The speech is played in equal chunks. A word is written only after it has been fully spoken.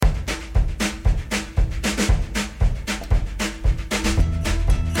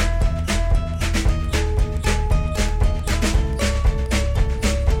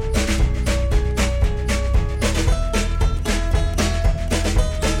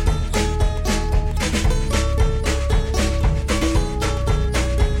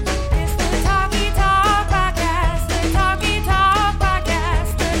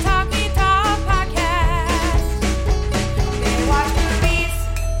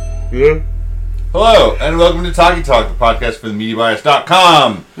Yeah. Hello, and welcome to Talkie, the podcast for the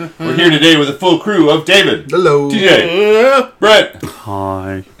MediaBias.com. We're here today with a full crew of David. Hello. TJ. Brett.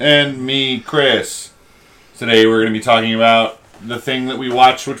 Hi. And me, Chris. Today we're going to be talking about the thing that we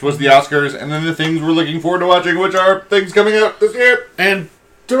watched, which was the Oscars, and then the things we're looking forward to watching, which are things coming out this year. And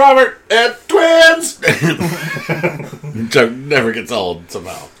Robert and twins! Joke never gets old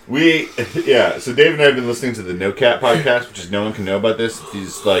somehow. So Dave and I have been listening to the No Cat podcast, which is no one can know about this.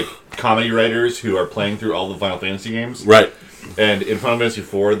 These, comedy writers who are playing through all the Final Fantasy games. Right. And in Final Fantasy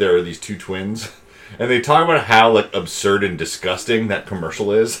IV, there are these two twins. And they talk about how, absurd and disgusting that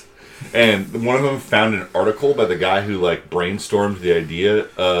commercial is. And one of them found an article by the guy who, brainstormed the idea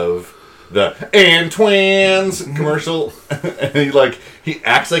of the "and twins" commercial. And he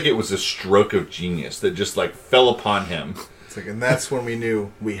acts like it was a stroke of genius that just, fell upon him. And that's when we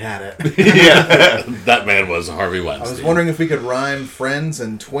knew we had it. Yeah. That man was Harvey Weinstein. I was wondering if we could rhyme friends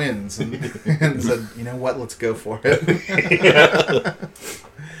and twins. And said, you know what, let's go for it.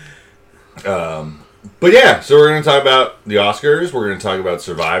 So we're going to talk about the Oscars, we're going to talk about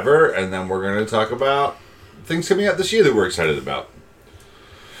Survivor, and then we're going to talk about things coming out this year that we're excited about.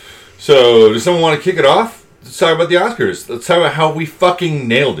 So, does someone want to kick it off? Let's talk about the Oscars. Let's talk about how we fucking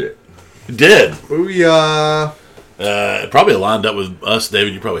nailed it. We did. Booyah. It probably lined up with us,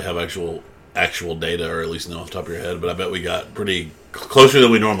 David. You probably have actual data, or at least know off the top of your head, but I bet we got pretty closer than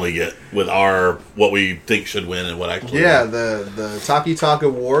we normally get with our what we think should win and what actually won. The Talkie Talk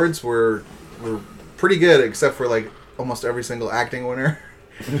Awards were pretty good, except for almost every single acting winner.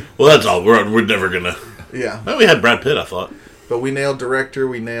 Well, that's all. We're never gonna. Yeah. Well, we had Brad Pitt, I thought. But we nailed director,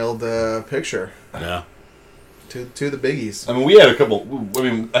 we nailed picture. Yeah. To the biggies. I mean, we had a couple. I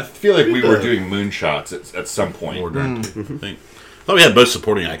mean, I feel like we were doing moonshots at some point. I think. I thought we had both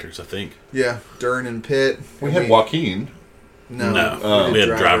supporting actors, I think. Yeah, Dern and Pitt. We had Joaquin. No. We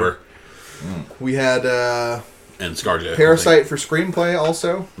had Driver. We had and ScarJo. Parasite for screenplay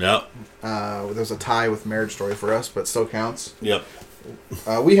also. Yep. There was a tie with Marriage Story for us, but still counts. Yep.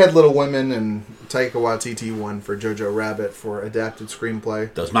 We had Little Women, and Taika Waititi won for Jojo Rabbit for adapted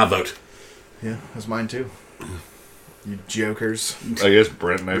screenplay. That's my vote. Yeah, that was mine too. You jokers. I guess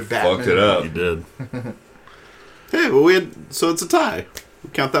Brent and I fucked it up. You did. Hey, well, so it's a tie.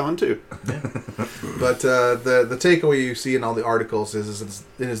 We count that one too. Yeah. But the takeaway you see in all the articles is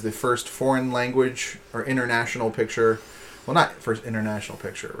it is the first foreign language or international picture. Well, not first international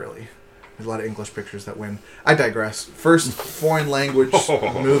picture, really. There's a lot of English pictures that win. I digress. First foreign language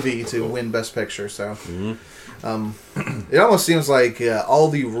movie to win Best Picture. So it almost seems like all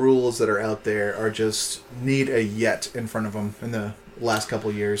the rules that are out there are just need a yet in front of them in the last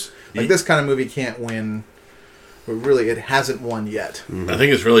couple years. This kind of movie can't win. But really, it hasn't won yet. I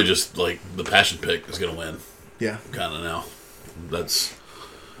think it's really just the passion pick is going to win. Yeah. Kind of now. That's...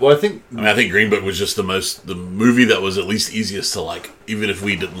 Well, I think Green Book was just the movie that was at least easiest to like, even if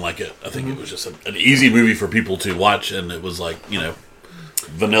we didn't like it. I think it was just an easy movie for people to watch, and it was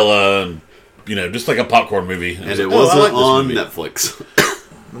vanilla and, just like a popcorn movie. And it wasn't on Netflix.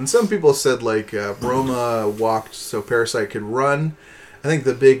 And some people said, Roma walked so Parasite could run. I think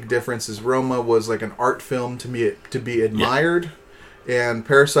the big difference is Roma was an art film to be admired, and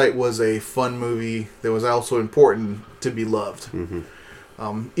Parasite was a fun movie that was also important to be loved. Mm-hmm.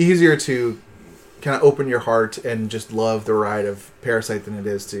 Easier to kind of open your heart and just love the ride of Parasite than it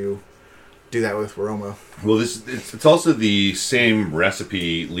is to do that with Roma. Well, it's also the same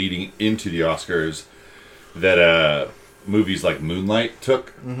recipe leading into the Oscars that movies like Moonlight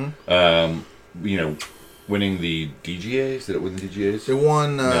took. Mm-hmm. Winning the DGAs? Did it win the DGAs? It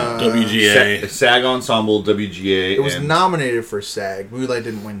won WGA. SAG Ensemble, WGA. It was nominated for SAG. Moonlight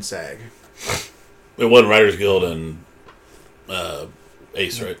didn't win SAG. It won Writers Guild and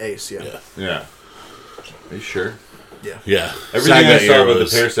ACE, right? ACE, yeah. Yeah. Are you sure? Yeah. Yeah. Everything I saw about the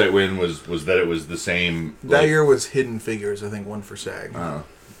Parasite win was that it was the same. That year was Hidden Figures, I think, won for SAG. Oh.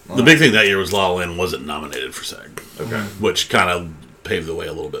 The big thing that year was La La Land wasn't nominated for SAG. Okay. Which kind of paved the way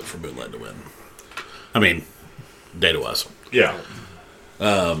a little bit for Moonlight to win. I mean, data-wise. Yeah.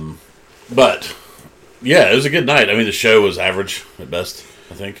 But, yeah, it was a good night. I mean, the show was average at best,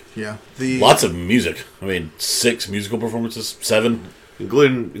 I think. Yeah. Lots of music. I mean, 6 musical performances, 7.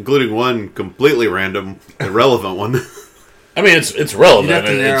 Including one completely random, irrelevant one. I mean, it's relevant. You'd have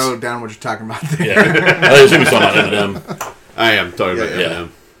to narrow down what you're talking about there. Yeah. I assume it's talking about Eminem. I am talking about Eminem. Yeah.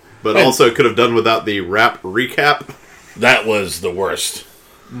 But also could have done without the rap recap. That was the worst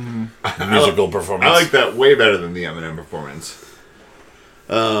musical performance. I like that way better than the Eminem performance.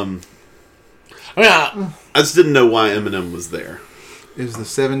 I just didn't know why Eminem was there. It was the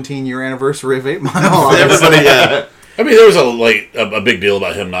 17-year anniversary of 8 Mile. Everybody, I mean, there was a big deal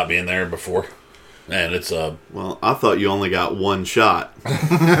about him not being there before, and it's Well, I thought you only got one shot.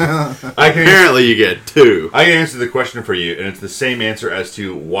 Apparently, you get two. I can answer the question for you, and it's the same answer as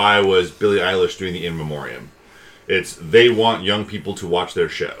to why was Billie Eilish doing the In Memoriam. It's they want young people to watch their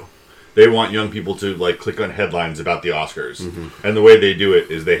show. They want young people to click on headlines about the Oscars, and the way they do it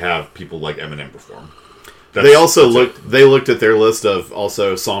is they have people like Eminem perform. They looked at their list of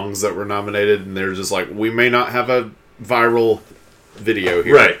also songs that were nominated, and they're just like, we may not have a viral video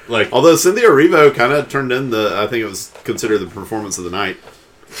here, right? Although Cynthia Erivo kind of turned in I think it was considered the performance of the night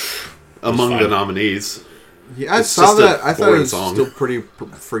among the nominees. Yeah, I saw that. I thought it was still pretty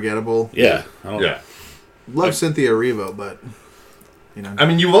forgettable. Yeah. Love Cynthia Erivo, but I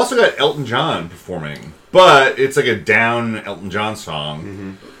mean, you've also got Elton John performing, but it's like a down Elton John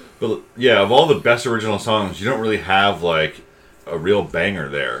song. But yeah, of all the best original songs, you don't really have a real banger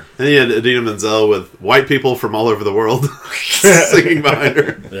there. And you had Idina Menzel with white people from all over the world singing behind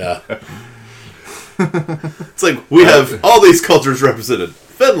her. Yeah. It's like, we have all these cultures represented.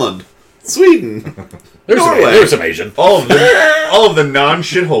 Finland, Sweden, Norway. There was some Asian. All of the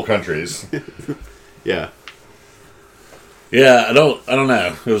non-shithole countries. Yeah. Yeah, I don't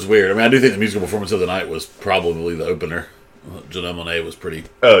know. It was weird. I mean, I do think the musical performance of the night was probably the opener. Janelle Monáe was pretty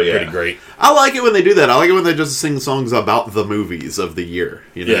great. I like it when they do that. I like it when they just sing songs about the movies of the year.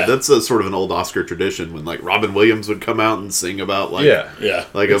 That's a sort of an old Oscar tradition when Robin Williams would come out and sing about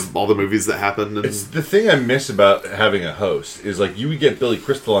of all the movies that happened. And it's the thing I miss about having a host is you would get Billy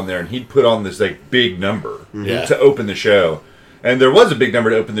Crystal on there and he'd put on this big number to open the show, and there was a big number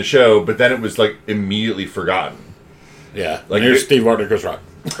to open the show, but then it was immediately forgotten. Yeah, here's Steve Martin and Chris Rock.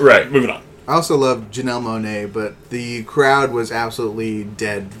 Right, moving on. I also love Janelle Monáe, but the crowd was absolutely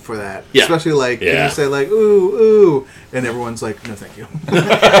dead for that. Yeah. Especially you say ooh, ooh, and everyone's like, no thank you.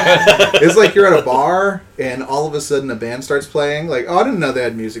 It's like you're at a bar and all of a sudden a band starts playing. Oh, I didn't know they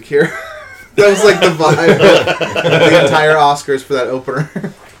had music here. That was the vibe of the entire Oscars for that opener.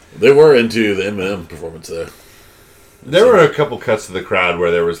 They were into the Eminem performance though. There were a couple cuts to the crowd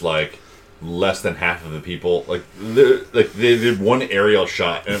where there was less than half of the people. They did one aerial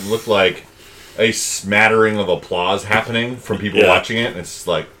shot and it looked like a smattering of applause happening from people watching it, and it's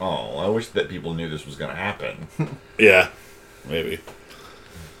just oh, I wish that people knew this was going to happen. Yeah, maybe.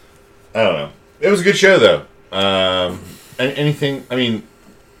 I don't know. It was a good show, though. Anything, I mean...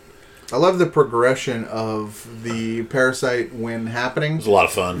 I love the progression of the Parasite win happening. It was a lot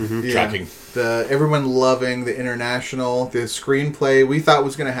of fun tracking. Everyone loving the international, the screenplay we thought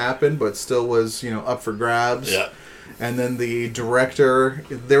was going to happen, but still was, up for grabs. Yeah. And then the director,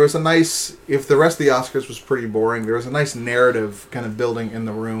 there was a nice, if the rest of the Oscars was pretty boring, there was a nice narrative kind of building in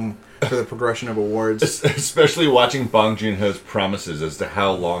the room for the progression of awards. Especially watching Bong Joon-ho's promises as to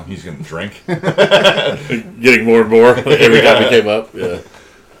how long he's going to drink. Getting more and more every time he came up. Yeah.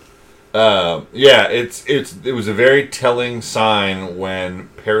 It was a very telling sign when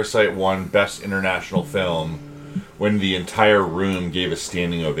Parasite won Best International Film, when the entire room gave a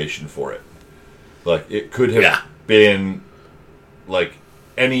standing ovation for it. It could have been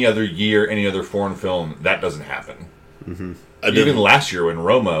any other year, any other foreign film. That doesn't happen. Mm-hmm. Even last year when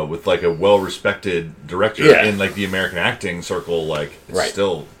Roma, with a well-respected director in the American acting circle, it's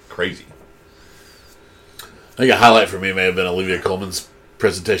still crazy. I think a highlight for me may have been Olivia Colman's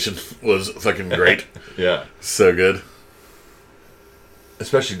presentation. Was fucking great. Yeah, so good.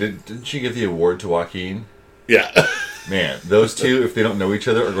 Especially, didn't she give the award to Joaquin? Yeah. Man, those two, if they don't know each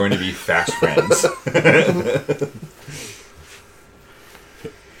other, are going to be fast friends.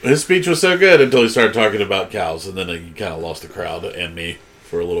 His speech was so good until he started talking about cows, and then he kind of lost the crowd and me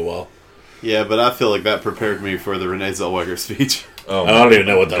for a little while. Yeah, but I feel like that prepared me for the Renee Zellweger speech. Oh, I don't even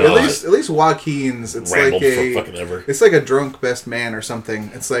know what that was. At least Joaquin's, it's rambled for fucking ever. It's like a drunk best man or something.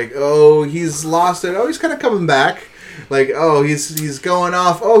 It's oh, he's lost it. Oh, he's kind of coming back. Oh, he's going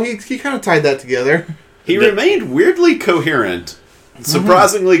off. Oh, he kind of tied that together. He remained weirdly coherent.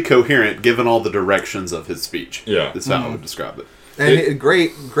 Surprisingly coherent, given all the directions of his speech. Yeah. That's how I would describe it. And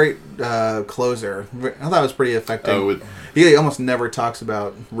great closer. I thought it was pretty effective. He almost never talks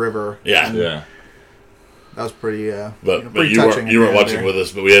about River. Yeah. Yeah. That was pretty, but pretty you touching. You weren't watching with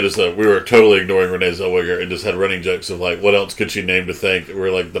us, but we had we were totally ignoring Renee Zellweger and just had running jokes of what else could she name to thank?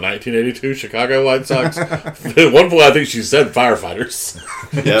 We're the 1982 Chicago White Sox. At one point, I think she said firefighters.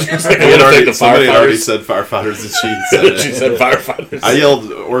 Yep. Somebody already said firefighters, and she said it. She said firefighters. I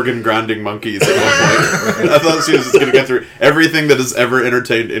yelled organ grinding monkeys at one point. I thought she was just going to get through everything that has ever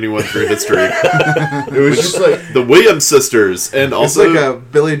entertained anyone through history. It was just the Williams sisters, and also it's a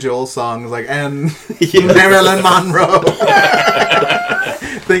Billy Joel song, and Marilyn Monroe.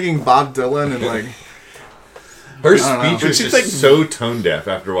 Thinking Bob Dylan and Her speech was just so tone deaf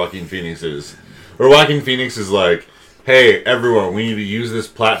after Joaquin Phoenix's. Where Joaquin Phoenix is like, hey, everyone, we need to use this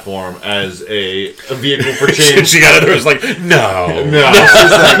platform as a vehicle for change. She got it there, was like, no.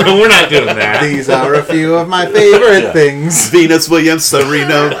 We're not doing that. These are a few of my favorite things. Venus Williams,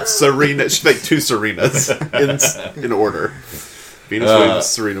 Serena. She's like two Serenas in order. Venus Williams,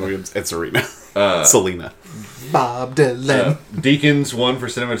 Serena Williams, and Serena. Selena. Bob Dylan. Deakins won for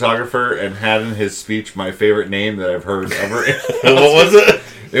cinematographer and had in his speech my favorite name that I've heard ever. What was it?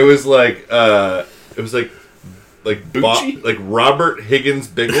 It was like like Robert Higgins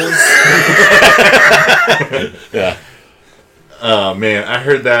Biggles. Yeah. Oh man, I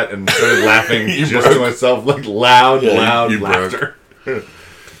heard that and started laughing to myself, like loud laughter.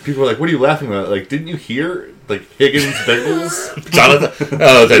 People were like, "What are you laughing about?" Like, didn't you hear like Higgins Biggles? Jonathan?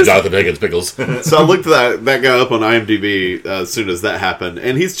 Oh, that's Jonathan Higgins Pickles. So I looked that guy up on IMDb as soon as that happened,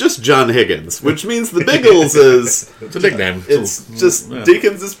 and he's just John Higgins, which means the Biggles is it's a nickname. It's just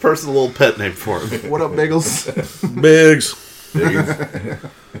Deakins' personal little pet name for him. What up, Biggles? Biggs.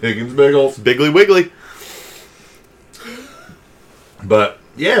 Higgins Biggles. Biggly Wiggly. But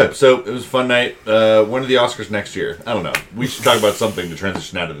yeah, so it was a fun night. When are the Oscars next year? I don't know. We should talk about something to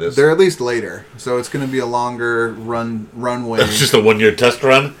transition out of this. They're at least later, so it's going to be a longer runway. It's just a 1-year test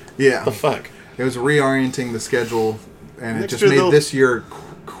run? Yeah. What the fuck? It was reorienting the schedule, and Next it just year made they'll- this year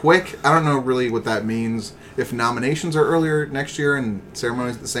quick. I don't know really what that means. If nominations are earlier next year and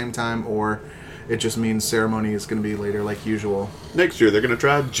ceremonies at the same time, or it just means ceremony is going to be later like usual. Next year they're going to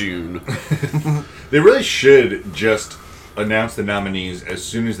try June. They really should just announce the nominees as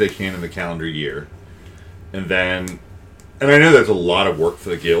soon as they can in the calendar year. And I know that's a lot of work for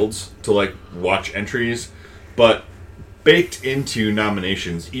the guilds to like watch entries, but baked into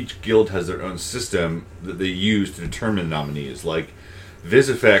nominations, each guild has their own system that they use to determine nominees. Like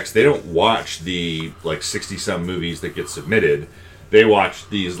VisFX, they don't watch the like 60 some movies that get submitted. They watch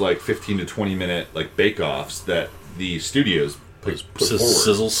these like 15 to 20 minute like bake-offs that the studios put forward.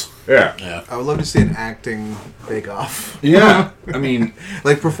 Sizzles. Yeah. I would love to see an acting bake-off. Yeah. I mean,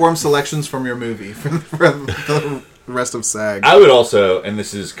 Like perform selections from your movie for the rest of SAG. I would also, and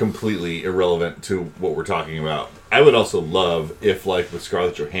this is completely irrelevant to what we're talking about, I would also love if, like with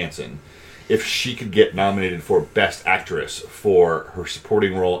Scarlett Johansson, if she could get nominated for Best Actress for her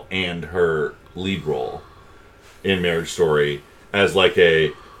supporting role and her lead role in Marriage Story as like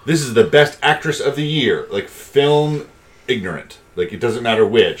this is the Best Actress of the Year, like film ignorant. Like, it doesn't matter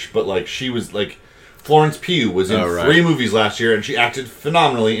which, but like she was like Florence Pugh was in 3 movies last year and she acted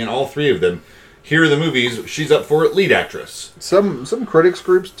phenomenally in all 3 of them. Here are the movies she's up for lead actress. Some critics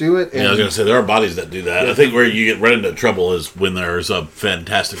groups do it. Yeah, I was going to say, there are bodies that do that. I think where you get right into trouble is when there's a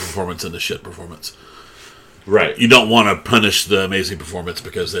fantastic performance and a shit performance. Right. You don't want to punish the amazing performance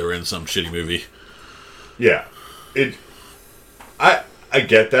because they were in some shitty movie. Yeah. I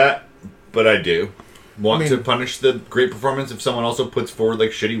get that, but I do want to punish the great performance if someone also puts forward like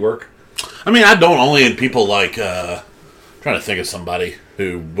shitty work. I mean, I don't only in people like trying to think of somebody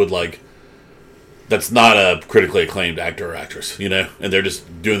who would like that's not a critically acclaimed actor or actress, you know, and they're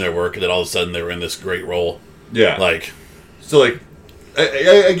just doing their work, and then all of a sudden they were in this great role. Yeah, like so, like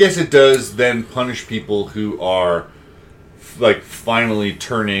I guess it does then punish people who are like finally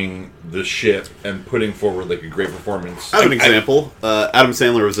turning the ship and putting forward like a great performance. I have an example. Adam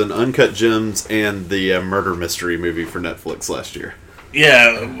Sandler was in Uncut Gems and the murder mystery movie for Netflix last year.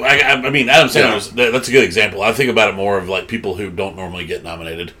 Yeah, I mean, Adam Sandler, that's a good example. I think about it more of like people who don't normally get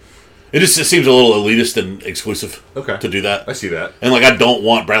nominated. It seems a little elitist and exclusive to do that. I see that. And like, I don't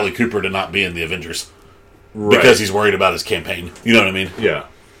want Bradley Cooper to not be in the Avengers because he's worried about his campaign. You know what I mean? Yeah.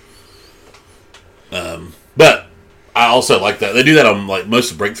 But I also like that. They do that on like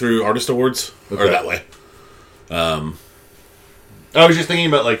most Breakthrough Artist Awards are that way. I was just thinking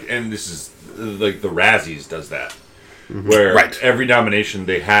about like, and this is like the Razzies does that. Where every nomination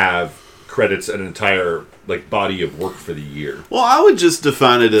they have credits an entire like body of work for the year. Well, I would just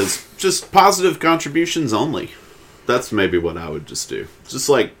define it as just positive contributions only. That's maybe what I would just do. Just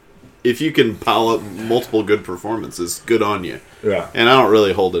like if you can pile up multiple good performances, good on you. Yeah. And I don't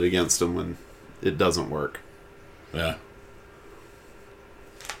really hold it against them when it doesn't work. Yeah.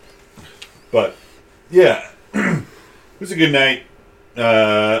 But yeah, it was a good night.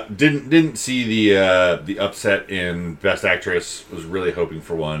 Didn't see the upset in Best Actress. Was really hoping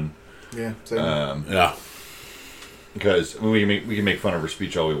for one. Yeah, same. Yeah. Because I mean, we can make fun of her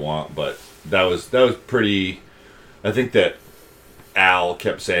speech all we want, but that was pretty. I think that Al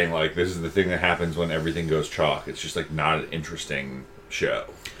kept saying like, "This is the thing that happens when everything goes chalk." It's just like not an interesting show.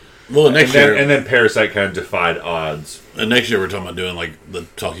 Well, next year, and then Parasite kind of defied odds. And next year we're talking about doing like the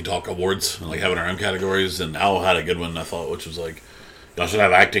Talkie Talk Awards and like having our own categories. And Owl had a good one I thought, which was like y'all should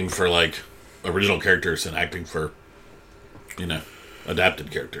have acting for like original characters and acting for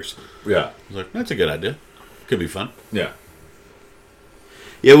adapted characters. Yeah, I was like, that's a good idea. Could be fun. Yeah.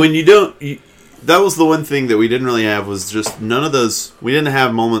 Yeah, when you don't. That was the one thing that we didn't really have was just none of those. We didn't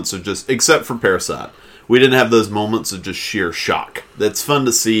have moments of just, except for Parasite. We didn't have those moments of just sheer shock. That's fun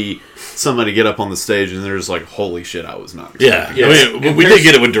to see somebody get up on the stage and they're just like, holy shit, I was not expecting Yeah. I mean, we did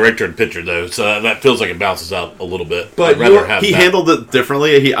get it with director and picture, though, so that feels like it bounces out a little bit. But he handled it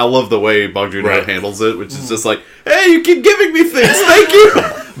differently. I love the way Bong Joon-ho handles it, which is just like, hey, you keep giving me things, thank you!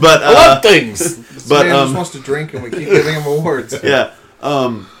 But I love things! But man just wants to drink and we keep giving him awards. Yeah.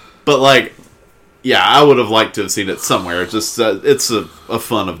 But like, yeah, I would have liked to have seen it somewhere. Just it's a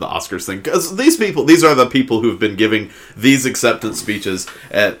fun of the Oscars thing. Because these are the people who've been giving these acceptance speeches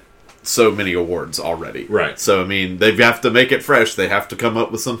at so many awards already. Right. So, I mean, they have to make it fresh. They have to come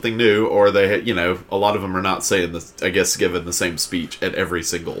up with something new. Or a lot of them are not saying this, I guess, given the same speech at every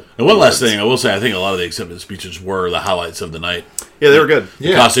single And one last thing, I will say, I think a lot of the acceptance speeches were the highlights of the night. Yeah, they were good.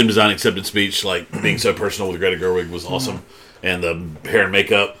 The costume design acceptance speech, like being so personal with Greta Gerwig was awesome. Mm-hmm. And the hair and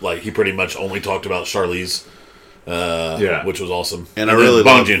makeup, like he pretty much only talked about Charlize, which was awesome. And I really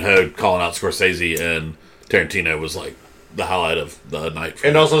Bong Joon-ho calling out Scorsese and Tarantino was like the highlight of the night.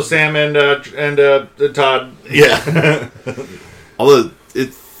 And also Sam and Todd. Yeah. Although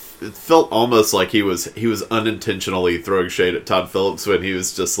it felt almost like he was unintentionally throwing shade at Todd Phillips when he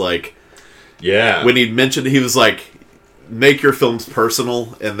was just like, when he mentioned he was like, make your films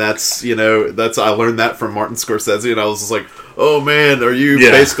personal, and that's I learned that from Martin Scorsese, and I was just like, oh man, are you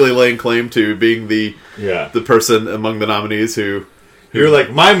basically laying claim to being the person among the nominees who you're like,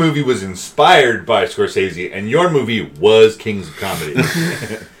 my movie was inspired by Scorsese, and your movie was Kings of Comedy.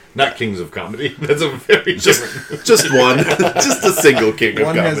 Not Kings of Comedy. That's a very different... just one, just a single king of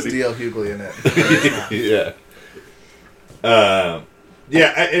comedy. One has D.L. Hughley in it.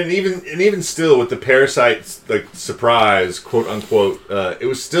 And even still with the Parasite like surprise, quote unquote, it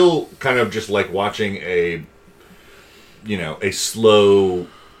was still kind of just like watching a slow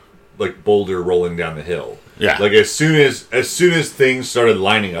like boulder rolling down the hill. Yeah. Like as soon as things started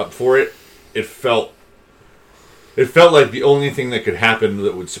lining up for it, it felt like the only thing that could happen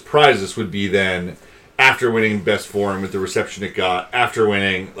that would surprise us would be then after winning Best Foreign with the reception it got, after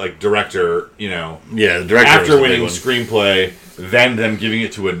winning like director, the director after winning screenplay, then them giving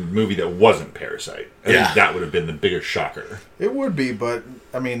it to a movie that wasn't Parasite. I think that would have been the bigger shocker. It would be, but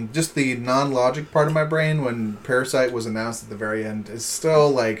I mean, just the non-logic part of my brain when Parasite was announced at the very end is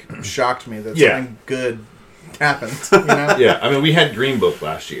still like shocked me that something good happened. Yeah, I mean, we had Green Book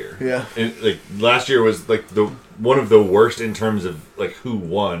last year. Yeah, and like last year was like one of the worst in terms of like who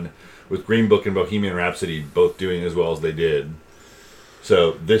won, with Green Book and Bohemian Rhapsody both doing as well as they did.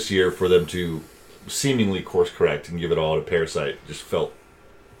 So this year, for them to seemingly course correct and give it all to Parasite just felt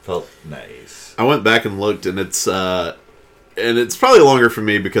nice. I went back and looked, and it's probably longer for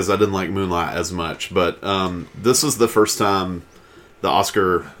me because I didn't like Moonlight as much. But this was the first time the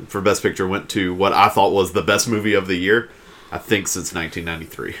Oscar for Best Picture went to what I thought was the best movie of the year, I think, since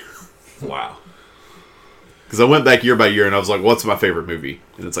 1993. Wow. Because I went back year by year and I was like, what's my favorite movie?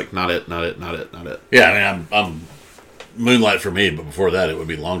 And it's like, not it, not it, not it, not it. Yeah, I mean, I'm Moonlight for me, but before that it would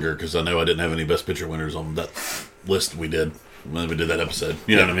be longer because I know I didn't have any Best Picture winners on that list we did when we did that episode.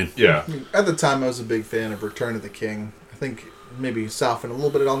 You know what I mean? Yeah. At the time, I was a big fan of Return of the King. I think maybe softened a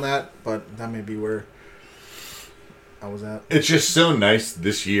little bit on that, but that may be where I was at. It's just so nice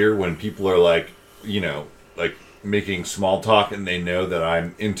this year when people are like, like making small talk and they know that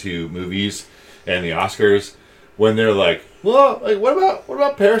I'm into movies and the Oscars, when they're like, well, like, what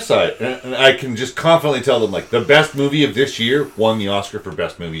about Parasite? And I can just confidently tell them, like, the best movie of this year won the Oscar for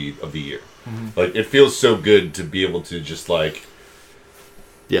Best Movie of the Year. Mm-hmm. Like, it feels so good to be able to just, like,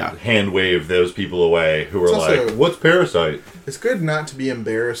 hand wave those people away who are also, like, what's Parasite? It's good not to be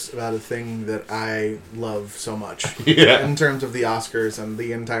embarrassed about a thing that I love so much. Yeah. In terms of the Oscars and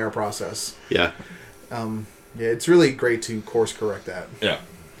the entire process. Yeah. It's really great to course correct that. Yeah.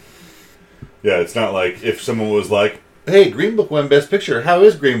 Yeah, it's not like if someone was like, hey, Green Book won Best Picture. How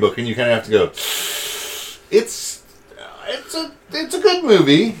is Green Book? And you kind of have to go, it's a good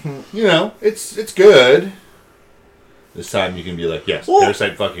movie. It's good. This time you can be like, yes,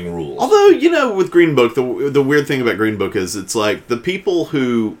 Parasite fucking rules. Although, with Green Book, the weird thing about Green Book is it's like the people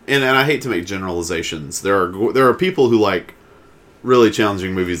who, and I hate to make generalizations, there are people who like really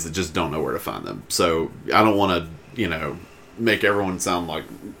challenging movies that just don't know where to find them. So I don't want to, make everyone sound like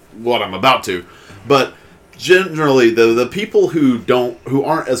what I'm about to, but generally the people who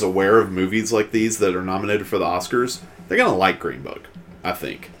aren't as aware of movies like these that are nominated for the Oscars, they're gonna like Green Book, I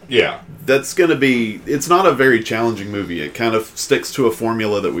think. Yeah. That's gonna be. It's not a very challenging movie. It kind of sticks to a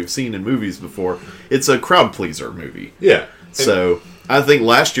formula that we've seen in movies before. It's a crowd pleaser movie. Yeah. So I think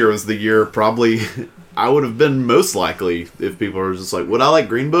last year was the year probably I would have been most likely if people were just like, would I like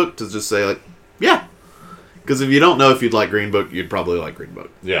Green Book? To just say like, yeah. Because if you don't know if you'd like Green Book, you'd probably like Green Book.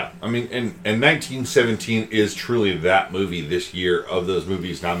 Yeah. I mean, and 1917 is truly that movie this year of those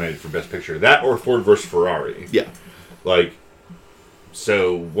movies nominated for Best Picture. That or Ford vs. Ferrari. Yeah. Like,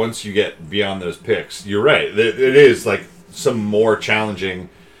 so once you get beyond those picks, you're right. It is like some more challenging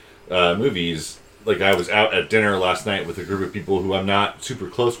movies. Like, I was out at dinner last night with a group of people who I'm not super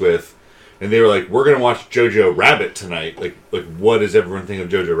close with, and they were like, we're going to watch Jojo Rabbit tonight. Like, what does everyone think of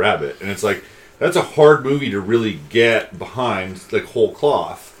Jojo Rabbit? And it's like, that's a hard movie to really get behind, like, whole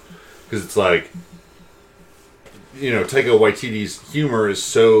cloth. Because it's like, you know, Taika Waititi's humor is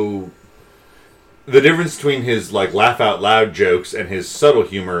so... The difference between his, like, laugh-out-loud jokes and his subtle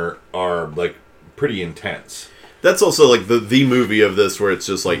humor are, like, pretty intense. That's also, like, the movie of this where it's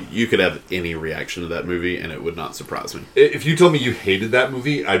just, like, you could have any reaction to that movie and it would not surprise me. If you told me you hated that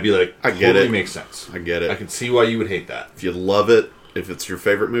movie, I'd be like, I get totally it. Makes sense. I get it. I can see why you would hate that. If you love it, if it's your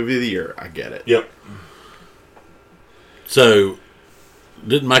favorite movie of the year, I get it. Yep. So,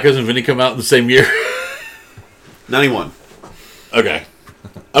 didn't My Cousin Vinny come out in the same year? 91. Okay.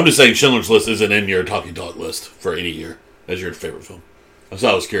 I'm just saying Schindler's List isn't in your Talkie Talk list for any year as your favorite film. So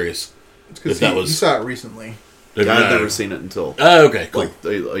I was curious. It's because you saw it recently. I've never seen it until okay, cool. Like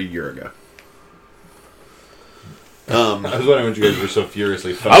a year ago. I was wondering what you guys were so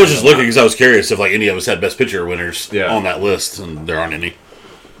furiously I was just looking because I was curious if like any of us had Best Picture winners on that list, and there aren't any.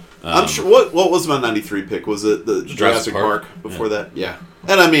 I'm sure. What was my 93 pick? Was it the Jurassic Park before that? Yeah.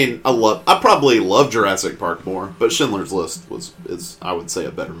 And I mean, I probably love Jurassic Park more, but Schindler's List is I would say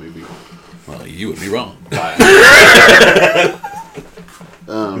a better movie. Well, you would be wrong.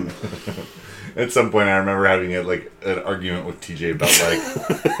 At some point, I remember having an argument with TJ about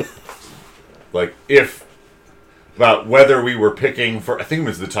about whether we were picking for, I think it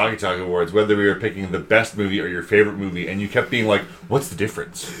was the Talkie Talk Awards, whether we were picking the best movie or your favorite movie, and you kept being like, "What's the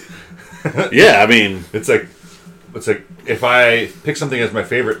difference?" Yeah, I mean, it's like if I pick something as my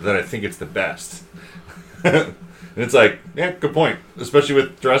favorite, then I think it's the best. And it's like, yeah, good point, especially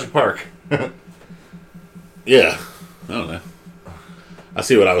with Jurassic Park. Yeah, I don't know. I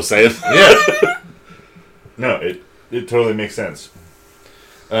see what I was saying. Yeah. No, it totally makes sense.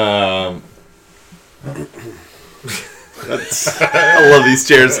 I love these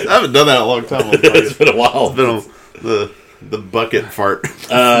chairs. I haven't done that in a long time. It's been a while. It's been the bucket fart in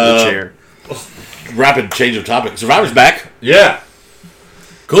the chair. Rapid change of topic. Survivor's back. Yeah.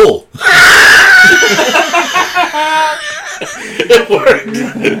 Cool. It worked.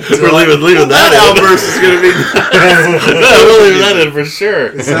 We're leaving that outburst is going to be. We're leaving that in for sure.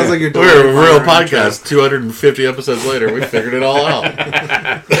 It sounds like you're. We're a real podcast. 250 episodes later, we figured it all out.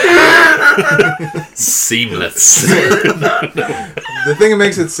 Seamless. The thing that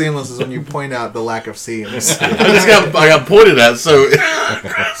makes it seamless is when you point out the lack of seams. I got pointed at, so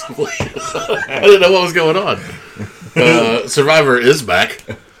I didn't know what was going on. Survivor is back.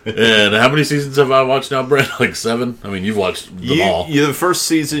 And how many seasons have I watched now, Brent? Like 7? I mean, you've watched them all. The first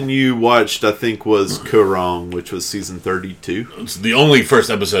season you watched, I think, was Korong, which was season 32. It's the only first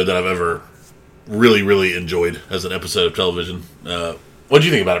episode that I've ever really, really enjoyed as an episode of television. What do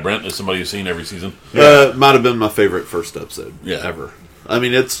you think about it, Brent, as somebody who's seen every season? Might have been my favorite first episode ever. I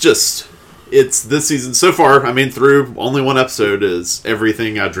mean, it's this season so far, I mean, through only one episode is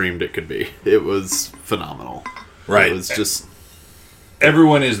everything I dreamed it could be. It was phenomenal. Right. It was just...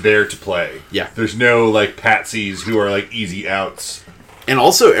 Everyone is there to play. Yeah. There's no, like, patsies who are, like, easy outs. And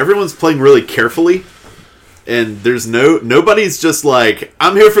also, everyone's playing really carefully. And there's nobody's just like,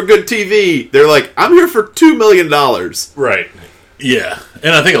 I'm here for good TV. They're like, I'm here for $2 million. Right. Yeah.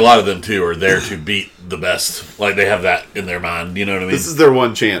 And I think a lot of them, too, are there to beat the best. Like, they have that in their mind. You know what I mean? This is their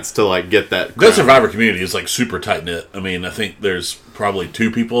one chance to, like, get that. The Survivor community is, like, super tight-knit. I mean, I think there's probably 2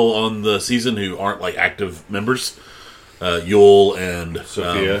 people on the season who aren't, like, active members. Yule and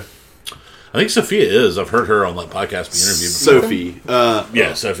Sophia. I think Sophia is. I've heard her on like podcasts being interviewed before. Sophie.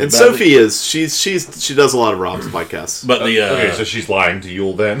 Yeah, Sophie. And Sophie is she does a lot of Rob's podcasts. But the okay, so she's lying to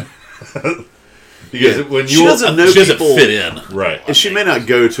Yule then. Because when she doesn't know she doesn't people, fit in. Right. And she may not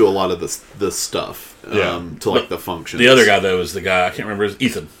go to a lot of this stuff. To like the functions. The other guy though is the guy I can't remember. Is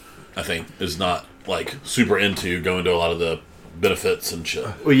Ethan. I think is not like super into going to a lot of the benefits and shit.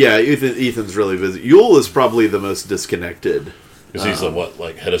 Well, yeah, Ethan's really busy. Yule is probably the most disconnected Because he's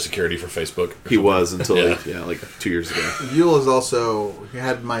head of security for Facebook. He was until like 2 years ago. Yule is also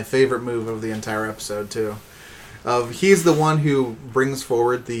had my favorite move of the entire episode too. He's the one who brings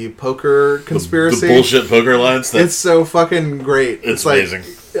forward the poker conspiracy. The bullshit poker lines. It's so fucking great. It's amazing.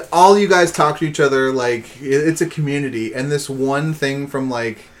 Like, all you guys talk to each other like it's a community, and this one thing from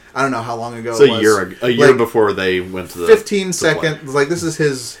like I don't know how long ago. It's a year before they went to the 15 seconds. Like this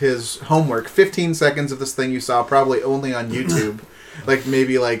is his homework. 15 seconds of this thing you saw probably only on YouTube. Like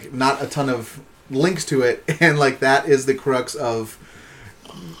maybe like not a ton of links to it, and like that is the crux of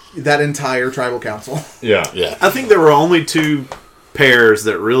that entire tribal council. Yeah. I think there were only 2 pairs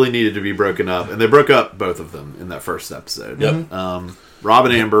that really needed to be broken up, and they broke up both of them in that first episode. Yep. Rob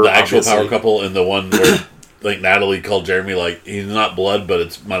and Amber, the actual power couple, and the one where like Natalie called Jeremy like he's not blood, but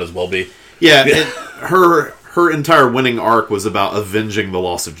it might as well be. Yeah, her entire winning arc was about avenging the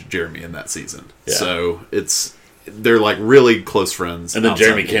loss of Jeremy in that season. Yeah. So they're like really close friends. And then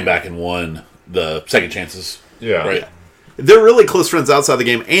Jeremy came back and won the second chances. Yeah, right. Yeah. They're really close friends outside the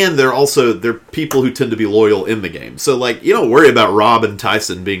game, and they're people who tend to be loyal in the game. So, like, you don't worry about Rob and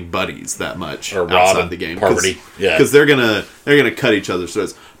Tyson being buddies that much or outside the game, Parvati, because they're gonna cut each other's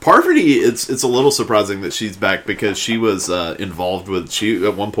throats. Parvati, it's a little surprising that she's back because she was involved with. She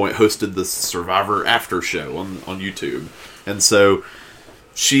at one point hosted the Survivor after show on YouTube, and so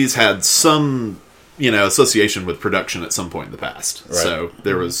she's had some association with production at some point in the past. Right. So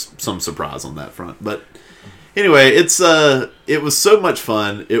there was some surprise on that front, but. Anyway, it was so much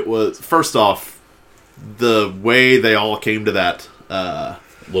fun. It was, first off, the way they all came to that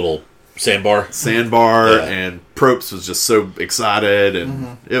little sandbar, and Probst was just so excited,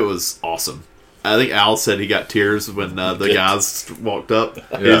 and it was awesome. I think Al said he got tears when the guys walked up.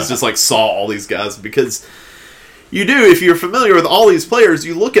 Yeah. He was just like saw all these guys, because you do, if you're familiar with all these players,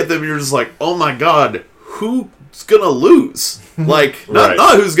 you look at them and you're just like, oh my god, who's gonna lose? Like,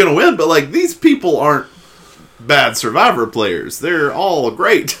 not who's gonna win, but like, these people aren't bad Survivor players. They're all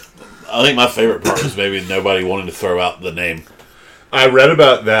great. I think my favorite part was maybe nobody wanted to throw out the name. I read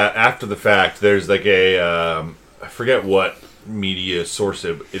about that after the fact. There's like I forget what media source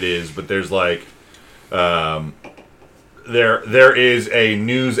it is, but there's like there is a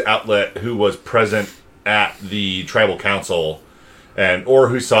news outlet who was present at the tribal council or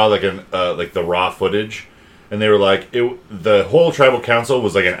who saw like the raw footage. And they were like, the whole tribal council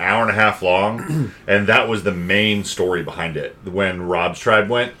was like an hour and a half long, and that was the main story behind it. When Rob's tribe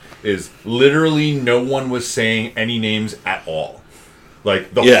went, is literally no one was saying any names at all.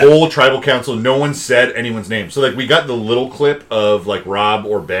 Like, the whole tribal council, no one said anyone's name. So, like, we got the little clip of, like, Rob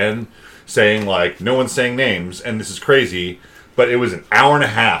or Ben saying, like, no one's saying names, and this is crazy. But it was an hour and a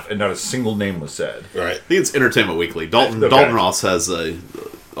half, and not a single name was said. Right. I think it's Entertainment Weekly. Dalton Ross has a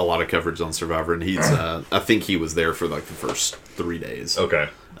lot of coverage on Survivor, and he's I think he was there for like the first 3 days. Okay.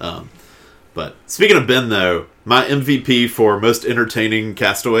 But speaking of Ben, though, my MVP for most entertaining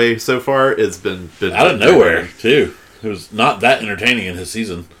castaway so far has been out of nowhere too. It was not that entertaining in his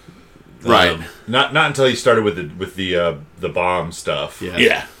season, right? Not until he started with the bomb stuff.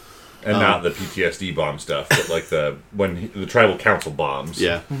 Yeah. And not the PTSD bomb stuff, but like the tribal council bombs.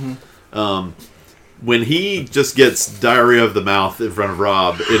 Yeah. Mm-hmm. When he just gets diarrhea of the mouth in front of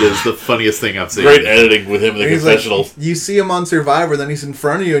Rob, it is the funniest thing I've seen. Great editing with him in the confessional. Like, you see him on Survivor, then he's in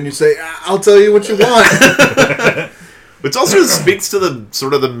front of you, and you say, "I'll tell you what you want." Which also speaks to the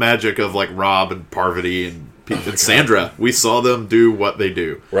sort of the magic of like Rob and Parvati and Sandra. We saw them do what they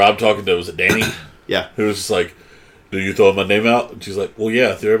do. Rob talking to, was it Danny? Yeah. Who was just like, "Do you throw my name out?" And she's like, "Well,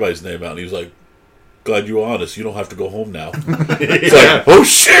 yeah, throw everybody's name out." And he was like, "Glad you were honest. You don't have to go home now." It's like, oh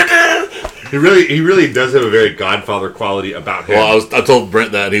shit! He really does have a very Godfather quality about him. Well, I told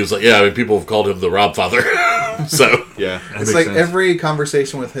Brent that, and he was like, "Yeah, I mean, people have called him the Rob Father." So yeah, it's like sense. Every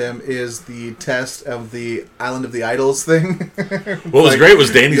conversation with him is the test of the Island of the Idols thing. What was great was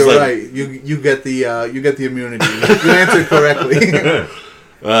Danny's you're like, right. You get the immunity. You answered correctly.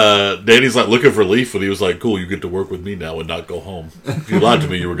 Danny's like looking for Leaf, and he was like, "Cool, you get to work with me now and not go home. If you lied to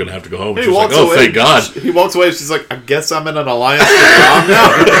me, you were going to have to go home." And she's like, "Oh, thank God." He walks away. She's like, "I guess I'm in an alliance with Rob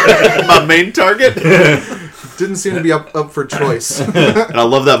now." My main target didn't seem to be up for choice. And I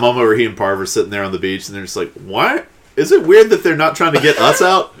love that moment where he and Parv are sitting there on the beach, and they're just like, "Why? Is it weird that they're not trying to get us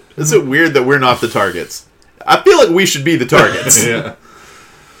out? Is it weird that we're not the targets? I feel like we should be the targets." Yeah.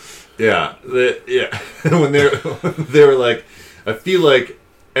 When they were like, "I feel like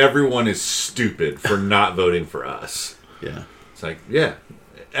everyone is stupid for not voting for us." Yeah. It's like, yeah.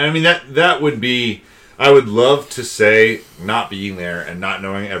 And I mean, that would be... I would love to say, not being there and not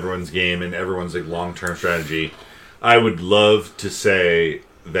knowing everyone's game and everyone's like long-term strategy, I would love to say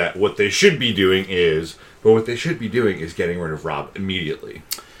that what they should be doing is getting rid of Rob immediately.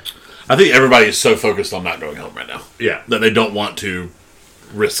 I think everybody is so focused on not going home right now. Yeah. That they don't want to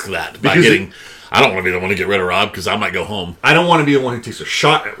risk that by getting... I don't want to be the one to get rid of Rob because I might go home. I don't want to be the one who takes a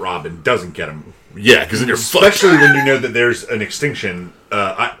shot at Rob and doesn't get him. Yeah, because then you're especially when you know that there's an extinction,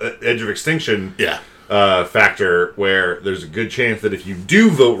 edge of extinction factor where there's a good chance that if you do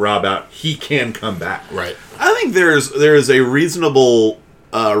vote Rob out, he can come back. Right. I think there is a reasonable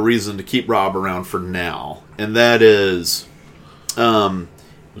reason to keep Rob around for now, and that is in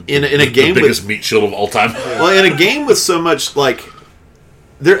a game the biggest meat shield of all time. Well, in a game with so much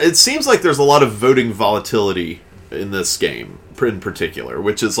it seems like there's a lot of voting volatility in this game in particular,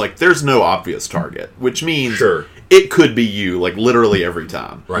 which is there's no obvious target, which means it could be you literally every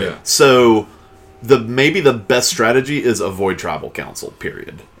time. Right. Yeah. So maybe the best strategy is avoid tribal council,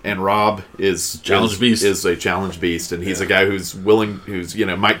 period. And Rob is a challenge beast, and he's a guy who's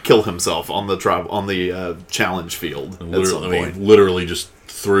might kill himself on the challenge field at some point. Literally just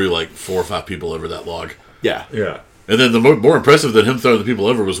threw 4 or 5 people over that log. Yeah. Yeah. And then the more impressive than him throwing the people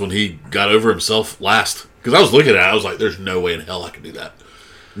over was when he got over himself last. Because I was looking at it, I was like, there's no way in hell I could do that.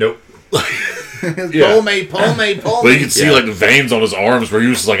 Nope. Pull me. But you could see the veins on his arms where he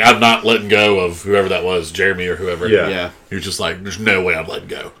was just I'm not letting go of whoever that was, Jeremy or whoever. Yeah. He was just there's no way I'm letting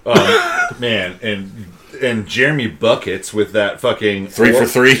go. Man, and Jeremy buckets with that fucking 3 for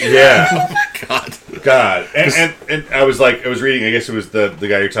 3. Yeah. Oh God. And I was reading, I guess it was the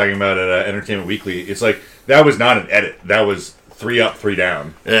guy you're talking about at Entertainment Weekly. It's that was not an edit. That was 3 up, 3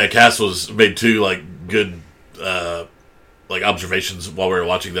 down. Yeah, Cass made 2 good observations while we were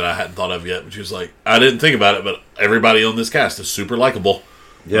watching that I hadn't thought of yet. But she was I didn't think about it, but everybody on this cast is super likable.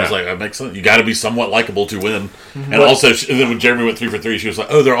 Yeah. I was that makes sense. You got to be somewhat likable to win. Mm-hmm. And also, then when Jeremy went 3 for 3, she was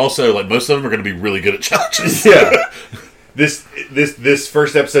they're also most of them are going to be really good at challenges. Yeah. This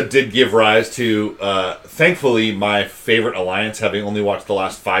first episode did give rise to, thankfully, my favorite alliance, having only watched the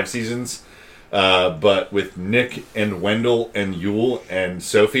last 5 seasons. But with Nick and Wendell and Yule and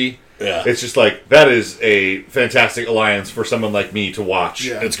Sophie, it's just that is a fantastic alliance for someone like me to watch.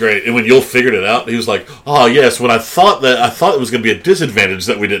 Yeah. It's great. And when Yule figured it out, he was oh yes, when I thought it was going to be a disadvantage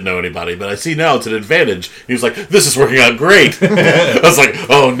that we didn't know anybody, but I see now it's an advantage. He was this is working out great. I was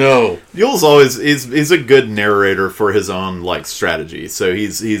oh no. Yule's always he's a good narrator for his own strategy. So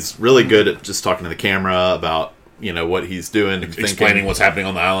he's really good at just talking to the camera about what he's doing, explaining what's happening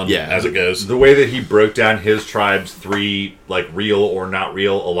on the island as it goes. The way that he broke down his tribe's 3 real or not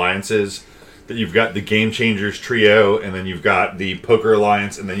real alliances, that you've got the Game Changers trio, and then you've got the Poker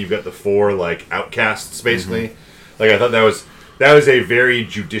Alliance, and then you've got the 4 outcasts basically. Mm-hmm. I thought that was a very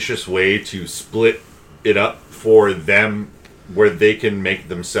judicious way to split it up for them, where they can make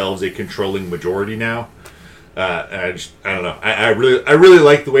themselves a controlling majority now. And I don't know. I really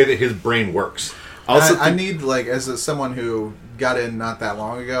like the way that his brain works. I need as someone who got in not that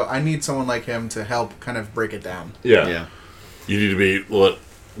long ago, I need someone like him to help kind of break it down. Yeah. You need to be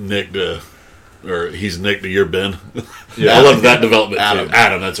Nick to, or he's Nick to your Ben. Yeah, I love that development.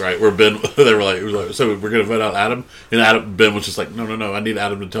 Adam, that's right. Where Ben, they were so we're gonna vote out Adam, and Ben was just no, I need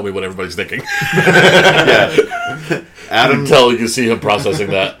Adam to tell me what everybody's thinking. Yeah, Adam, you can see him processing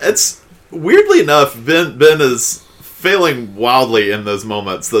that. It's weirdly enough, Ben is failing wildly in those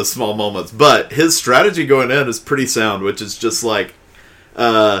moments, those small moments. But his strategy going in is pretty sound, which is just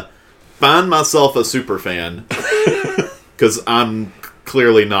find myself a super fan because I'm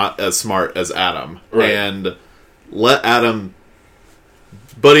clearly not as smart as Adam, and let Adam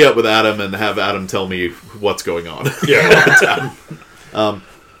buddy up with Adam and have Adam tell me what's going on. Yeah.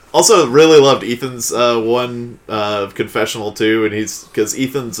 Also, really loved Ethan's one confessional too, and because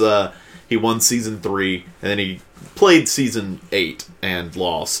Ethan's he won season 3 and then he played season 8 and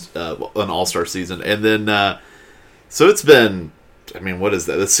lost an all-star season, and then so it's been, what is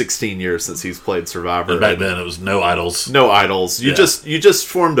that? That's 16 years since he's played Survivor. And back then it was no idols. You just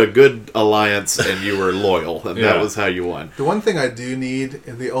formed a good alliance and you were loyal, and that was how you won. The one thing I do need,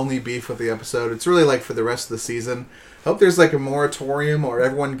 and the only beef with the episode, it's really for the rest of the season, I hope there's a moratorium or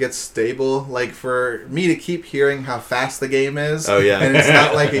everyone gets stable. For me to keep hearing how fast the game is. Oh, yeah. And it's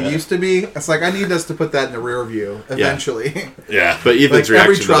not like it used to be. It's I need us to put that in the rear view eventually. Yeah. But Ethan's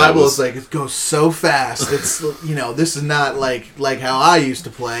reaction every tribal was... is it goes so fast. It's, this is not like how I used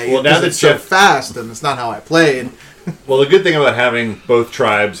to play. Well, now that it's so fast, and it's not how I played. Well, the good thing about having both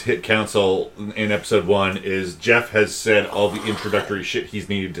tribes hit council in episode 1 is Jeff has said all the introductory shit he's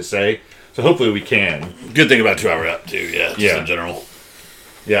needed to say. So hopefully we can. Good thing about 2 Hour Up too, in general.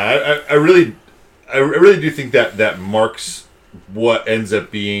 Yeah, I really do think that marks what ends up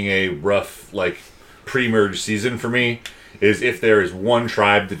being a rough pre-merge season for me. is if there is one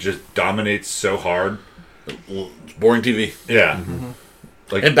tribe that just dominates so hard. It's boring TV. Yeah. Mm-hmm.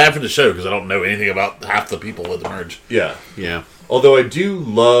 Like, and bad for the show because I don't know anything about half the people with the merge. Yeah. Yeah. Although I do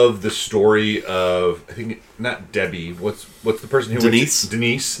love the story of, I think, not Debbie. What's the person who Denise?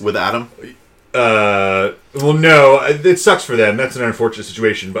 Denise. With Adam? Well, no, it sucks for them. That's an unfortunate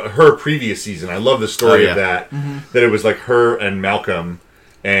situation. But her previous season, I love the story of that. Mm-hmm. That it was like her and Malcolm,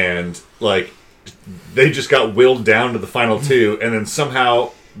 and like they just got willed down to the final two, and then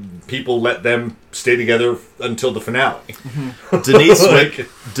somehow people let them stay together until the finale. Mm-hmm.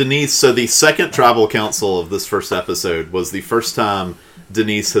 Denise. So the second tribal council of this first episode was the first time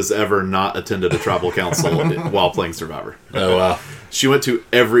Denise has ever not attended a tribal council while playing Survivor. Oh wow! She went to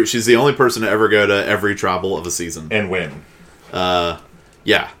every. She's the only person to ever go to every tribal of a season and win.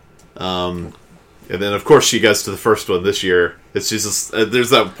 Yeah. And then of course she goes to the first one this year. It's just there's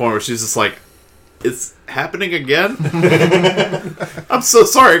that point where she's just like, it's happening again? I'm so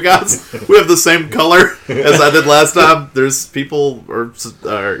sorry, guys. We have the same color as I did last time. There's people are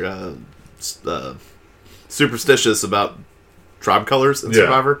superstitious about tribe colors in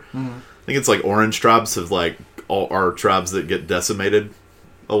Survivor. Mm-hmm. I think it's like orange tribes have like all our tribes that get decimated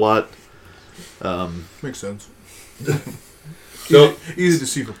a lot. Makes sense. So easy to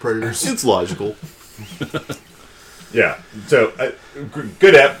see for predators. It's logical. Yeah. So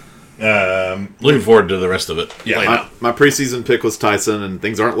good app. Looking forward to the rest of it. Yeah, my preseason pick was Tyson, and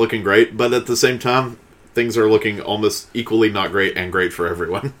things aren't looking great, but at the same time, things are looking almost equally not great and great for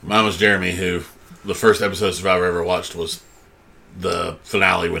everyone. Mine was Jeremy, who the first episode of Survivor I ever watched was the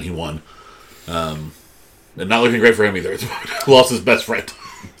finale when he won. And not looking great for him either. Lost his best friend.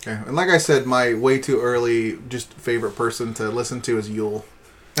 Okay. And like I said, my way too early just favorite person to listen to is Yule.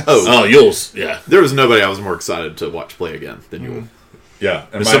 Oh, Yule's, yeah. There was nobody I was more excited to watch play again than Yule. Yeah,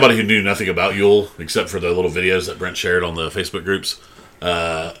 and somebody who knew nothing about Yule except for the little videos that Brent shared on the Facebook groups.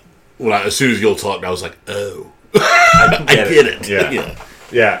 As soon as Yule talked, I was like, "Oh, I get it."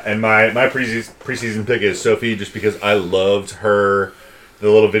 Yeah. And my preseason pick is Sophie, just because I loved the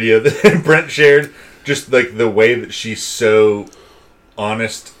little video that Brent shared. Just like the way that she's so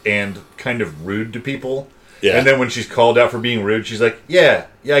honest and kind of rude to people. Yeah. And then when she's called out for being rude, she's like, "Yeah,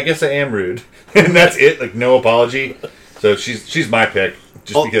 I guess I am rude," and that's it. Like no apology. So she's my pick,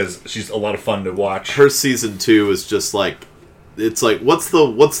 just because she's a lot of fun to watch. Her season 2 is just like, it's like what's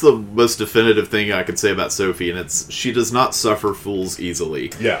the most definitive thing I could say about Sophie, and it's she does not suffer fools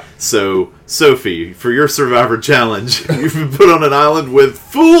easily. Yeah. So Sophie, for your Survivor challenge, you've been put on an island with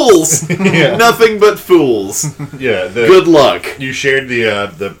fools. Yeah. Nothing but fools. Yeah. Good luck. You shared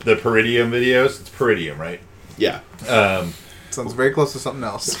the Peridium videos. It's Peridium, right? Yeah. Sounds very close to something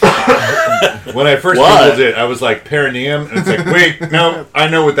else. When I first Googled it, I was like, perineum, and it's like, wait, no, I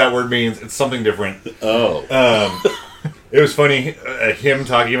know what that word means. It's something different. Oh. It was funny, him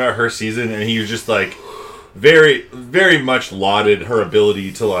talking about her season, and he was just like, very, very much lauded her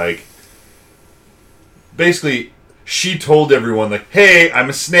ability to like, basically, she told everyone, like, hey, I'm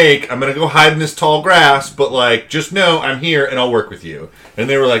a snake, I'm going to go hide in this tall grass, but like, just know I'm here and I'll work with you. And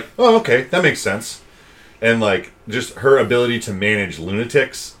they were like, oh, okay, that makes sense. And like just her ability to manage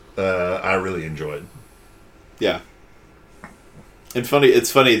lunatics, I really enjoyed. Yeah, and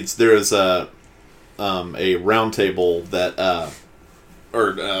it's funny. There is a round table that or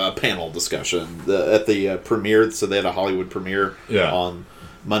a panel discussion at the premiere. So they had a Hollywood premiere on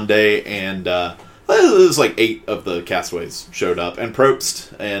Monday, and it was like 8 of the castaways showed up, and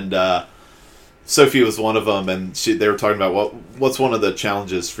Probst and Sophie was one of them, and they were talking about what's one of the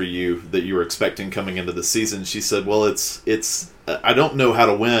challenges for you that you were expecting coming into the season. She said, well, it's I don't know how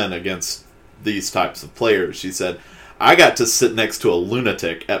to win against these types of players. She said, I got to sit next to a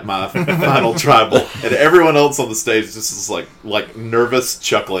lunatic at my final tribal, and everyone else on the stage just is like nervous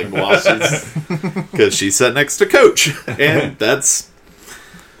chuckling while because she sat next to Coach, and that's.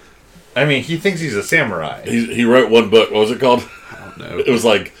 I mean, he thinks he's a samurai. He wrote one book. What was it called? I don't know. It was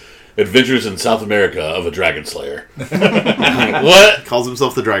like Adventures in South America of a Dragon Slayer. What? Calls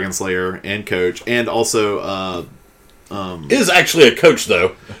himself the Dragon Slayer and Coach, and also is actually a coach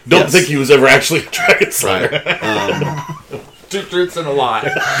though. Don't think he was ever actually a Dragon Slayer. Right. 2 truths and a lie.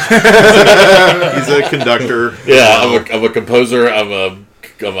 He's a conductor. Yeah, I'm a composer. I'm a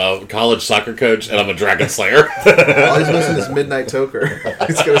college soccer coach, and I'm a Dragon Slayer. All he's missing is Midnight Toker.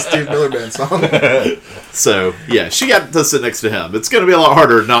 He's got a Steve Miller Band song. So, yeah, she got to sit next to him. It's going to be a lot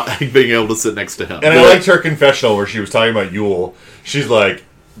harder not being able to sit next to him. And I liked her confessional where she was talking about Yule. She's like,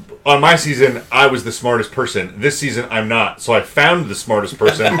 on my season, I was the smartest person. This season, I'm not. So I found the smartest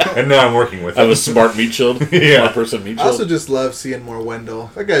person, and now I'm working with him. I have a smart meat shield. Smart person meat shield. I also just love seeing more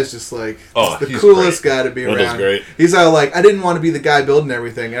Wendell. That guy's just like the great. coolest guy to be Wendell's around. Great. He's all like, I didn't want to be the guy building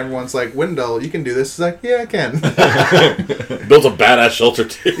everything. Everyone's like, Wendell, you can do this. He's like, yeah, I can. Built a badass shelter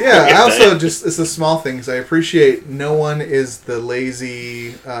too. Yeah, I also just, it's the small things. I appreciate no one is the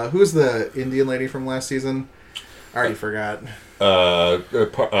lazy, who's the Indian lady from last season? I already forgot.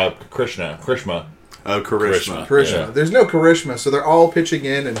 Krishma. Oh, Karishma. Yeah. There's no Karishma, so they're all pitching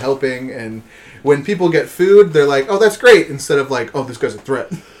in and helping, and when people get food, they're like, oh, that's great, instead of like, oh, this guy's a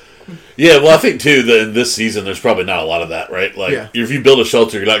threat. Yeah, well, I think, too, that in this season, there's probably not a lot of that, right? Like, if you build a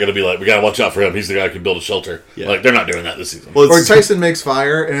shelter, you're not going to be like, we got to watch out for him. He's the guy who can build a shelter. Yeah. Like, they're not doing that this season. Well, or Tyson makes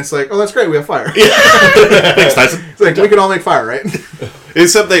fire, and it's like, oh, that's great, we have fire. Yeah. Thanks, Tyson. It's like, we can all make fire, right?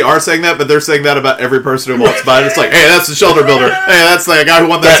 Except they are saying that, but they're saying that about every person who walks by. It's like, hey, that's the shelter builder. Hey, that's the guy who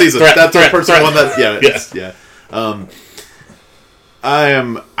won that season. That's the person who won that. Yeah. I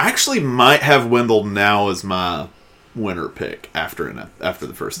am actually might have Wendell now as my winner pick after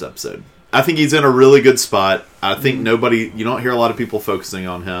the first episode. I think he's in a really good spot. I think you don't hear a lot of people focusing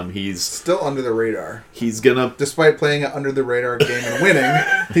on him. He's still under the radar. Despite playing an under the radar game and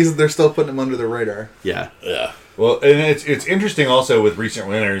winning, they're still putting him under the radar. Yeah. Well, and it's interesting also with recent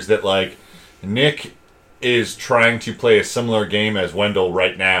winners that like Nick is trying to play a similar game as Wendell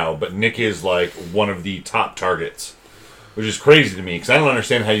right now, but Nick is like one of the top targets. Which is crazy to me, because I don't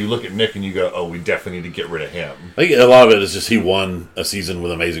understand how you look at Nick and you go, oh, we definitely need to get rid of him. I think a lot of it is just he won a season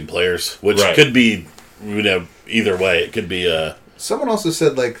with amazing players, which could be, either way. It could be... Someone also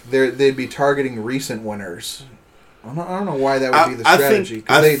said, like, they'd be targeting recent winners. I don't know why that would be the strategy.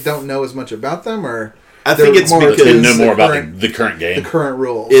 Because they don't know as much about them, or... I think it's because they know more about the current game. The current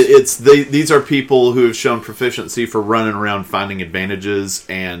rules. These are people who have shown proficiency for running around, finding advantages,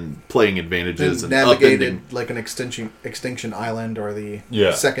 and playing advantages. And navigated like an extinction island or the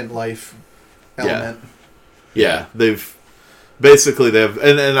Second Life element. Yeah, they've... Basically,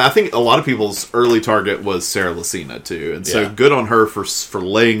 and I think a lot of people's early target was Sarah Lucina, too. And so good on her for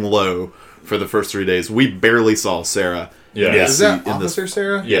laying low for the first 3 days. We barely saw Sarah. Yeah. Is that Officer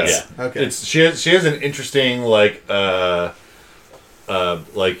Sarah? Yes. Yeah. Okay. She has an interesting like alliance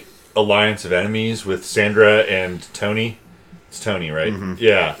of enemies with Sandra and Tony. It's Tony, right? Mm-hmm.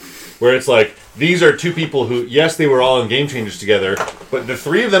 Yeah. Where it's like these are two people who, yes, they were all in Game Changers together, but the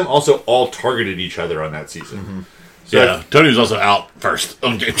three of them also all targeted each other on that season. Mm-hmm. So Tony was also out first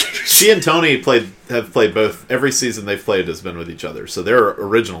on Game Changers. She and Tony have played both. Every season they've played has been with each other. So their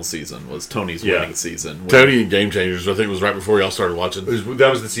original season was Tony's winning season. Tony and Game Changers, I think, was right before y'all started watching. That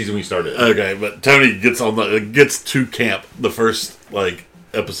was the season we started. Okay, but Tony gets to camp the first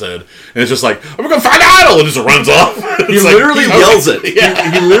episode, and it's just like, I'm gonna find Idol, and just runs off. He literally yells it. Yeah.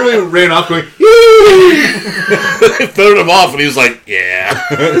 He literally ran off going, throwing him off, and he was like, yeah.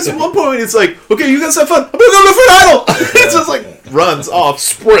 At one point, it's like, okay, you guys have fun. I'm gonna go look for Idol. It's just like runs off,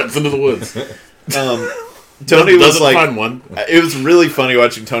 sprints into the woods. Tony was like, find one. It was really funny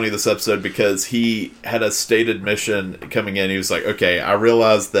watching Tony this episode because he had a stated mission coming in. He was like, okay, I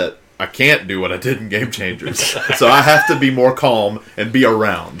realized that I can't do what I did in Game Changers, so I have to be more calm and be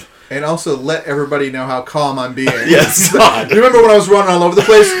around. And also let everybody know how calm I'm being. Yes. You remember when I was running all over the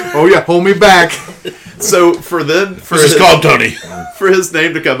place? Oh yeah, hold me back. So for Tony. For his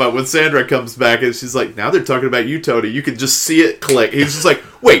name to come up, when Sandra comes back and she's like, now they're talking about you, Tony. You can just see it click. He's just like,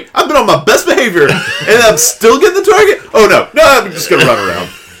 wait, I've been on my best behavior and I'm still getting the target? Oh no, I'm just going to run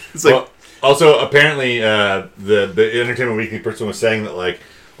around. It's like, also, apparently, the Entertainment Weekly person was saying that, like,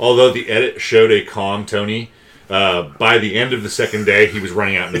 although the edit showed a calm Tony, by the end of the second day, he was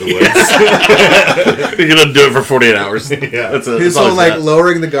running out into the woods. You're going to do it for 48 hours. Yeah. His whole,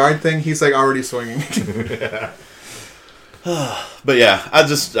 lowering the guard thing, he's, already swinging. But yeah,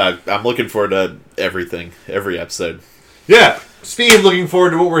 I'm looking forward to everything, every episode. Yeah. Speaking of looking forward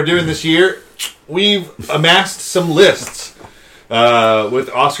to what we're doing this year, we've amassed some lists. With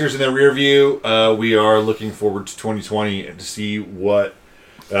Oscars in the rear view, we are looking forward to 2020 and to see what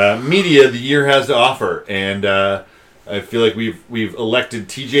media the year has to offer, and I feel like we've elected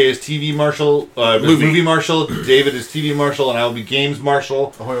TJ as TV marshal, movie marshal, David as TV marshal, and I will be games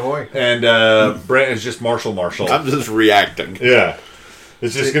marshal. Ahoy, ahoy! And Brent is just marshal. I'm just reacting. Yeah,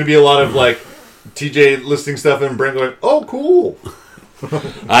 it's just going to be a lot of TJ listing stuff and Brent going, "Oh, cool."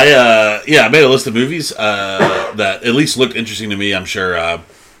 I made a list of movies that at least looked interesting to me. I'm sure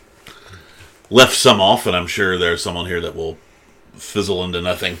left some off, and I'm sure there's some on here that will fizzle into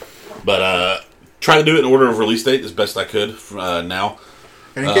nothing, but try to do it in order of release date as best I could now.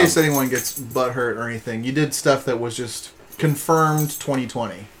 And in case anyone gets butthurt or anything, you did stuff that was just confirmed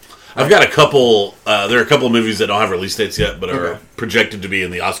 2020. I've got a couple. There are a couple of movies that don't have release dates yet, but are projected to be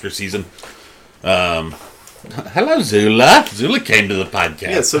in the Oscar season. Hello, Zula. Zula came to the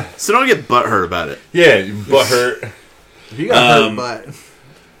podcast. Yeah, so don't get butthurt about it. Yeah, butthurt. You got hurt butt.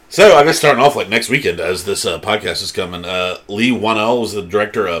 So I guess starting off like next weekend as this podcast is coming. Lee Whannell was the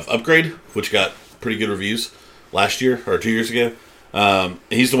director of Upgrade, which got pretty good reviews last year or 2 years ago.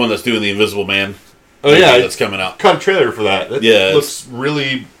 He's the one that's doing The Invisible Man. Oh yeah, that's coming out. Caught a trailer for that. That looks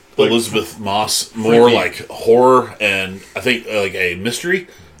really Elizabeth Moss, more like horror and I think like a mystery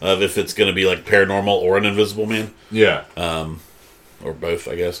of if it's going to be like paranormal or an Invisible Man. Yeah, or both,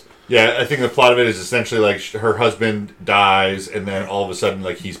 I guess. Yeah, I think the plot of it is essentially like her husband dies, and then all of a sudden,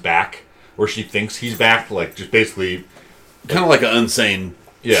 like he's back, or she thinks he's back. Like just basically, kind of like an insane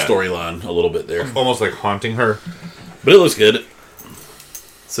storyline, a little bit there, almost like haunting her. But it looks good.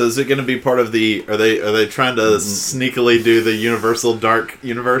 So is it going to be part of the? Are they trying to sneakily do the Universal Dark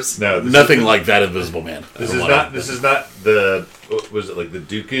Universe? No, nothing like that Invisible Man. This is not the. What was it like the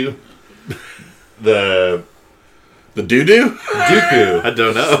Dooku? The doo-doo? Dooku. I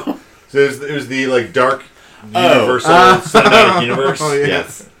don't know. So it was the like dark Universal cinematic universe. Oh,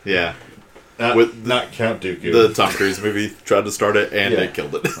 yes. Yeah. Not Count Dooku. The Tom Cruise movie tried to start it and it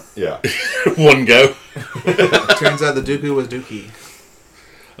killed it. Yeah. One go. Turns out the Dooku was Dookie.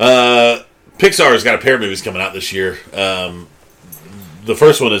 Pixar's got a pair of movies coming out this year. The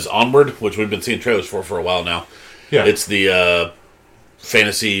first one is Onward, which we've been seeing trailers for a while now. Yeah. It's the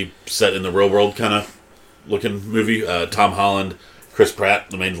fantasy set in the real world kind of looking movie. Tom Holland, Chris Pratt,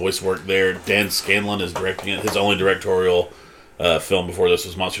 the main voice work there. Dan Scanlon is directing it. His only directorial film before this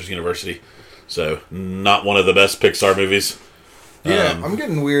was Monsters University. So, not one of the best Pixar movies. Yeah, I'm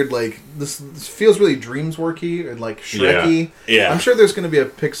getting weird. Like this feels really DreamsWorky and like Shrekky. Yeah. I'm sure there's going to be a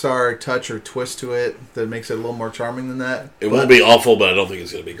Pixar touch or twist to it that makes it a little more charming than that. It won't be awful, but I don't think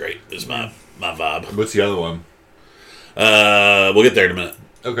it's going to be great. Is my vibe. What's the other one? We'll get there in a minute.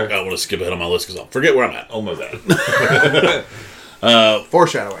 Okay. I don't want to skip ahead on my list because I'll forget where I'm at. Almost at.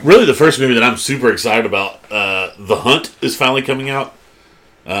 Foreshadowing. Really, the first movie that I'm super excited about, The Hunt, is finally coming out.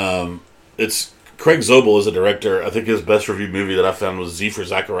 It's Craig Zobel is a director. I think his best reviewed movie that I found was Z for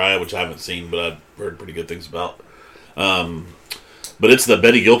Zachariah, which I haven't seen, but I've heard pretty good things about. But it's the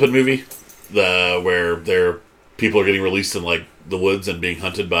Betty Gilpin movie, where people are getting released in like the woods and being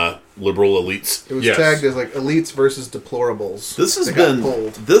hunted by liberal elites. It was tagged as like elites versus deplorables. This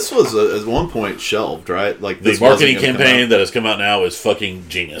was at one point shelved, right? Like the marketing campaign that has come out now is fucking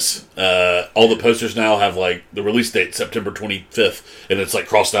genius. All the posters now have like the release date September 25th, and it's like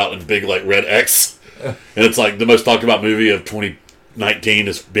crossed out in big like red X, and it's like the most talked about movie of 2019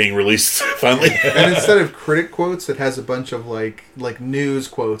 is being released finally. And instead of critic quotes, it has a bunch of like news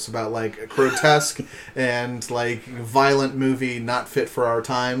quotes about like grotesque and like violent movie not fit for our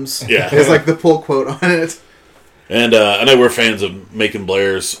times. Yeah, it's like the pull quote on it. And I know we're fans of Macon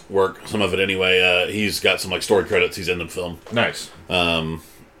Blair's work, some of it anyway. He's got some like story credits. He's in the film. Nice.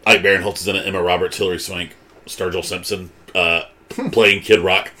 Ike Barinholtz is in it. Emma Roberts, Hilary Swank, Sturgill Simpson, playing Kid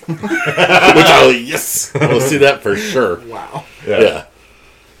Rock. Which I want to see that for sure. Wow. Yeah.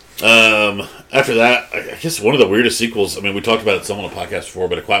 After that, I guess one of the weirdest sequels. I mean, we talked about it some on a podcast before,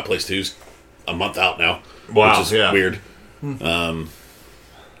 but A Quiet Place 2's a month out now. Wow. Which is weird.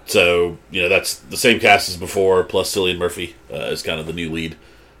 So, that's the same cast as before, plus Cillian Murphy is kind of the new lead.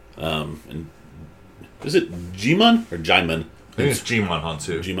 And is it Jimon or Jaimin? I think it's Jimon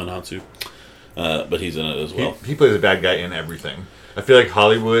Hansu. Jimon Hansu. But he's in it as well. He plays a bad guy in everything. I feel like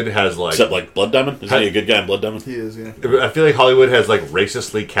Hollywood has like... Except like Blood Diamond? Isn't he a good guy in Blood Diamond? He is, yeah. I feel like Hollywood has like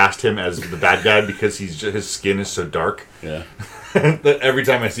racistly cast him as the bad guy because his skin is so dark. Yeah. That every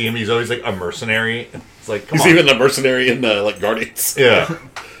time I see him, he's always like a mercenary. It's like, come on. He's even a mercenary in like Guardians. Yeah.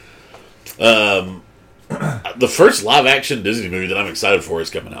 The first live-action Disney movie that I'm excited for is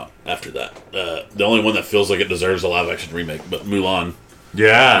coming out after that. The only one that feels like it deserves a live-action remake, but Mulan.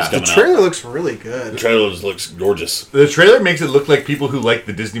 Yeah. The trailer looks really good. The trailer looks gorgeous. The trailer makes it look like people who like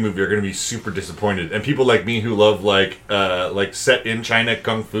the Disney movie are going to be super disappointed, and people like me who love like set in China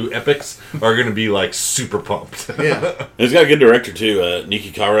kung fu epics are going to be like super pumped. Yeah. And it's got a good director too.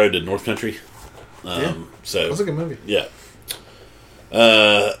 Niki Caro did North Country. So that's a good movie. Yeah.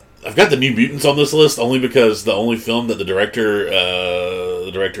 I've got the New Mutants on this list only because the only film that the director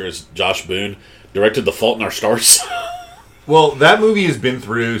is Josh Boone, directed The Fault in Our Stars. Well, that movie has been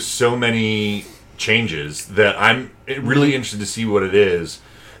through so many changes that I'm really interested to see what it is.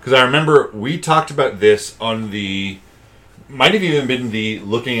 Because I remember we talked about this on the... might have even been the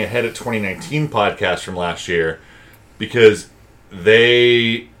Looking Ahead at 2019 podcast from last year. Because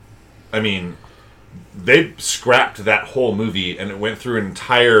they... I mean, they scrapped that whole movie, and it went through an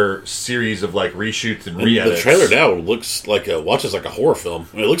entire series of like reshoots and re-edits. The trailer now watches like a horror film.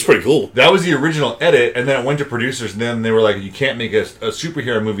 I mean, it looks pretty cool. That was the original edit, and then it went to producers, and then they were like, "You can't make a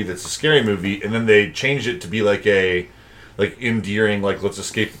superhero movie that's a scary movie," and then they changed it to be like a endearing, like let's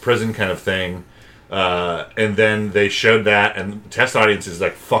escape the prison kind of thing. And then they showed that, and test audiences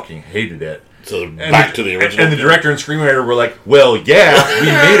like fucking hated it. So back to the original. And the director and screenwriter were like, "Well, yeah, we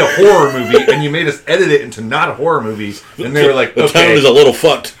made a horror movie, and you made us edit it into not a horror movie." And they were like, "The okay. tone is a little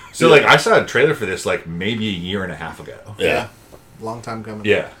fucked." So like, I saw a trailer for this like maybe a year and a half ago. Yeah. Long time coming.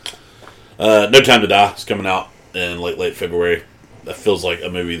 Yeah. No Time to Die is coming out in late February. That feels like a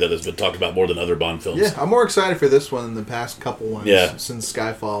movie that has been talked about more than other Bond films. Yeah, I'm more excited for this one than the past couple ones since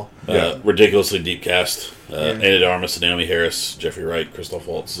Skyfall. Ridiculously deep cast. Anna de Armas, Naomi Harris, Jeffrey Wright, Christoph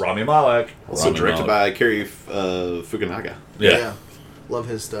Waltz. Rami Malek. Also directed by Kerry Fukunaga. Yeah. Love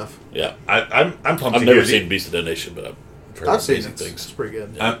his stuff. Yeah. I'm pumped. I've never seen Beast of No Nation, but I've seen it. It's pretty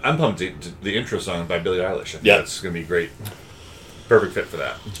good. I'm pumped. The intro song by Billie Eilish. I think that's going to be great. Perfect fit for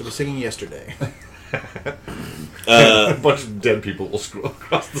that. She'll be singing Yesterday. A bunch of dead people will scroll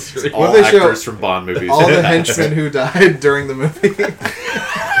across the screen. All actors from Bond movies. All the henchmen who died during the movie.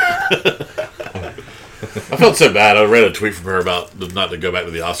 I felt so bad. I read a tweet from her about not to go back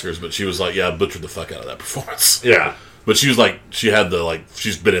to the Oscars, but she was like, "Yeah, I butchered the fuck out of that performance." Yeah, but she was like,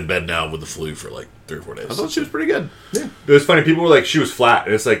 she's been in bed now with the flu for like 3 or 4 days. I thought she was pretty good. Yeah, it was funny. People were like, "She was flat,"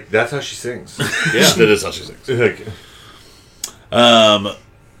 and it's like that's how she sings. Yeah, that is how she sings.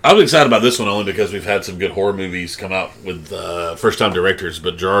 I was excited about this one only because we've had some good horror movies come out with first-time directors.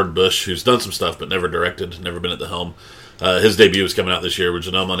 But Gerard Bush, who's done some stuff but never directed, never been at the helm, his debut is coming out this year with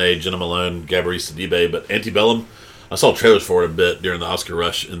Janelle Monáe, Jenna Malone, Gabrielle Sidibe. But Antebellum, I saw trailers for it a bit during the Oscar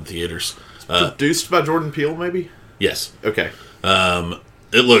rush in theaters. Produced by Jordan Peele, maybe? Yes. Okay.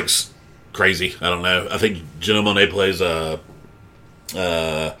 It looks crazy. I don't know. I think Jenna Monáe plays a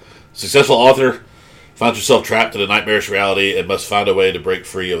successful author. Finds herself trapped in a nightmarish reality and must find a way to break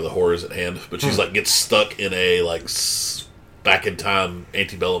free of the horrors at hand. But she's gets stuck in a back in time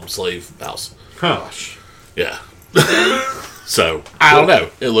antebellum slave house. Gosh. Yeah. So I don't know.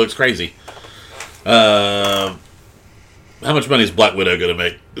 It looks crazy. How much money is Black Widow going to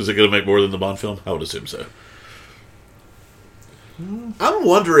make? Is it going to make more than the Bond film? I would assume so. I'm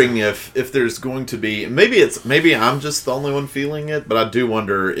wondering if there's going to be maybe I'm just the only one feeling it, but I do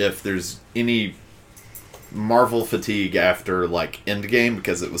wonder if there's any Marvel fatigue after Endgame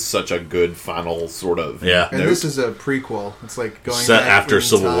because it was such a good final sort of and this is a prequel. It's like going set back after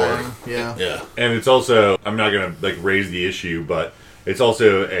Civil War. Yeah. And it's also, I'm not gonna raise the issue, but it's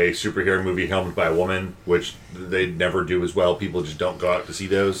also a superhero movie helmed by a woman, which they never do as well. People just don't go out to see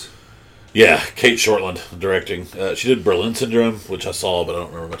those. Yeah, Kate Shortland directing. She did Berlin Syndrome, which I saw, but I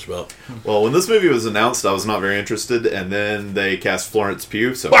don't remember much about. Well, when this movie was announced, I was not very interested, and then they cast Florence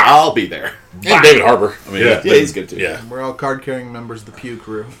Pugh, so I'll be there. And David Harbour. I mean, yeah, he's good too. Yeah, we're all card-carrying members of the Pew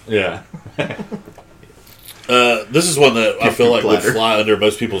crew. Yeah. This is one that I feel like would fly under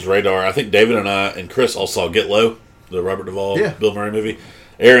most people's radar. I think David and I and Chris all saw Get Low, the Robert Duvall, Bill Murray movie.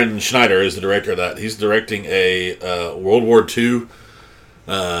 Aaron Schneider is the director of that. He's directing a World War II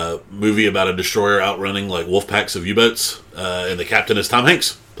movie about a destroyer outrunning wolf packs of U-boats, and the captain is Tom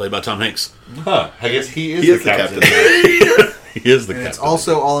Hanks, played by Tom Hanks. Huh. I guess he is the captain. He is the captain. It's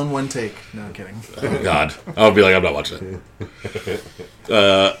also all in one take. No, I'm kidding. Oh, God. I'll be like, I'm not watching it.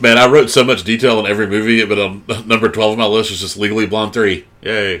 Man, I wrote so much detail in every movie, but on number 12 on my list is just Legally Blonde 3.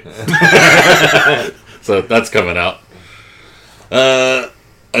 Yay. So that's coming out. Anish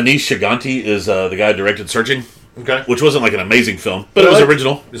Chaganty is the guy who directed Searching. Okay. Which wasn't an amazing film, but it was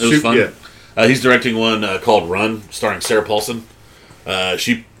original. It was fun. Yeah. He's directing one called Run, starring Sarah Paulson.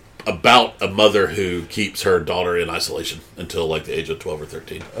 She about a mother who keeps her daughter in isolation until the age of 12 or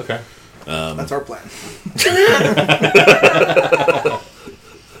 13. Okay. That's our plan.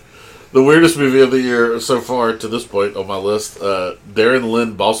 The weirdest movie of the year so far to this point on my list, Darren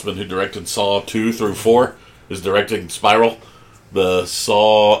Lynn Bousman, who directed Saw 2 through 4, is directing Spiral, the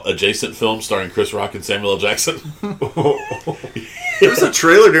Saw adjacent film starring Chris Rock and Samuel L. Jackson. There was a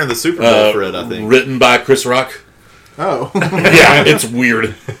trailer during the Super Bowl for it, I think. Written by Chris Rock. Oh. Yeah, it's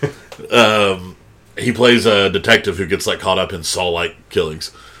weird. He plays a detective who gets caught up in Saw-like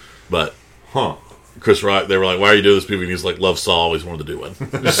killings. But Chris Rock, they were like, "Why are you doing this movie?" And he's like, "Love Saw, always wanted to do one."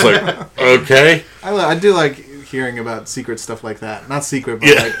 Just okay. I do like hearing about secret stuff like that. Not secret,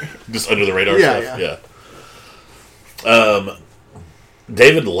 but just under the radar stuff. Yeah.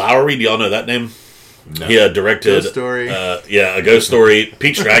 David Lowery, do y'all know that name? No. He directed Ghost Story. A Ghost Story.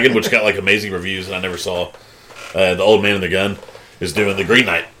 Peach Dragon, which got amazing reviews, and I never saw. The Old Man and the Gun is doing The Green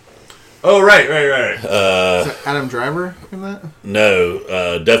Knight. Oh, right. Is that Adam Driver in that?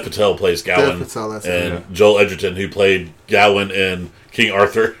 No, Dev Patel plays Gawain. Dev Patel, that's and it, yeah. Joel Edgerton, who played Gawain in King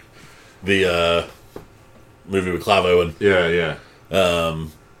Arthur, the movie with Clive Owen. Yeah.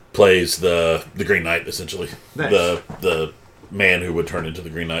 Plays the Green Knight, essentially. Nice. The man who would turn into the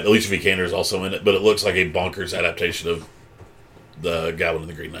Green Knight. Alicia Vikander is also in it, but it looks like a bonkers adaptation of the Gawain and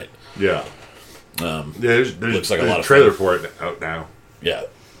the Green Knight. Yeah. There's looks like a lot of trailer fun. for it out now. Yeah.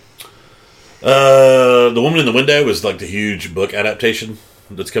 The Woman in the Window is like the huge book adaptation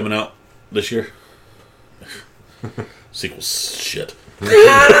that's coming out this year. Sequel shit.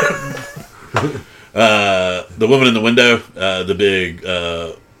 The Woman in the Window, the big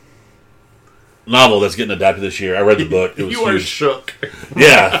novel that's getting adapted this year. I read the book. It was You are huge. shook.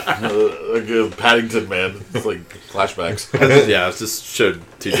 Yeah, like a Paddington, man. It's like flashbacks. Yeah, I just showed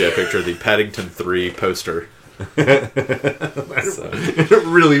TJ a picture of the Paddington 3 poster. It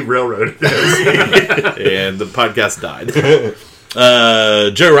really railroaded. And the podcast died.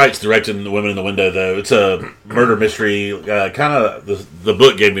 Joe Wright's directing The Women in the Window, though. It's a murder mystery. Kind of the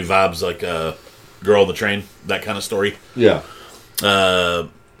book gave me vibes like Girl on the Train, that kind of story. Yeah.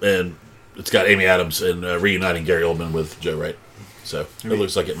 And it's got Amy Adams and reuniting Gary Oldman with Joe Wright. So it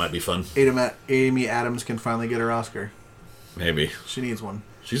looks like it might be fun. Amy Adams can finally get her Oscar. Maybe. She needs one.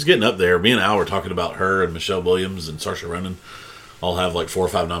 She's getting up there. Me and Al were talking about her and Michelle Williams and Saoirse Ronan. All have like 4 or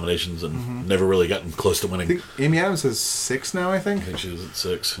 5 nominations and never really gotten close to winning. I think Amy Adams has 6 now, I think. I think she was at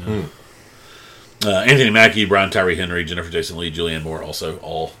 6. Yeah. Anthony Mackie, Brian Tyree Henry, Jennifer Jason Leigh, Julianne Moore also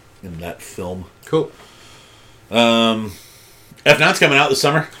all in that film. Cool. F9's coming out this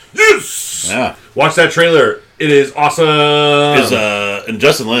summer. Yes! Yeah. Watch that trailer. It is awesome. And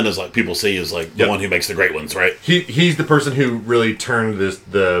Justin Lin is like people see is like the one who makes the great ones, right? He's the person who really turned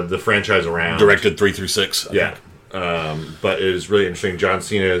the franchise around. Directed 3 through 6. I think. But it is really interesting. John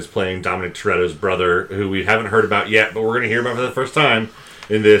Cena is playing Dominic Toretto's brother, who we haven't heard about yet, but we're going to hear about for the first time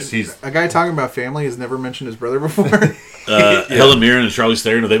in this. He's a guy talking about family has never mentioned his brother before. Helen Mirren and Charlize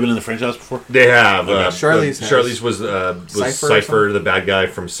Theron, have they been in the franchise before? They have. Charlize was Cypher, Cypher, the bad guy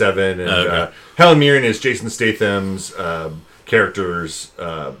from Seven, and Helen Mirren is Jason Statham's character's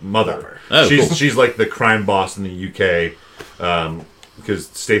mother. Oh, she's like the crime boss in the UK. Because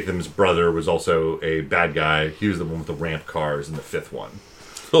Statham's brother was also a bad guy. He was the one with the ramp cars in the 5th one.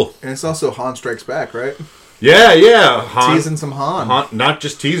 Cool. And it's also Han Strikes Back, right? Yeah. Han, teasing some Han. not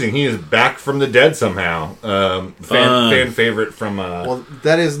just teasing. He is back from the dead somehow. Fan favorite from... Well,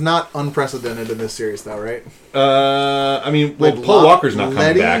 that is not unprecedented in this series, though, right? Paul Walker's not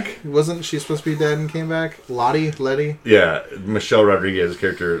coming back. Wasn't she supposed to be dead and came back? Letty? Yeah, Michelle Rodriguez's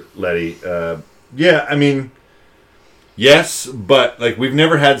character, Letty. Yes, but like we've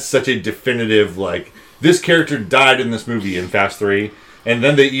never had such a definitive like this character died in this movie in Fast 3, and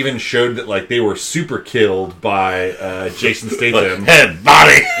then they even showed that like they were super killed by Jason Statham. Head,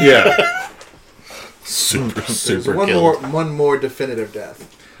 body. Yeah. super There's killed. one more definitive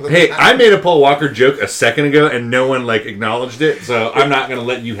death. Hey, I made a Paul Walker joke a second ago, and no one like acknowledged it, so I'm not going to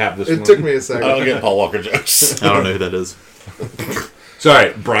let you have this one. It took me a second. I don't get Paul Walker jokes. I don't know who that is.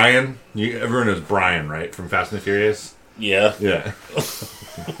 Sorry, Brian. Everyone knows Brian, right? From Fast and the Furious? Yeah.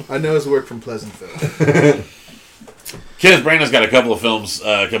 I know his work from Pleasantville. Kenneth Branagh's got a couple of films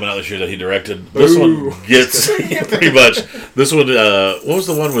coming out this year that he directed. This one gets pretty much. This one, what was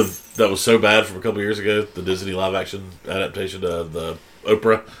the one that was so bad from a couple of years ago? The Disney live action adaptation of the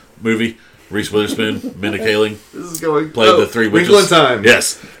Oprah movie. Reese Witherspoon, Minna Kaling played the 3 witches. Wrinkle in Time.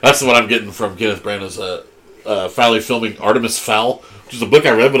 Yes, that's the one I'm getting from Kenneth Branagh's finally filming Artemis Fowl, which is a book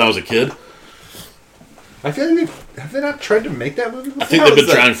I read when I was a kid. I feel like have they not tried to make that movie before? I think they've been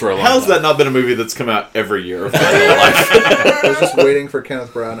trying for a long time. How's that not been a movie that's come out every year of my life? I was just waiting for Kenneth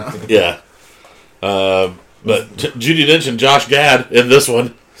Branagh. Yeah. But Judi Dench and Josh Gad in this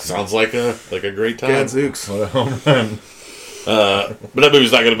one sounds like a great time. Gadzooks. What a home run. But that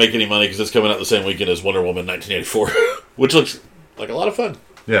movie's not going to make any money because it's coming out the same weekend as Wonder Woman 1984, which looks like a lot of fun.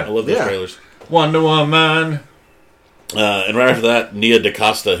 Yeah. I love those trailers. Wonder Woman. And right after that, Nia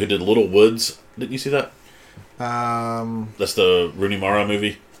DaCosta, who did Little Woods. Didn't you see that? That's the Rooney Mara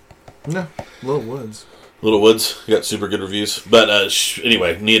movie. No, Little Woods. Little Woods got super good reviews. But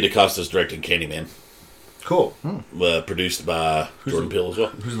anyway, Nia DaCosta's directing Candyman. Cool. Produced by Jordan Peele as well.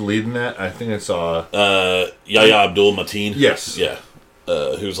 Who's the lead in that? I think I saw Yahya Abdul-Mateen. Yes. Yeah.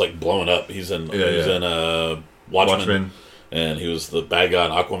 Who's like blowing up. He's in Watchmen. And he was the bad guy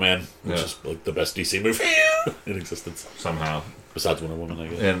in Aquaman, which is like the best DC movie in existence. Somehow. Besides Wonder Woman, I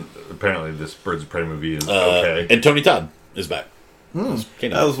guess. And apparently this Birds of Prey movie is okay. And Tony Todd is back.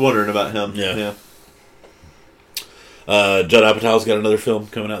 I was wondering about him. Yeah. Judd Apatow's got another film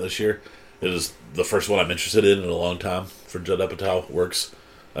coming out this year. It is the first one I'm interested in a long time for Judd Apatow works.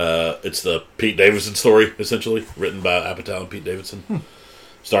 It's the Pete Davidson story, essentially, written by Apatow and Pete Davidson.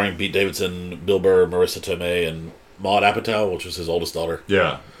 Starring Pete Davidson, Bill Burr, Marissa Tomei, and Maude Apatow, which was his oldest daughter.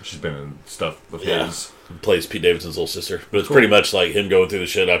 Yeah, she's been in stuff with his. Plays Pete Davidson's little sister. But it's pretty much like him going through the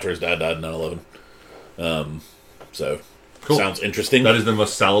shit after his dad died in 9/11. So, sounds interesting. That is the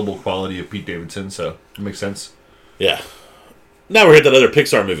most salable quality of Pete Davidson, so it makes sense. Yeah. Now we're at that other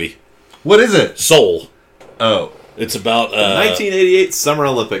Pixar movie. What is it? Soul. Oh. It's about... 1988 Summer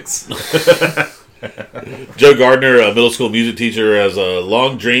Olympics. Joe Gardner, a middle school music teacher, has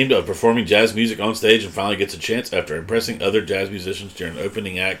long dreamed of performing jazz music on stage and finally gets a chance after impressing other jazz musicians during an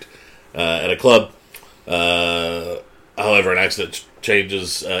opening act at a club. However, an accident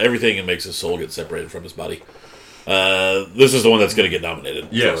changes everything and makes his soul get separated from his body. This is the one that's going to get nominated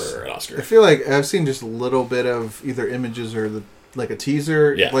for an Oscar. I feel like I've seen just a little bit of either images or like a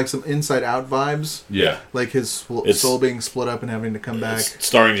teaser, like some Inside Out vibes. Yeah. Like his soul being split up and having to come back.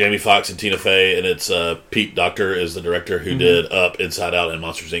 Starring Jamie Foxx and Tina Fey, and it's Pete Docter is the director who did Up, Inside Out, and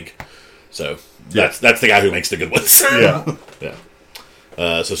Monsters, Inc. So that's the guy who makes the good ones.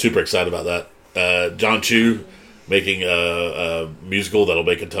 So super excited about that. John Chu making a musical that'll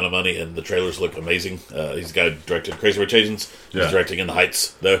make a ton of money, and the trailers look amazing. He's the guy who directed Crazy Rich Asians. He's directing In the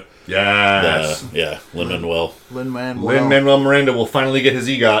Heights, though. Yes. Lin-Manuel Miranda will finally get his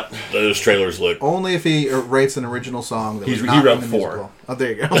EGOT. Those trailers look... Only if he writes an original song that he not wrote in the 4. musical. Oh,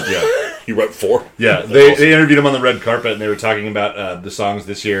 there you go. Yeah. He wrote 4? Yeah. They interviewed him on the red carpet, and they were talking about the songs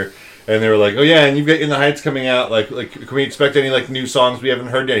this year. And they were like, "Oh yeah, and you've got In the Heights coming out. Like, can we expect any new songs we haven't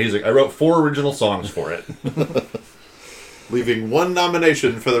heard yet?" He's like, "I wrote 4 original songs for it." Leaving 1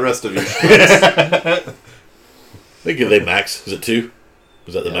 nomination for the rest of you. I think they max. Is it 2?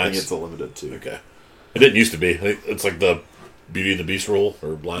 Was that the max? I think it's a limited 2. Okay. It didn't used to be. It's like the Beauty and the Beast rule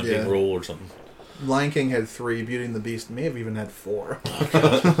or Lion King rule or something. Lion King had 3. Beauty and the Beast may have even had 4.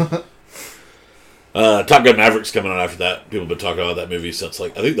 Top Gun Maverick's coming on after that. People have been talking about that movie since, I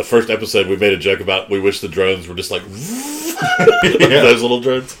think the first episode we made a joke about we wish the drones were just like those little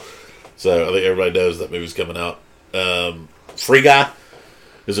drones. So I think everybody knows that movie's coming out. Free Guy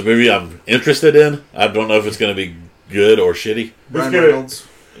is a movie I'm interested in. I don't know if it's going to be good or shitty. Ryan Reynolds.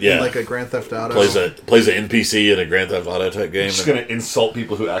 Yeah. Like a Grand Theft Auto. Plays an NPC in a Grand Theft Auto type game. Just going to insult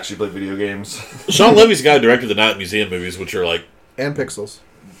people who actually play video games. Sean Levy's the guy who directed the Night Museum movies, which are like... And Pixels.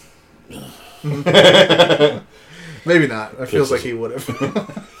 Maybe not. It feels like he would have.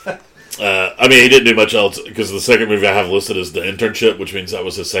 I mean, he didn't do much else because the second movie I have listed is The Internship, which means that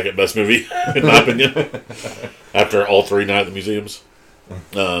was his second best movie, in my opinion. After all 3 Night at the Museums.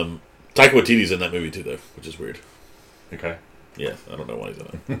 Taika Waititi's in that movie too, though, which is weird. Okay. Yeah, I don't know why he's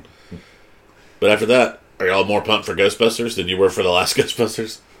in it. But after that, are y'all more pumped for Ghostbusters than you were for the last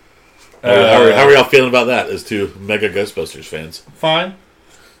Ghostbusters? How are y'all feeling about that as 2 mega Ghostbusters fans? Fine.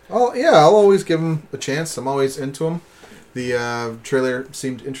 Oh yeah, I'll always give him a chance. I'm always into him. The trailer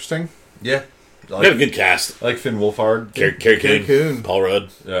seemed interesting. Yeah. They have a good cast. I like Finn Wolfhard. Carrie Coon. Paul Rudd.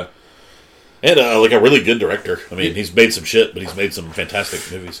 Yeah. And a really good director. I mean, he's made some shit, but he's made some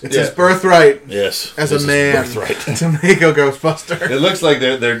fantastic movies. It's his birthright. Yes. As a man to make a Ghostbuster. It looks like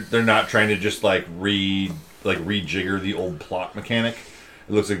they're not trying to just rejigger the old plot mechanic.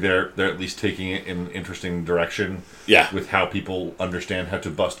 It looks like they're at least taking it in an interesting direction. Yeah. With how people understand how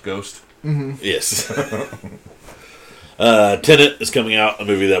to bust Ghost. Mm-hmm. Yes. Tenet is coming out, a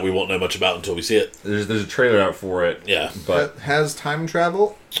movie that we won't know much about until we see it. There's a trailer out for it. Yeah. But has time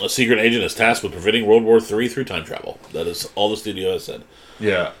travel? A secret agent is tasked with preventing World War III through time travel. That is all the studio has said.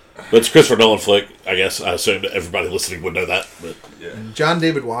 Yeah. But it's a Christopher Nolan flick, I guess. I assumed everybody listening would know that. But yeah. John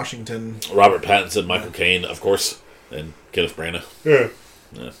David Washington. Robert Pattinson, Michael Caine, of course, and Kenneth Branagh. Yeah.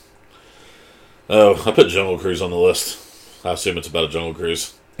 Oh, I put Jungle Cruise on the list. I assume it's about a jungle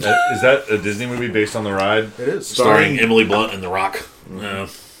cruise. Is that a Disney movie based on the ride? It is. Starring Emily Blunt and The Rock. No.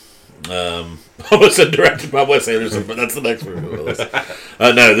 I almost said directed by Wes Anderson, but that's the next movie on the list.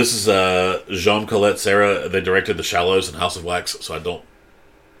 No, this is Jean Colette Serra. They directed The Shallows and House of Wax, so I don't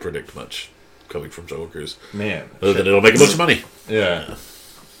predict much coming from Jungle Cruise. Man. Other than it'll make a bunch of money. Yeah.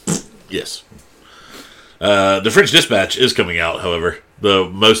 Yes. The French Dispatch is coming out, however. The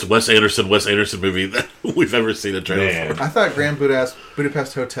most Wes Anderson movie that we've ever seen a trailer for. I thought Grand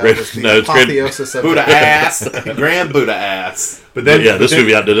Budapest Hotel was the apotheosis of Buddha ass. Grand Buddha ass. But then, this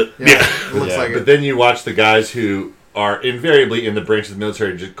movie outdid it. Yeah. It looks like it. But then you watch the guys who are invariably in the branch of the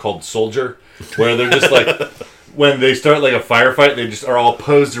military just called soldier, where they're just like, when they start like a firefight, they just are all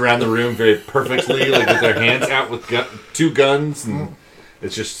posed around the room very perfectly, like with their hands out with 2 guns, and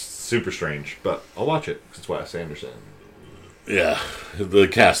it's just super strange, but I'll watch it because it's Wes Anderson. Yeah, the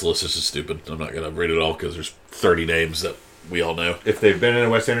cast list is just stupid. I'm not going to read it all because there's 30 names that we all know. If they've been in a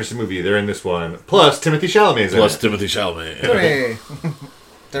Wes Anderson movie, they're in this one. Plus Timothy Chalamet's in it. Timothy Chalamet. Hey.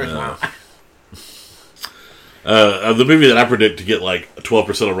 There's one. The movie that I predict to get like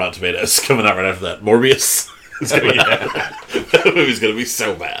 12% on Rotten Tomatoes coming out right after that, Morbius. That movie's going to be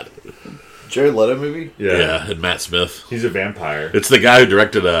so bad. Jared Leto movie? Yeah, and Matt Smith. He's a vampire. It's the guy who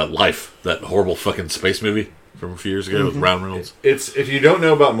directed Life, that horrible fucking space movie from a few years ago with Ryan Reynolds. It's if you don't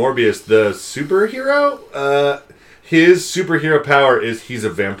know about Morbius, the superhero, his superhero power is he's a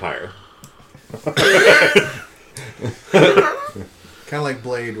vampire. Kind of like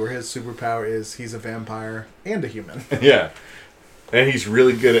Blade, where his superpower is he's a vampire and a human. Yeah. And he's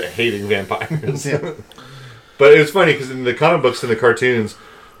really good at hating vampires. Yeah. But it's funny because in the comic books and the cartoons,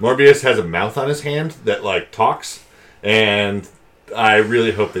 Morbius has a mouth on his hand that, like, talks. And I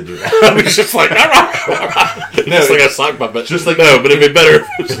really hope they do that. It's just like, just like a sock puppet. Just like, no, but it'd be better if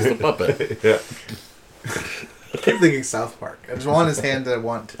it was just a puppet. Yeah. I keep thinking South Park. I just want his hand to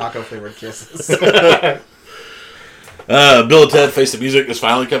want taco-flavored kisses. Bill and Ted Face the Music is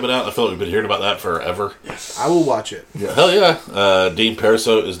finally coming out. I feel like we've been hearing about that forever. Yes. I will watch it. Yeah. Hell yeah. Dean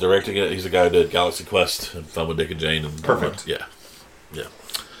Pariseau is directing it. He's the guy who did Galaxy Quest and Fun with Dick and Jane. And perfect. Yeah.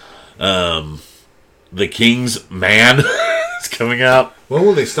 The King's Man is coming out. When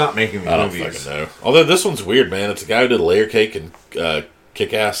will they stop making these movies? I don't fucking know. Although this one's weird, man. It's a guy who did Layer Cake and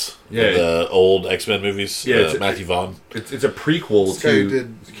Kick-Ass. Yeah. The old X-Men movies. Yeah, Matthew Vaughn. It's a prequel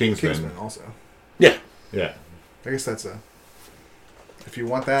to Kingsman also. Yeah. Yeah. I guess that's a... If you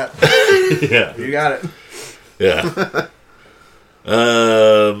want that, yeah, you got it. Yeah.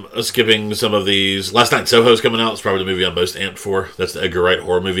 Skipping some of these. Last Night in Soho's coming out. It's probably the movie I'm most amped for. That's the Edgar Wright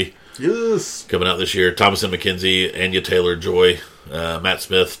horror movie. Yes. Coming out this year. Thomasin McKenzie, Anya Taylor-Joy, Matt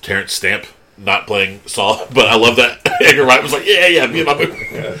Smith, Terrence Stamp. Not playing Saw, but I love that. Edgar Wright was like, yeah, be in my movie.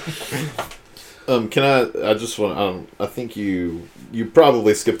 I just want. I think you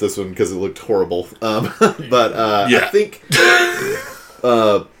probably skipped this one because it looked horrible. But I think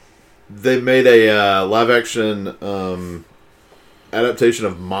they made a live action adaptation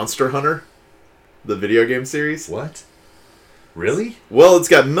of Monster Hunter, the video game series. What? Really? Well, it's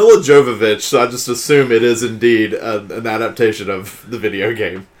got Mila Jovovich, so I just assume it is indeed an adaptation of the video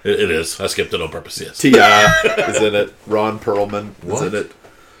game. It is. I skipped it on purpose. Yes. T.I. is in it. Ron Perlman is in it.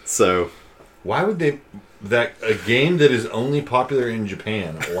 So. Why would they... a game that is only popular in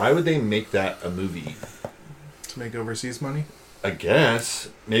Japan, why would they make that a movie? To make overseas money? I guess.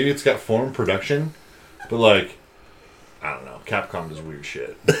 Maybe it's got foreign production, but like, I don't know. Capcom does weird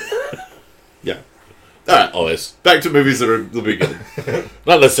shit. Yeah. Alright, always. Back to movies that will be good.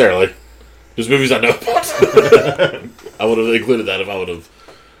 Not necessarily. Just movies I know about. I would have included that if I would have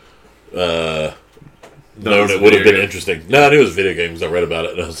known it would have been interesting. No, I knew it was video games. I read about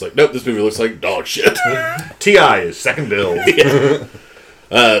it, and I was like, nope, this movie looks like dog shit. T.I. is second build. Yeah.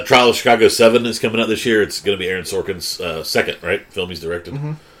 Trial of Chicago 7 is coming out this year. It's going to be Aaron Sorkin's second, right? Film he's directed.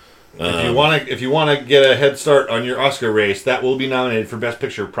 Mm-hmm. If you want to get a head start on your Oscar race, that will be nominated for Best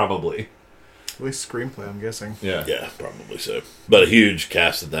Picture, probably. At least screenplay, I'm guessing. Yeah, probably so. But a huge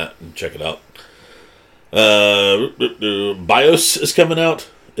cast in that, and check it out. BIOS is coming out.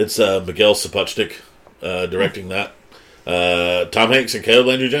 It's Miguel Sapochnik directing that. Tom Hanks and Caleb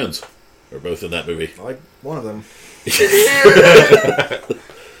Landry Jones are both in that movie. I like one of them.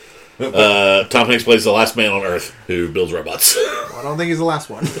 Tom Hanks plays the last man on Earth who builds robots. Well, I don't think he's the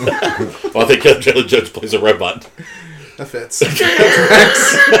last one. Well, I think Caleb Landry Jones plays a robot. That fits.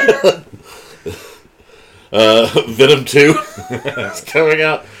 Venom 2 is coming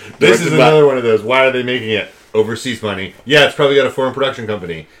out. This is another one of those. Why are they making it? Overseas money. Yeah, it's probably got a foreign production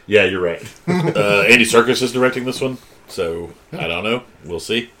company. Yeah, you're right. Andy Serkis is directing this one, so I don't know. We'll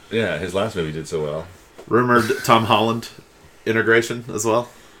see. Yeah, his last movie did so well. Rumored Tom Holland integration as well.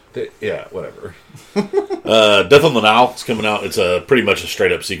 Yeah, whatever. Death on the Nile is coming out. It's pretty much a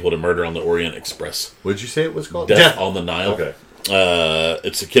straight up sequel to Murder on the Orient Express. What did you say it was called? Death on the Nile. Okay.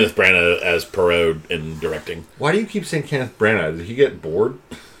 It's Kenneth Branagh as Perrault in directing. Why do you keep saying Kenneth Branagh? Did he get bored?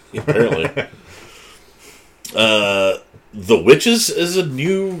 Apparently. The Witches is a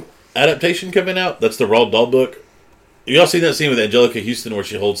new adaptation coming out. That's the Roald Dahl book. You all seen that scene with Angelica Houston where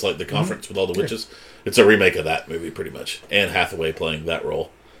she holds like the conference with all the witches? It's a remake of that movie, pretty much. Anne Hathaway playing that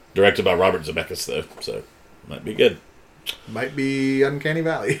role. Directed by Robert Zemeckis, though, so might be good. Might be Uncanny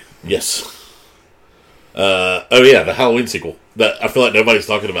Valley. Yes. The Halloween sequel that I feel like nobody's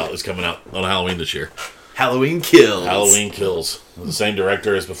talking about is coming out on Halloween this year. Halloween Kills. Halloween Kills. The same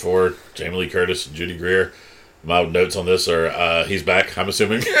director as before, Jamie Lee Curtis and Judy Greer. My notes on this are he's back, I'm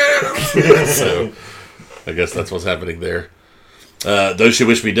assuming. So I guess that's what's happening there. Those Who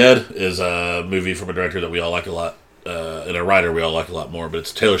Wish Me Dead is a movie from a director that we all like a lot, and a writer we all like a lot more, but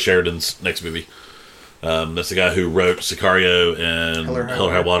it's Taylor Sheridan's next movie. That's the guy who wrote Sicario and Hell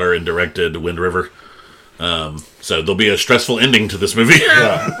or High Water and directed Wind River. So there'll be a stressful ending to this movie.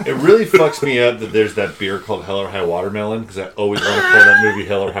 Yeah, it really fucks me up that there's that beer called Hell or High Watermelon, because I always want to call that movie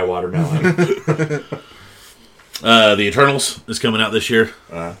Hell or High Watermelon. The Eternals is coming out this year.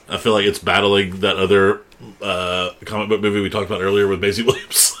 I feel like it's battling that other comic book movie we talked about earlier with Maisie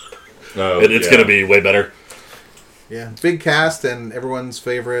Williams. And it's going to be way better. Yeah, big cast and everyone's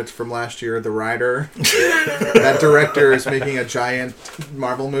favorite from last year, The Rider. That director is making a giant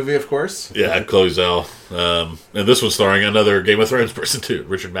Marvel movie, of course. Yeah, Chloe Zhao. And this one's starring another Game of Thrones person, too.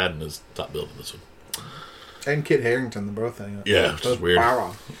 Richard Madden is top billed in this one. And Kit Harington, they're both in it. Yeah, which is weird.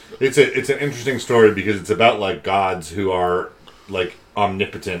 It's an interesting story because it's about like gods who are like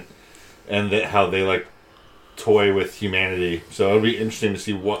omnipotent and how they like toy with humanity. So it'll be interesting to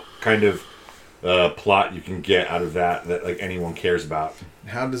see what kind of plot you can get out of that like anyone cares about.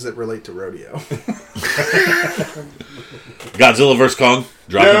 How does it relate to rodeo? Godzilla vs. Kong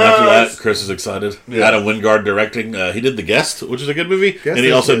dropping after that. Chris is excited. Yeah. Adam Wingard directing. He did The Guest, which is a good movie, and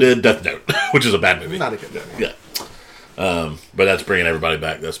he also did Death Note, which is a bad movie. Not a good movie. Yeah. But that's bringing everybody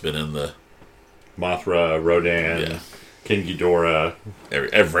back. That's been in the Mothra, Rodan, King Ghidorah,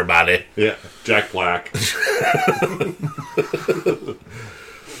 everybody. Yeah, Jack Black.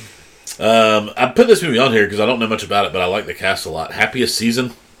 I put this movie on here because I don't know much about it, but I like the cast a lot. Happiest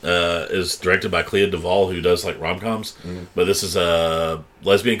Season is directed by Clea Duvall, who does like rom-coms. But this is a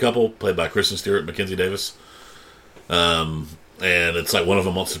lesbian couple played by Kristen Stewart and Mackenzie Davis. And it's like one of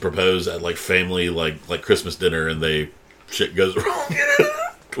them wants to propose at like family like Christmas dinner, and shit goes wrong.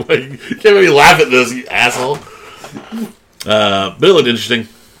 Like, you can't make me laugh at this, you asshole. But it looked interesting.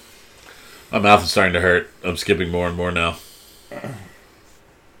 My mouth is starting to hurt. I'm skipping more and more now.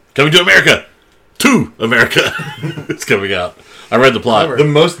 Coming to America! To America! It's coming out. I read the plot. The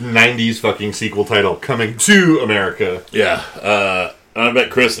most 90s fucking sequel title, Coming to America. Yeah. I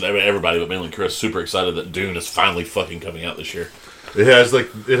bet Chris and everybody, but mainly Chris, super excited that Dune is finally fucking coming out this year. It has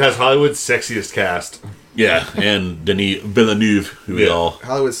Hollywood's sexiest cast. Yeah, and Denis Villeneuve, who we all...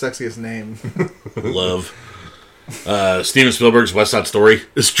 Hollywood's sexiest name. Love. Steven Spielberg's West Side Story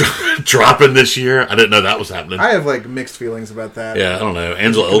is dropping this year. I didn't know that was happening. I have like mixed feelings about that. Yeah, I don't know.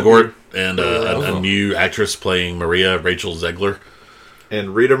 Angela Elgort and a new actress playing Maria Rachel Zegler.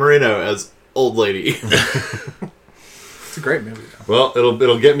 And Rita Moreno as old lady. It's a great movie, though. Well,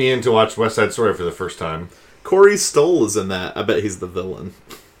 it'll get me in to watch West Side Story for the first time. Corey Stoll is in that. I bet he's the villain.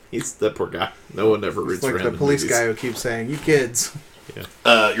 He's that poor guy. No one ever roots for him. Like the police guy who keeps saying, "You kids."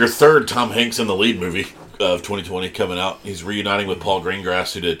 Yeah. Your third Tom Hanks in the lead movie of 2020 coming out. He's reuniting with Paul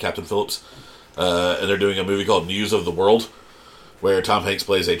Greengrass, who did Captain Phillips. And they're doing a movie called News of the World, where Tom Hanks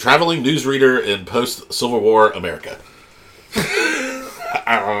plays a traveling newsreader in post-Civil War America. I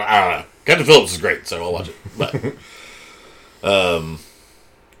don't know. Captain Phillips is great, so I'll watch it. But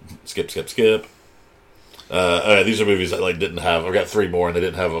skip. These are movies that didn't have. I've got 3 more, and they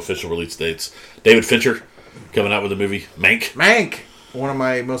didn't have official release dates. David Fincher coming out with a movie, Mank. One of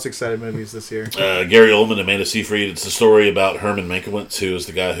my most excited movies this year. Gary Oldman and Amanda Seyfried. It's the story about Herman Mankiewicz, who is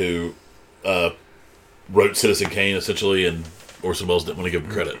the guy who wrote Citizen Kane, essentially, and Orson Welles didn't want to give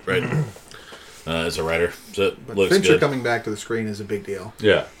him credit, right? As a writer. So it looks Fincher good. coming back to the screen is a big deal.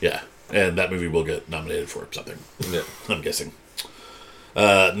 Yeah. And that movie will get nominated for something. Yeah. I'm guessing.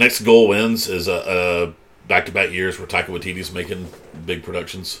 Next Goal Wins is back-to-back years where Taika Waititi's making big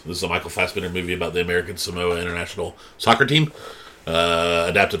productions. This is a Michael Fassbender movie about the American Samoa International Soccer Team,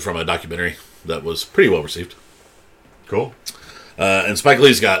 adapted from a documentary that was pretty well received. Cool. And Spike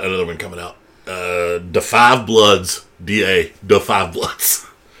Lee's got another one coming out. Da 5 Bloods, D.A. Da 5 Bloods.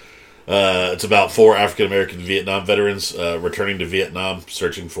 It's about 4 African-American Vietnam veterans returning to Vietnam,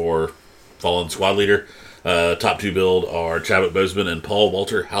 searching for fallen squad leader. Top 2 billed are Chadwick Boseman and Paul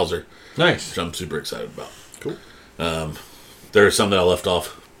Walter Hauser. Nice. Which I'm super excited about. Cool. There are some that I left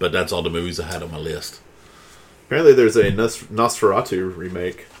off, but that's all the movies I had on my list. Apparently there's a Nosferatu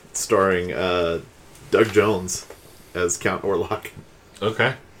remake starring Doug Jones as Count Orlok.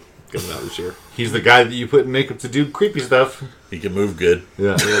 Okay. Coming out this year. He's the guy that you put in makeup to do creepy stuff. He can move good.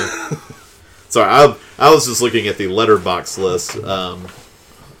 Yeah. Sorry, I was just looking at the letterbox list.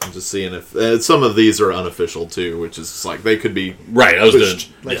 I'm just seeing if some of these are unofficial too, which is like they could be right. I was doing.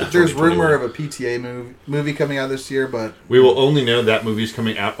 There's rumor of a PTA movie coming out this year, but we will only know that movie's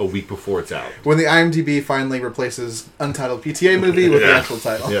coming out a week before it's out. When the IMDb finally replaces untitled PTA movie with the actual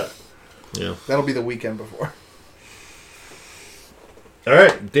title. Yeah. That'll be the weekend before. All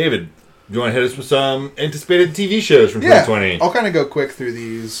right, David, do you want to hit us with some anticipated TV shows from 2020? I'll kind of go quick through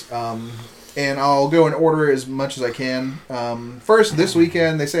these, and I'll go in order as much as I can. First, this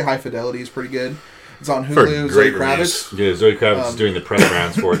weekend, they say High Fidelity is pretty good. It's on Hulu. Zoe Kravitz. Yeah, Zoe Kravitz is doing the press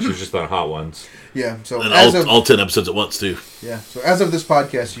rounds for it. She's just on Hot Ones. Yeah, so and all 10 episodes at once, too. Yeah, so as of this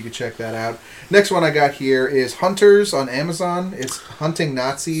podcast, you can check that out. Next one I got here is Hunters on Amazon. It's hunting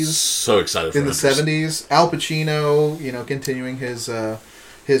Nazis. So excited for in the 70s. Al Pacino, continuing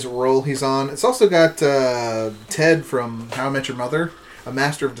his role he's on. It's also got Ted from How I Met Your Mother, a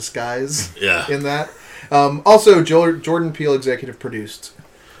master of disguise in that. Also, Jordan Peele executive produced.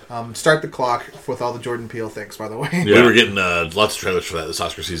 Start the clock with all the Jordan Peele things, by the way. Yeah. We were getting lots of trailers for that this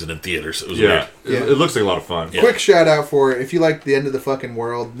Oscar season in theaters. It was weird. It looks like a lot of fun. Yeah. Quick shout out for, if you like The End of the Fucking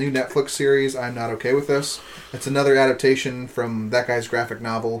World, new Netflix series, I'm Not Okay With This. It's another adaptation from that guy's graphic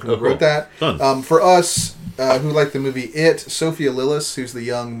novel who wrote that. Fun. For us, who like the movie It, Sophia Lillis, who's the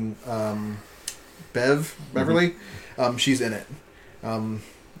young Beverly, she's in it.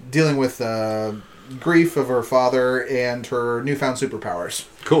 Dealing with grief of her father and her newfound superpowers.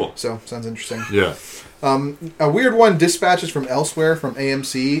 Cool. So, sounds interesting. Yeah. A weird one, Dispatches from Elsewhere from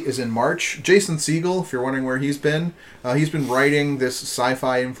AMC, is in March. Jason Segel, if you're wondering where he's been writing this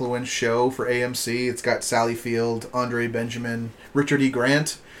sci-fi influenced show for AMC. It's got Sally Field, Andre Benjamin, Richard E.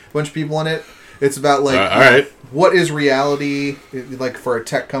 Grant, a bunch of people in it. It's about what is reality like for a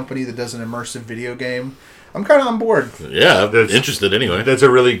tech company that does an immersive video game. I'm kind of on board. Yeah, I'm interested anyway. That's a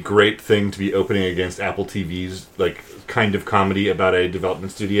really great thing to be opening against Apple TV's kind of comedy about a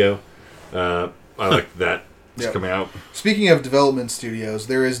development studio. I like that. It's coming out. Speaking of development studios,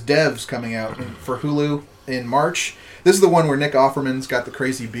 there is Devs coming out for Hulu in March. This is the one where Nick Offerman's got the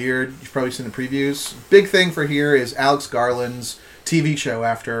crazy beard. You've probably seen the previews. Big thing for here is Alex Garland's TV show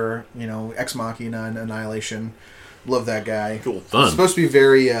after Ex Machina and Annihilation. Love that guy. Cool. Fun. It's supposed to be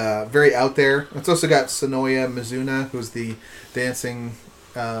very, very out there. It's also got Sonoya Mizuno, who's the dancing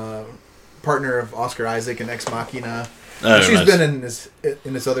partner of Oscar Isaac in Ex Machina. She's been in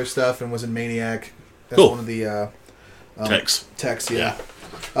his other stuff and was in Maniac. That's one of the techs. Yeah.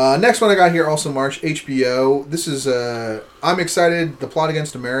 Next one I got here, also March, HBO. This is I'm excited. The Plot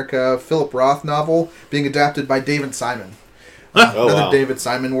Against America, Philip Roth novel being adapted by David Simon. Another David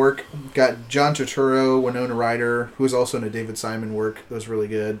Simon work. Got John Turturro, Winona Ryder, who was also in a David Simon work. That was really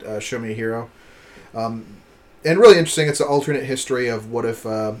good. Show Me a Hero. And really interesting. It's an alternate history of what if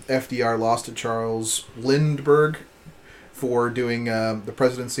FDR lost to Charles Lindbergh for doing the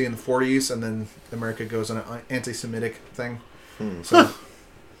presidency in the 40s, and then America goes on an anti-Semitic thing. So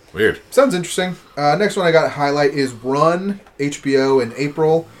weird. Sounds interesting. Next one I got to highlight is Run, HBO in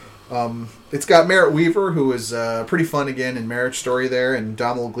April. It's got Merritt Wever, who is pretty fun again in Marriage Story there, and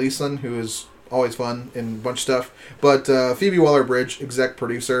Donald Gleason, who is always fun in a bunch of stuff. But Phoebe Waller-Bridge, exec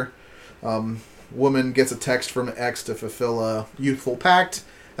producer. Woman gets a text from ex to fulfill a youthful pact.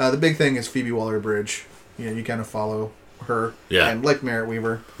 The big thing is Phoebe Waller-Bridge. You kind of follow her. Yeah. And like Merritt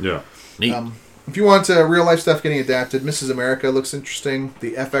Wever. Yeah. Neat. If you want real life stuff getting adapted, Mrs. America looks interesting.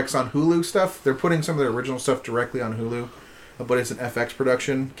 The FX on Hulu stuff, they're putting some of their original stuff directly on Hulu. But it's an FX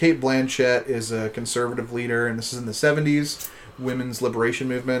production. Cate Blanchett is a conservative leader, and this is in the 70s. Women's liberation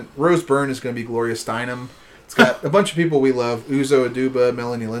movement. Rose Byrne is going to be Gloria Steinem. It's got a bunch of people we love. Uzo Aduba,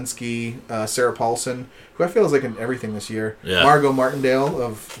 Melanie Linsky, Sarah Paulson, who I feel is like in everything this year. Yeah. Margot Martindale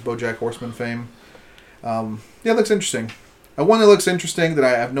of BoJack Horseman fame. It looks interesting. One that looks interesting that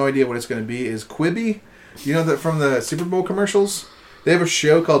I have no idea what it's going to be is Quibi. You know that from the Super Bowl commercials? They have a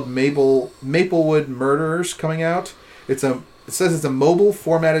show called Maplewood Murderers coming out. It says it's a mobile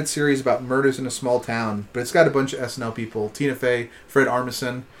formatted series about murders in a small town, but it's got a bunch of SNL people. Tina Fey, Fred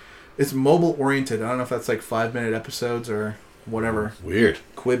Armisen. It's mobile oriented. I don't know if that's like 5-minute episodes or whatever. Weird.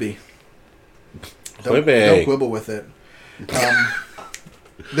 Quibi. Don't quibble with it.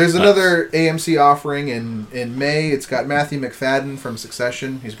 There's another AMC offering in May. It's got Matthew McFadden from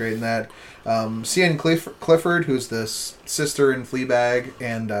Succession. He's great in that. Sian Clifford, who's the sister in Fleabag,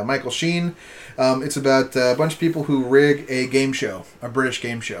 and Michael Sheen. It's about a bunch of people who rig a game show, a British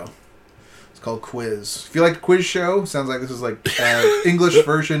game show. It's called Quiz. If you like a quiz show, sounds like this is like an English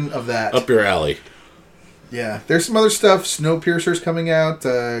version of that. Up your alley. Yeah. There's some other stuff. Snowpiercer's coming out,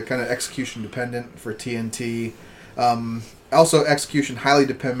 kind of execution dependent for TNT. Also, execution highly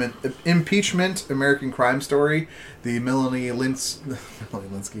dependent. Impeachment, American Crime Story, the Monica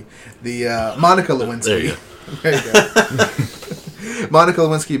Lewinsky. There you go. Monica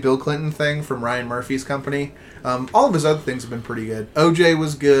Lewinsky, Bill Clinton thing from Ryan Murphy's company. All of his other things have been pretty good. OJ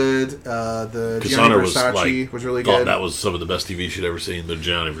was good. The Gianni Versace was really good. That was some of the best TV she'd ever seen. The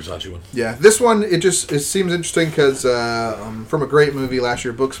Gianni Versace one. Yeah, this one it seems interesting because from a great movie last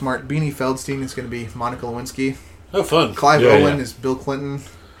year, Booksmart, Beanie Feldstein is going to be Monica Lewinsky. Oh, fun. Clive Owen is Bill Clinton.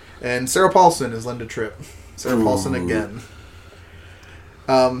 And Sarah Paulson is Linda Tripp. Sarah Paulson again.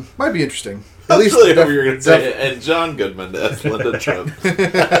 Might be interesting. At least you were going to say, and John Goodman as Linda Tripp.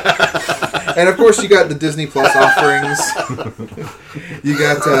 And of course, you got the Disney Plus offerings. You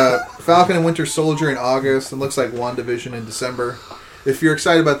got Falcon and Winter Soldier in August, and looks like WandaVision in December. If you're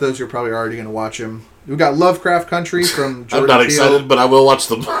excited about those, you're probably already going to watch them. We got Lovecraft Country from Jordan I'm not Peele. excited, but I will watch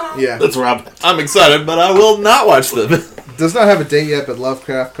them. Yeah, that's where I'm excited, but I will not watch them. Does not have a date yet, but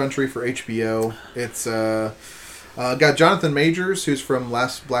Lovecraft Country for HBO. It's got Jonathan Majors, who's from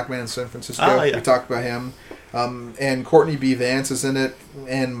Last Black Man in San Francisco. Oh, yeah. We talked about him. And Courtney B. Vance is in it,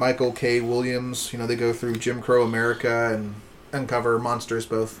 and Michael K. Williams. They go through Jim Crow America and uncover monsters,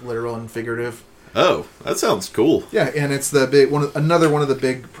 both literal and figurative. Oh, that sounds cool. Yeah, and it's the another one of the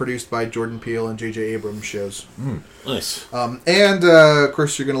big produced by Jordan Peele and J.J. Abrams shows. Nice. And of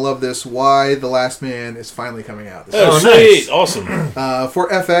course, you're gonna love this. Why the Last Man is finally coming out. Nice, awesome. For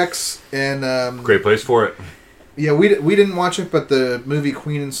FX and great place for it. Yeah, we didn't watch it, but the movie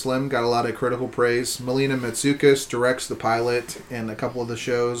Queen and Slim got a lot of critical praise. Melina Matsoukas directs the pilot and a couple of the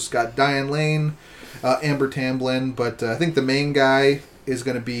shows. Got Diane Lane, Amber Tamblyn, but I think the main guy is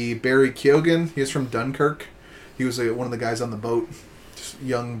going to be Barry Keoghan. He's from Dunkirk. He was one of the guys on the boat. Just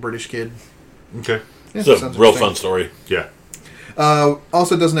young British kid. Okay. Yeah, it's a real fun story. Yeah.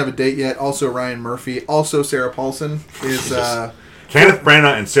 Also doesn't have a date yet. Also Ryan Murphy. Also Sarah Paulson is... Kenneth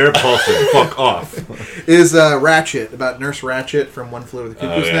Branagh and Sarah Paulson. Fuck off. Is Ratchet, about Nurse Ratchet from One Flew Over the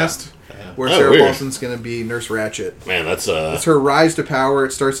Cuckoo's Nest. Where Sarah Paulson's going to be Nurse Ratchet. Man, it's her rise to power.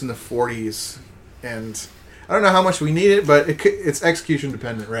 It starts in the 40s. And I don't know how much we need it, but it's execution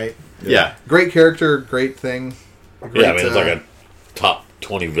dependent, right? Yeah. Great character, great thing. Great, it's like a top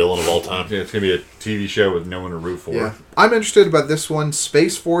 20 villain of all time. Yeah, it's going to be a TV show with no one to root for. Yeah. I'm interested about this one,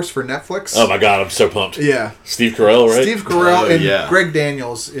 Space Force for Netflix. Oh my god, I'm so pumped. Yeah. Steve Carell, right? Steve Carell and Greg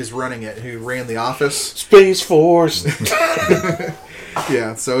Daniels is running it, who ran The Office. Space Force.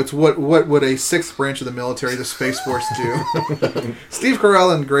 Yeah, so it's what would a sixth branch of the military, the Space Force, do? Steve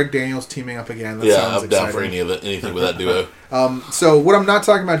Carell and Greg Daniels teaming up again. That sounds I'm exciting. down for anything with that duo. So what I'm not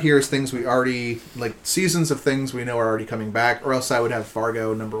talking about here is things we already, like seasons of things we know are already coming back, or else I would have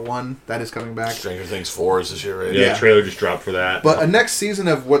Fargo #1. That is coming back. Stranger Things 4 is this year, right? Yeah, the trailer just dropped for that. But a next season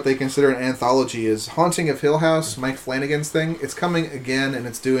of what they consider an anthology is Haunting of Hill House, Mike Flanagan's thing. It's coming again, and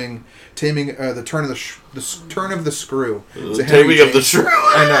it's doing Taming the Turn of the Turn of the Screw. The Taming of the Shrew.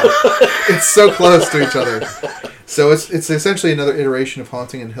 I know. It's so close to each other. So it's essentially another iteration of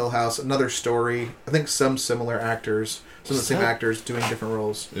Haunting in Hill House, another story. I think some similar actors, some of the same actors doing different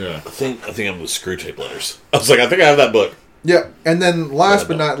roles. Yeah. I think I'm with Screw Tape Letters. I was like, I think I have that book. Yeah, and then last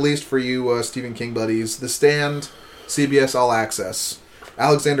but not least for you Stephen King buddies, The Stand, CBS All Access.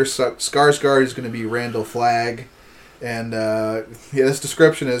 Alexander Skarsgård is going to be Randall Flagg. And this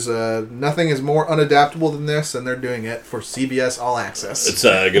description is nothing is more unadaptable than this, and they're doing it for CBS All Access. It's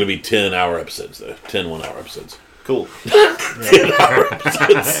going to be 10-hour episodes, though. 10 1-hour episodes. Cool. 10-hour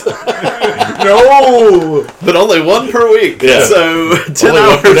episodes. No! But only one per week. Yeah. So 10 only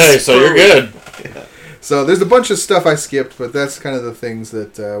hours one per day, so you're good. Yeah. So there's a bunch of stuff I skipped, but that's kind of the things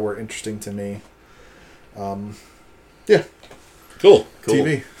that were interesting to me. Yeah. Cool.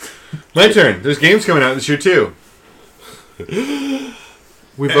 TV. My turn. There's games coming out this year, too.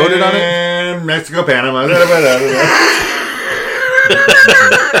 We voted on it? And Mexico, Panama.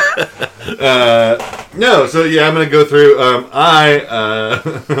 No, so yeah, I'm going to go through. I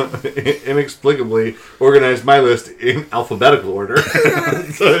inexplicably organized my list in alphabetical order.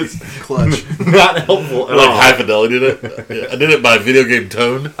 So it's Clutch. Not helpful at Like all. High Fidelity did it. Yeah, I did it by video game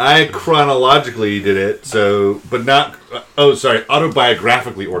tone. I chronologically did it, but not.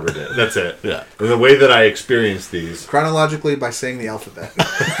 Autobiographically ordered it. That's it. Yeah. And the way that I experienced these. Chronologically by saying the alphabet.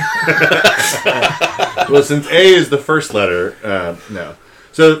 Well, since A is the first letter, no.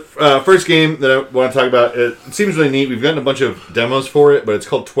 So, first game that I want to talk about, it seems really neat. We've gotten a bunch of demos for it, but it's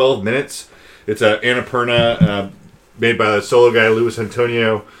called 12 Minutes. It's Annapurna, made by the solo guy, Luis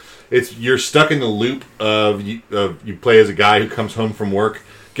Antonio. You're stuck in the loop of you play as a guy who comes home from work,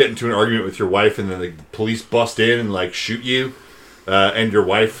 get into an argument with your wife, and then the police bust in and shoot you and your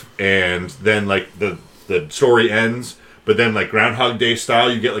wife, and then the story ends, but then like Groundhog Day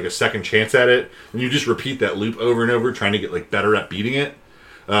style, you get like a second chance at it, and you just repeat that loop over and over, trying to get like better at beating it,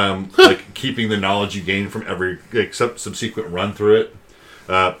 like keeping the knowledge you gain from every like subsequent run through it.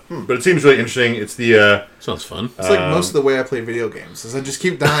 But it seems really interesting. It's the sounds fun. It's like most of the way I play video games is I just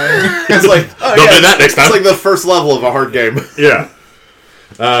keep dying. It's like don't do that next time. It's like the first level of a hard game. Yeah.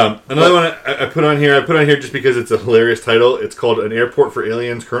 Another one I put on here just because it's a hilarious title. It's called An Airport for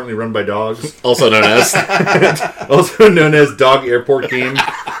Aliens, currently run by dogs. Also known as Dog Airport Game.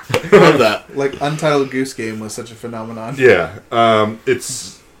 Love that. Like Untitled Goose Game was such a phenomenon. Yeah.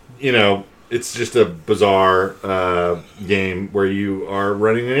 It's it's just a bizarre game where you are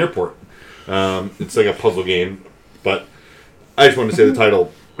running an airport. It's like a puzzle game, but I just wanted to say the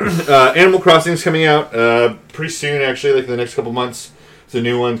title. Animal Crossing is coming out pretty soon, actually, like in the next couple months. It's a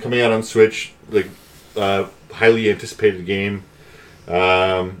new one coming out on Switch, like highly anticipated game.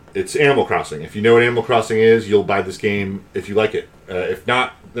 It's Animal Crossing. If you know what Animal Crossing is, you'll buy this game if you like it. If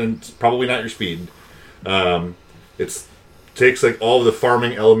not, then it's probably not your speed. It takes like all of the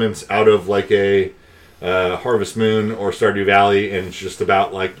farming elements out of like a Harvest Moon or Stardew Valley, and it's just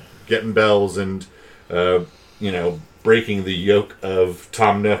about like getting bells and breaking the yoke of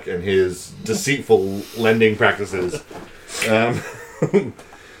Tom Nook and his deceitful lending practices.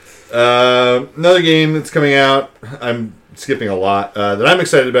 Another game that's coming out, I'm skipping a lot, that I'm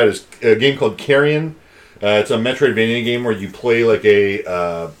excited about is a game called Carrion. It's a Metroidvania game where you play like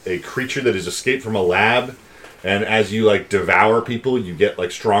a creature that has escaped from a lab, and as you like devour people, you get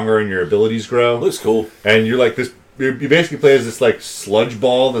like stronger and your abilities grow. Looks cool. And you're like this. You basically play as this like sludge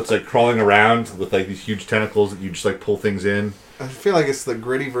ball that's like crawling around with like these huge tentacles that you just like pull things in. I feel like it's the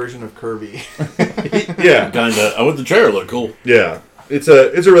gritty version of Kirby. Yeah, Kinda. I want the trailer look cool. Yeah, it's a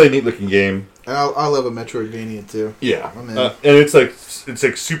really neat looking game. I love a Metroidvania too. Yeah, I'm in. and it's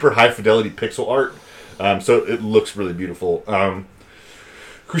like super high fidelity pixel art, so it looks really beautiful.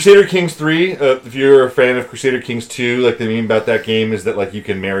 Crusader Kings 3, if you're a fan of Crusader Kings 2, like the meme about that game is that like you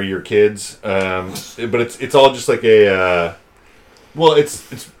can marry your kids, but it's all just like a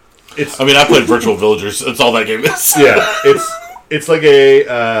it's. I mean, I played Virtual Villagers. That's all that game is. Yeah, it's like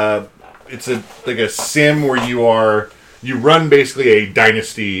a sim where you run basically a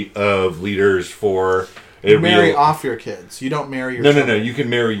dynasty of leaders for. You marry off your kids. You don't marry your children. No. You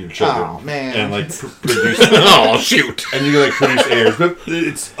can marry your children. Oh, man. And, like, produce... Oh, shoot. And you can, like, produce heirs. But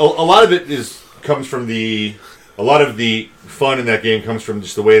it's... A lot of it comes from a lot of the fun in that game comes from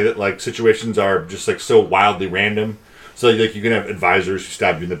just the way that, like, situations are just, like, so wildly random. So, like, you can have advisors who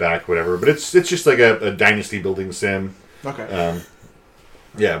stab you in the back, whatever. But it's just, like, a dynasty building sim. Okay.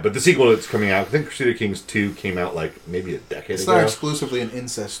 Yeah, but the sequel that's coming out, I think Crusader Kings 2 came out like maybe a decade ago. It's not exclusively an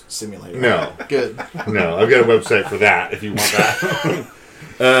incest simulator. No. Good. No, I've got a website for that if you want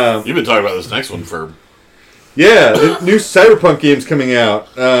that. You've been talking about this next one for... Yeah, the new Cyberpunk game's coming out.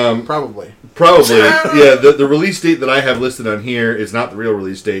 Probably. Yeah, the release date that I have listed on here is not the real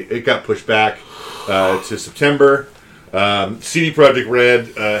release date. It got pushed back to September. CD Projekt Red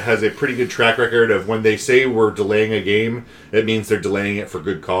has a pretty good track record of when they say we're delaying a game, it means they're delaying it for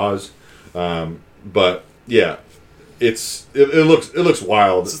good cause. But yeah, it looks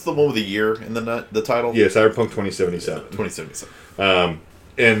wild. Is this the one with the year in the title? Yeah, Cyberpunk 2077. 2077.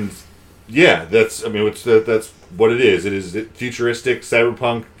 And yeah, that's what it is. It is a futuristic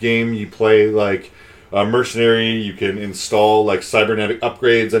cyberpunk game. You play like a mercenary. You can install like cybernetic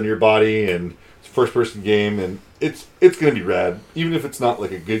upgrades on your body, and it's a first-person game, and it's going to be rad. Even if it's not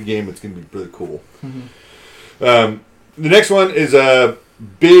like a good game, it's going to be really cool. Mm-hmm. The next one is a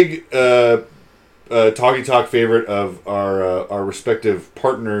big Talkie Talk favorite of our respective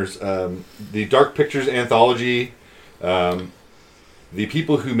partners. The Dark Pictures anthology. The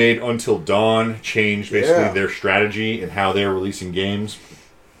people who made Until Dawn changed basically their strategy and how they're releasing games.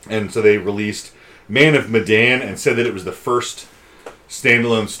 And so they released Man of Medan and said that it was the first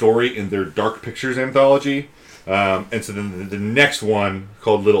standalone story in their Dark Pictures anthology. And so then the next one,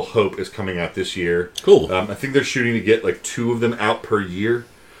 called Little Hope, is coming out this year. Cool. I think they're shooting to get like 2 of them out per year.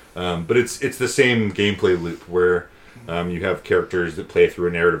 But it's the same gameplay loop where you have characters that play through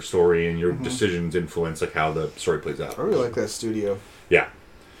a narrative story, and your decisions influence like how the story plays out. I really like that studio. Yeah.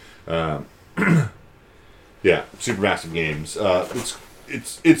 Yeah, Supermassive Games.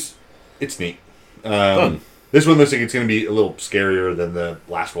 It's neat. Fun. This one looks like it's going to be a little scarier than the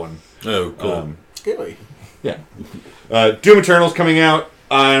last one. Oh, cool. Scary. Yeah. Doom Eternal's coming out.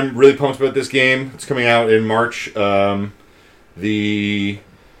 I'm really pumped about this game. It's coming out in March. The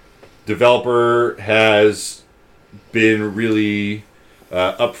developer has been really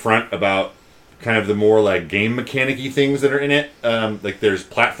upfront about kind of the more like game mechanic-y things that are in it. Like there's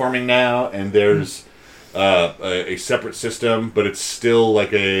platforming now, and there's a separate system, but it's still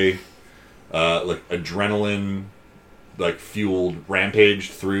like a like adrenaline like fueled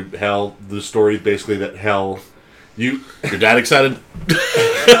rampage through hell. The story is basically that hell. Your dad excited?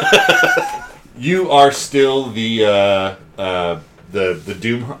 You are still the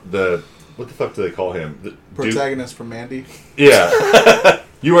Doom. What the fuck do they call him? The protagonist from Mandy. Yeah,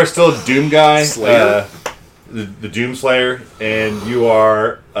 you are still a Doom guy, Slayer. the Doom Slayer, and you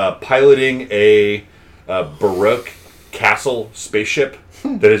are piloting a Baroque castle spaceship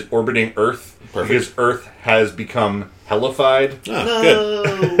that is orbiting Earth. Perfect. Because Earth has become hellified. Oh,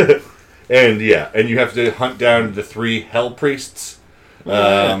 No. good. And you have to hunt down the 3 hell priests.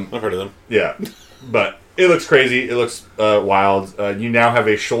 I've heard of them. Yeah, but it looks crazy. It looks wild. You now have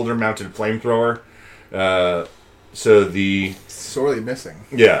a shoulder-mounted flamethrower. Sorely missing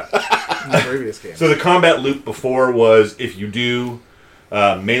Yeah. in the previous game. So the combat loop before was if you do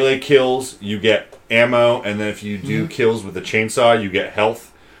melee kills, you get ammo, and then if you do kills with a chainsaw, you get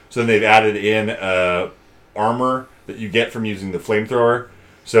health. So then they've added in armor that you get from using the flamethrower.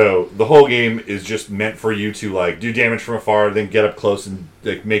 So the whole game is just meant for you to like do damage from afar, then get up close and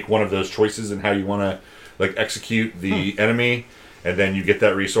like make one of those choices in how you want to like execute the enemy, and then you get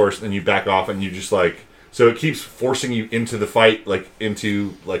that resource, and then you back off, and you just like so it keeps forcing you into the fight, like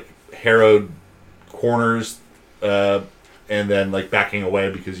into like harrowed corners, and then like backing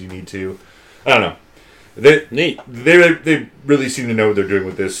away because you need to. I don't know. Neat. They really seem to know what they're doing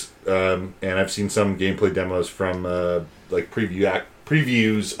with this, and I've seen some gameplay demos from like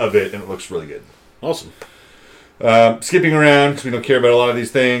previews of it, and it looks really good. Awesome. Skipping around because we don't care about a lot of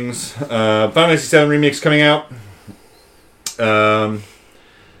these things. Final Fantasy VII Remake's coming out.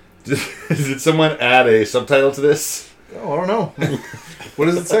 Did someone add a subtitle to this? Oh, I don't know. What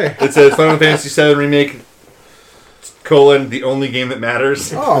does it say? It says Final Fantasy VII Remake, the only game that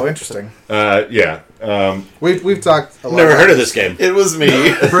matters. Oh, interesting. Yeah. We've talked a lot. Never heard of this game. It was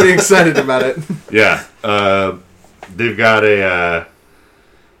me. Pretty excited about it. Yeah. They've got a...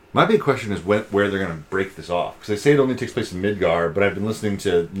 my big question is where they're going to break this off. Because they say it only takes place in Midgar, but I've been listening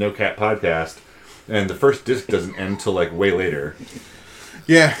to No Cat Podcast, and the first disc doesn't end till like way later.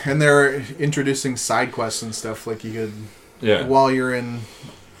 Yeah, and they're introducing side quests and stuff. Like you could, while you're in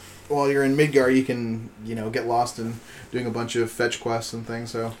Midgar, you can get lost in doing a bunch of fetch quests and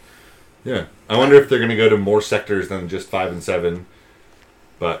things. So yeah, I wonder if they're going to go to more sectors than just 5 and 7.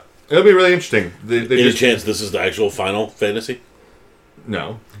 But it'll be really interesting. Any chance this is the actual Final Fantasy?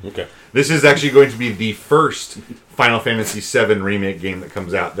 No. Okay. This is actually going to be the first Final Fantasy VII Remake game that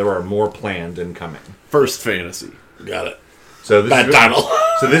comes out. There are more planned and coming. First Fantasy. Got it. So this Bad title.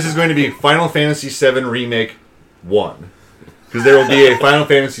 So this is going to be Final Fantasy VII Remake 1. Because there will be a Final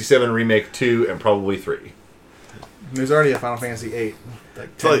Fantasy VII Remake 2 and probably 3. There's already a Final Fantasy 8,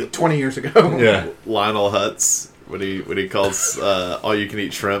 like 20 years ago. Yeah. Lionel Hutz, when he calls All You Can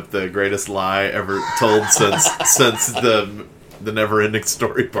Eat Shrimp the greatest lie ever told since the Never Ending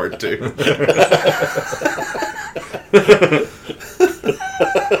Story Part 2.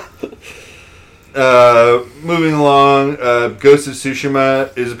 Moving along, Ghost of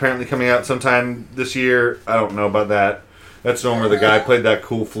Tsushima is apparently coming out sometime this year. I don't know about that. That's the one where the guy played that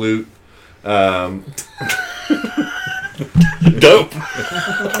cool flute. Dope.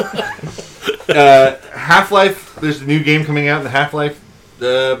 Half-Life, there's a new game coming out in the Half-Life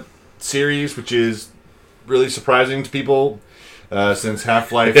series, which is really surprising to people, since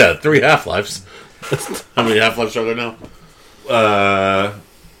Half-Life... Yeah, 3 Half-Lives. How many Half-Lives are there now?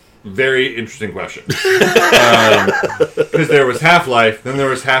 Very interesting question. Because there was Half-Life, then there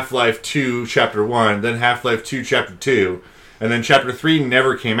was Half-Life 2 Chapter 1, then Half-Life 2 Chapter 2, and then Chapter 3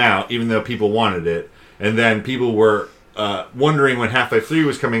 never came out, even though people wanted it. And then people were wondering when Half-Life 3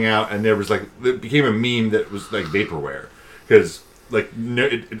 was coming out, and there was like... It became a meme that was like vaporware. Because like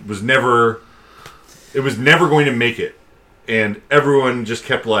it was never going to make it. And everyone just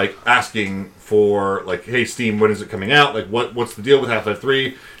kept like asking for like, hey Steam, when is it coming out? Like what's the deal with Half-Life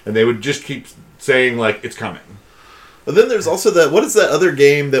 3? And they would just keep saying like it's coming. But then there's also what is that other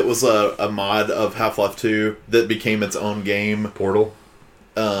game that was a mod of Half-Life 2 that became its own game? Portal?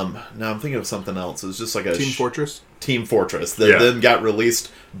 No, I'm thinking of something else. It was just like a Team Fortress? Team Fortress that then got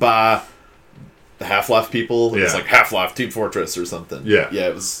released by the Half-Life people. It's like Half-Life Team Fortress or something. Yeah. Yeah,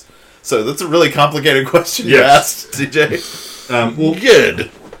 it was... So that's a really complicated question you asked, TJ. Well,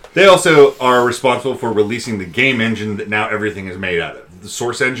 good. They also are responsible for releasing the game engine that now everything is made out of. The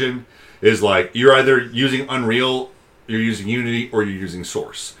Source engine is like, you're either using Unreal, you're using Unity, or you're using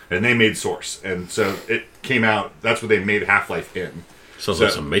Source. And they made Source. And so it came out, that's what they made Half-Life in. Sounds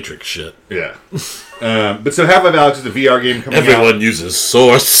like some Matrix shit. Yeah. But so Half-Life Alyx is a VR game coming out. Everyone uses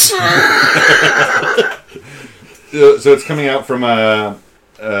Source. So it's coming out from Valve.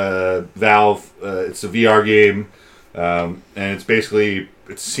 It's a VR game, and it's basically.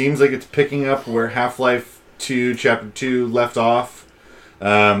 It seems like it's picking up where Half-Life 2 Chapter 2 left off,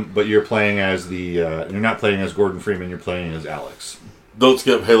 but you're playing as you're not playing as Gordon Freeman. You're playing as Alex. Don't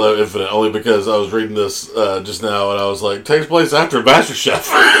skip Halo Infinite, only because I was reading this just now, and I was like, takes place after MasterChef.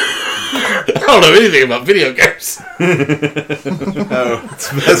 I don't know anything about video games. Oh,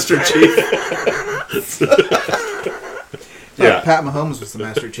 it's Master Chief. Yeah, Pat Mahomes was the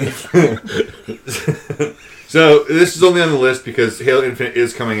Master Chief. So this is only on the list because Halo Infinite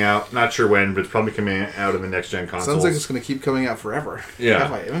is coming out. Not sure when, but it's probably coming out in the next gen consoles. Sounds like it's going to keep coming out forever. Yeah,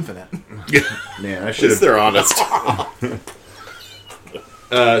 Half-Life Infinite. Man, I should have. They're honest.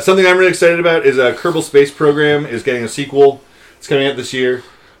 Something I'm really excited about is Kerbal Space Program is getting a sequel. It's coming out this year.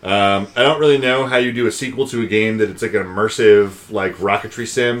 I don't really know how you do a sequel to a game that it's like an immersive like rocketry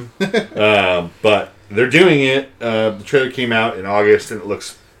sim, but they're doing it. The trailer came out in August and it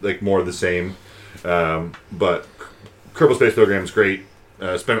looks like more of the same. But Kerbal Space Program is great.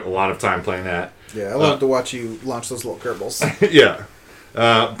 Spent a lot of time playing that. Yeah, I love to watch you launch those little Kerbals. Yeah.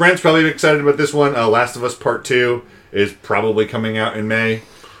 Brent's probably excited about this one. Last of Us Part 2 is probably coming out in May.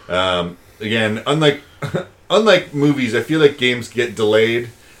 Again, unlike movies, I feel like games get delayed.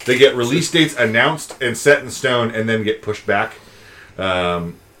 They get release dates announced and set in stone and then get pushed back.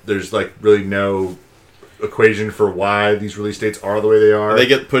 There's like really no equation for why these release dates are the way they are. They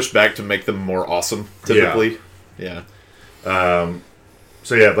get pushed back to make them more awesome, typically. Yeah.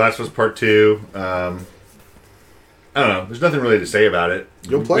 So yeah, Last of Us Part 2. I don't know. There's nothing really to say about it.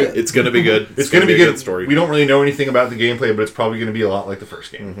 You'll play it. It's going to be good. It's going to be a good. Story. We don't really know anything about the gameplay, but it's probably going to be a lot like the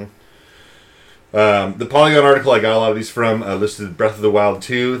first game. Mm-hmm. The Polygon article I got a lot of these from listed Breath of the Wild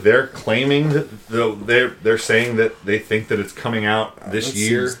 2. They're claiming that they're saying that they think that it's coming out this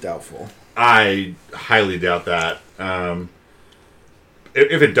year. Seems doubtful. I highly doubt that.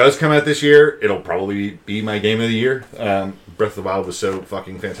 If it does come out this year, it'll probably be my game of the year. Breath of the Wild was so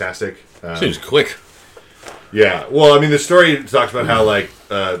fucking fantastic. Seems quick. Yeah, well, I mean, the story talks about how, like,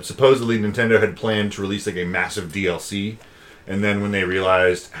 supposedly Nintendo had planned to release, like, a massive DLC, and then when they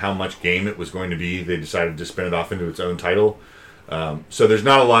realized how much game it was going to be, they decided to spin it off into its own title. So there's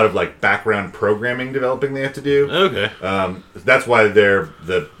not a lot of, like, background programming developing they have to do. Okay. That's why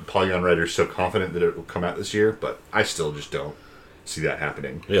the Polygon writer's so confident that it will come out this year, but I still just don't see that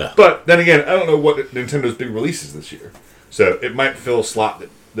happening. Yeah. But, then again, I don't know what Nintendo's big releases this year, so it might fill a slot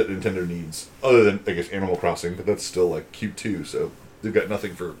that Nintendo needs, other than, I guess, Animal Crossing, but that's still, like, Q2, so they've got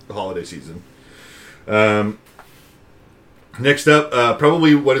nothing for the holiday season. Next up,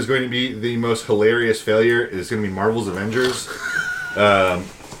 probably what is going to be the most hilarious failure is going to be Marvel's Avengers.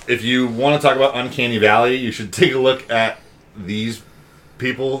 If you want to talk about Uncanny Valley, you should take a look at these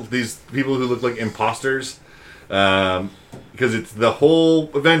people who look like imposters, because it's the whole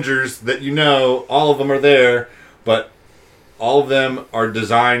Avengers that you know, all of them are there, but all of them are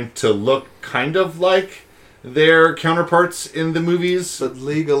designed to look kind of like their counterparts in the movies. But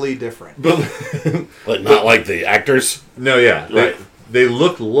legally different. Like, not like the actors? No, yeah. Right. They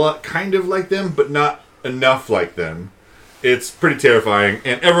look kind of like them, but not enough like them. It's pretty terrifying.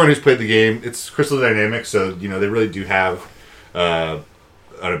 And everyone who's played the game, it's Crystal Dynamics, so, you know, they really do have an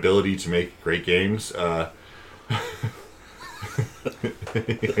ability to make great games. Yeah,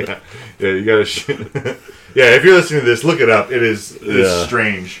 you gotta... Yeah, if you're listening to this, look it up. It is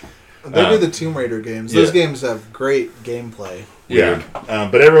strange. They do the Tomb Raider games. Those games have great gameplay. Yeah,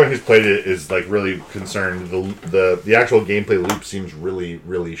 but everyone who's played it is like really concerned. The actual gameplay loop seems really,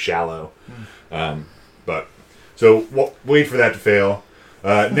 really shallow. But so wait for that to fail.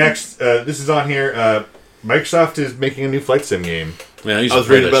 Next, this is on here. Microsoft is making a new flight sim game. Man, I used to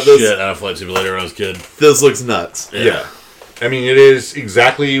play the shit out of Flight Simulator when I was a kid. This looks nuts. Yeah. I mean, it is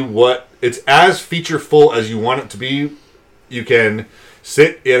exactly what... It's as feature-full as you want it to be. You can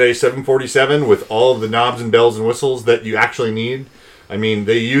sit in a 747 with all of the knobs and bells and whistles that you actually need. I mean,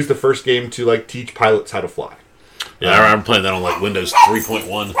 they used the first game to, like, teach pilots how to fly. Yeah, I remember playing that on, like, Windows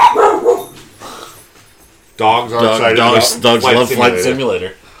 3.1. Dogs are excited Dogs love Flight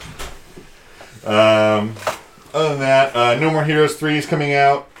Simulator. Other than that, No More Heroes 3 is coming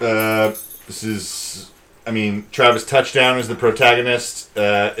out. This is... I mean, Travis Touchdown is the protagonist.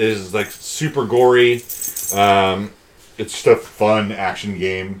 It is like super gory. It's just a fun action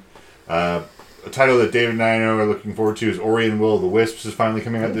game. A title that David and I know are looking forward to is Ori and Will of the Wisps is finally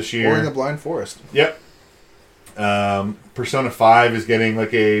coming out this year. Ori and the Blind Forest. Yep. Persona 5 is getting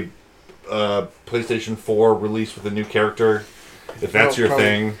like a PlayStation 4 release with a new character. If that's your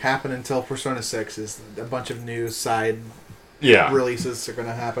thing. Happen until Persona 6 is a bunch of new side releases are going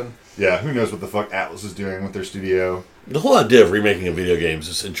to happen. Yeah, who knows what the fuck Atlas is doing with their studio. The whole idea of remaking of video games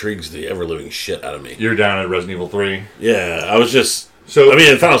just intrigues the ever-living shit out of me. You're down at Resident Evil 3? Yeah, I was just... So, I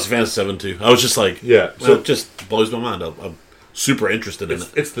mean, Final Fantasy 7 too. I was just like... Yeah. So it just blows my mind. I'm super interested in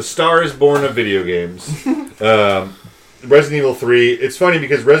it. It's the Star is Born of video games. Resident Evil 3. It's funny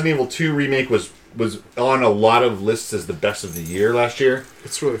because Resident Evil 2 Remake was on a lot of lists as the best of the year last year.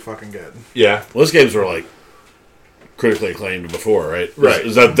 It's really fucking good. Yeah. Well, those games were like critically acclaimed before, right? Right.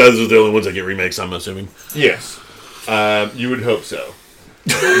 Those are the only ones that get remakes, I'm assuming? Yes. You would hope so.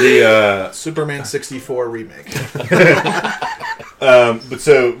 The Superman 64 remake. But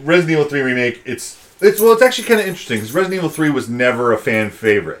so Resident Evil 3 Remake, it's actually kind of interesting because Resident Evil 3 was never a fan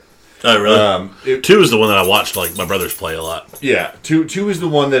favorite. Oh, really? 2 is the one that I watched, like, my brothers play a lot. Yeah. 2 is the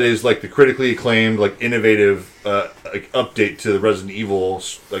one that is, like, the critically acclaimed, like, innovative, like, update to the Resident Evil,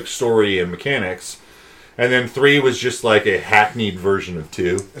 like, story and mechanics. And then 3 was just, like, a hackneyed version of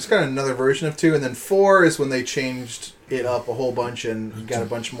 2. It's got another version of 2, and then 4 is when they changed it up a whole bunch and got a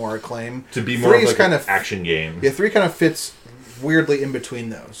bunch more acclaim. To be more of, like, an action game. Yeah, 3 kind of fits weirdly in between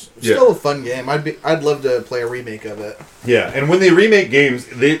those. Still a fun game. I'd love to play a remake of it. Yeah, and when they remake games,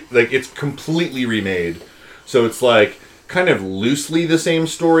 it's completely remade. So it's like kind of loosely the same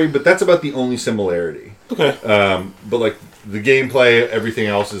story, but that's about the only similarity. Okay. But like the gameplay, everything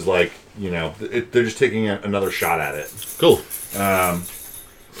else is like, you know, they're just taking another shot at it. Cool. And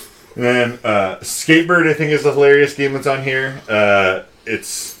then Skatebird, I think, is a hilarious game that's on here.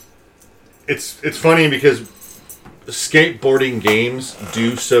 It's funny because skateboarding games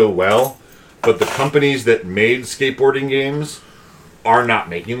do so well, but the companies that made skateboarding games are not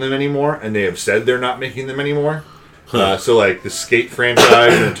making them anymore, and they have said they're not making them anymore. So, like, the Skate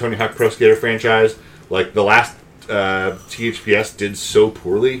franchise and the Tony Hawk Pro Skater franchise, like, the last THPS did so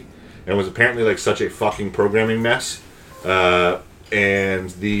poorly and was apparently, like, such a fucking programming mess.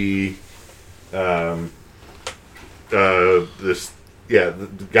 And the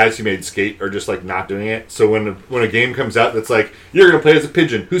guys who made Skate are just like not doing it. So when a game comes out that's like, you're gonna play as a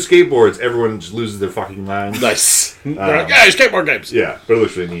pigeon who skateboards, everyone just loses their fucking mind. Nice. They're like, yeah, skateboard games. Yeah, but it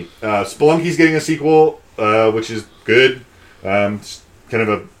looks really neat. Spelunky's getting a sequel, which is good. It's kind of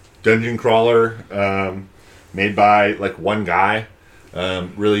a dungeon crawler made by like one guy.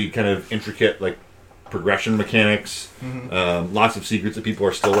 Really kind of intricate like progression mechanics. Lots of secrets that people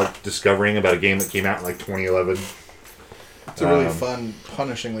are still like discovering about a game that came out in like 2011. It's a really fun,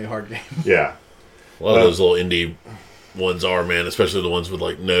 punishingly hard game. Yeah. A lot of those little indie ones are, man, especially the ones with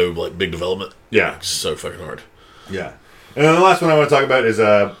like no like big development. Yeah. It's so fucking hard. Yeah. And then the last one I want to talk about is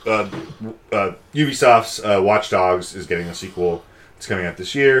Ubisoft's Watch Dogs is getting a sequel. It's coming out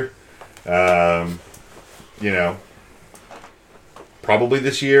this year. You know, probably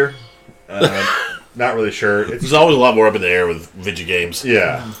this year. Not really sure. There's always a lot more up in the air with video games.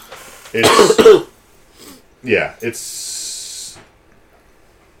 Yeah. It's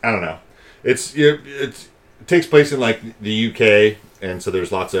I don't know. It takes place in like the UK, and so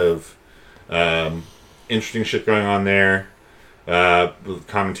there's lots of interesting shit going on there. With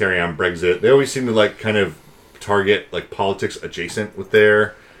commentary on Brexit, they always seem to like kind of target like politics adjacent with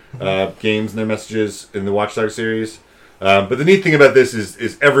their games and their messages in the Watch Dogs series. But the neat thing about this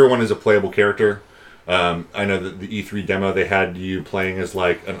is everyone is a playable character. I know that the E3 demo they had you playing as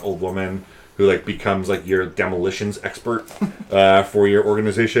like an old woman who like becomes like your demolitions expert for your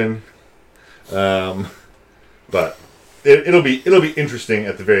organization. But it'll be interesting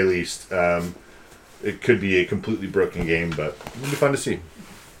at the very least. It could be a completely broken game, but it'll be fun to see.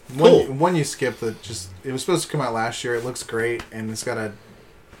 One you skipped that it was supposed to come out last year. It looks great, and it's got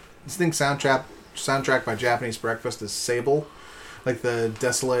this thing soundtrack by Japanese Breakfast is Sable, like the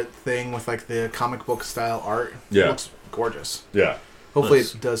desolate thing with like the comic book style art. Yeah, it looks gorgeous. Yeah, hopefully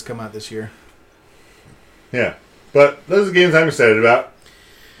it does come out this year. Yeah, but those are the games I'm excited about.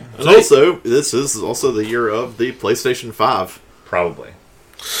 This is also the year of the PlayStation 5. Probably.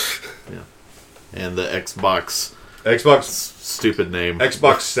 Yeah. And the Xbox stupid name.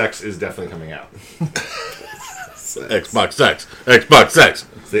 Xbox Sex is definitely coming out. Xbox Sex. It's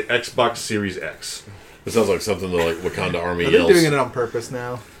the Xbox Series X. It sounds like something the like Wakanda Army yells. They're doing it on purpose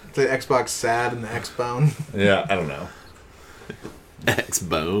now. The Xbox Sad and the X-Bone. Yeah, I don't know.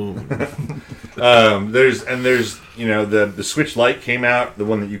 X-Bone. There's you know the Switch Lite came out, the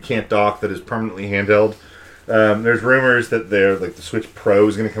one that you can't dock that is permanently handheld. There's rumors that the Switch Pro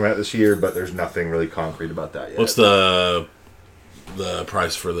is going to come out this year, but there's nothing really concrete about that yet. What's the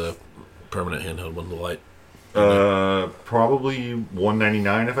price for the permanent handheld one, the Lite? Probably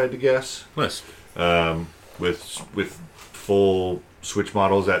 $199 if I had to guess. Nice. With full Switch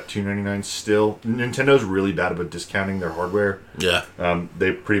models at $299 still. Nintendo's really bad about discounting their hardware. Yeah.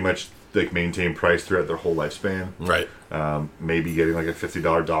 They pretty much maintain price throughout their whole lifespan. Right. Maybe getting like a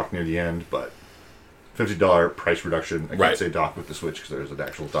 $50 dock near the end, but $50 price reduction. I can't say dock with the Switch because there's an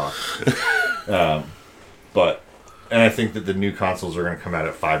actual dock. And I think that the new consoles are going to come out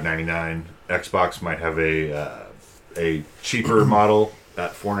at $599. Xbox might have a cheaper model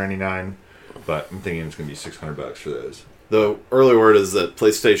at $499, but I'm thinking it's going to be $600 for those. The early word is that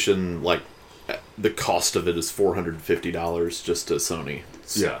PlayStation, like, the cost of it is $450 just to Sony.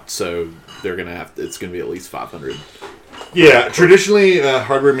 So they're going to have, it's going to be at least $500. Yeah, traditionally,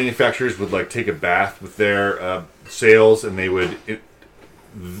 hardware manufacturers would like take a bath with their sales, and they would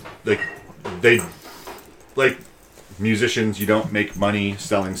like musicians. You don't make money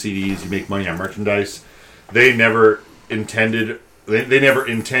selling CDs; you make money on merchandise. They never intended. They never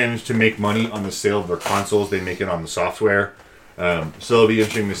intend to make money on the sale of their consoles. They make it on the software. So it'll be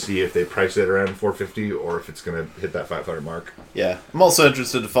interesting to see if they price it around $450 or if it's going to hit that $500 mark. Yeah, I'm also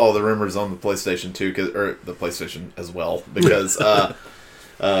interested to follow the rumors on the PlayStation 2, or the PlayStation as well, because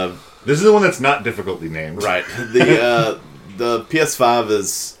this is the one that's not difficultly named. Right. The PS5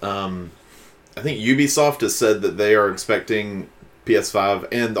 is, I think Ubisoft has said that they are expecting PS5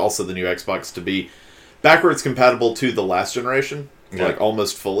 and also the new Xbox to be backwards compatible to the last generation, like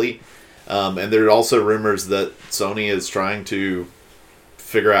almost fully. And there are also rumors that Sony is trying to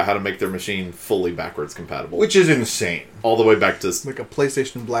figure out how to make their machine fully backwards compatible. Which is insane. All the way back to... like a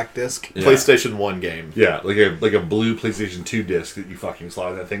PlayStation Black Disc. Yeah. PlayStation 1 game. Yeah, like a blue PlayStation 2 disc that you fucking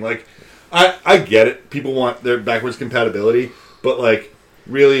slide in that thing. Like, I get it. People want their backwards compatibility, but, like,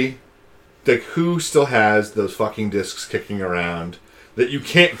 really, like, who still has those fucking discs kicking around that you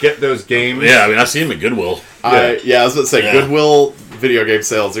can't get those games? Yeah, I mean, I see them at Goodwill. I was about to say, Goodwill video game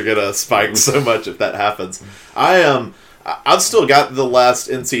sales are gonna spike so much if that happens. I've still got the last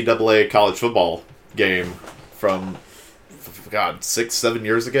NCAA college football game from 6-7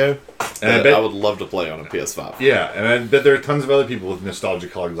 years ago, and I would love to play on a PS5. Yeah, and I bet there are tons of other people with nostalgia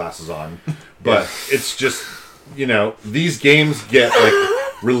colored glasses on, but it's just, you know, these games get like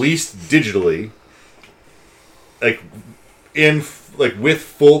released digitally, like with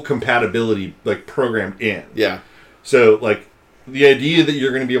full compatibility, like programmed in. Yeah. So like the idea that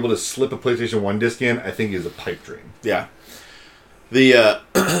you're going to be able to slip a PlayStation 1 disc in, I think, is a pipe dream. Yeah. The I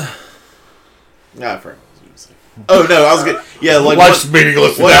forgot what I was going to say. Oh no, I was good. Yeah, like life's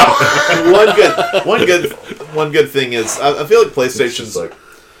meaningless now. One good thing is I feel like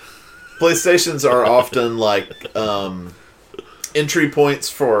PlayStations are often like entry points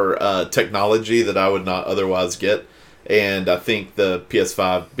for technology that I would not otherwise get, and I think the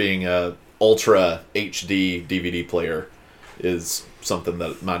PS5 being a Ultra HD DVD player is something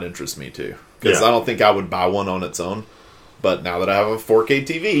that might interest me too, because I don't think I would buy one on its own. But now that I have a 4K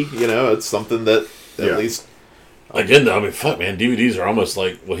TV, you know, it's something that at least... Again, though, I mean, fuck, man, DVDs are almost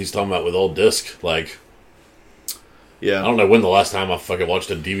like what he's talking about with old disc. Like, I don't know when the last time I fucking watched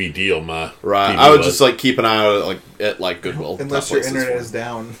a DVD on my TV I would just, like, keep an eye out at Goodwill. Unless your internet is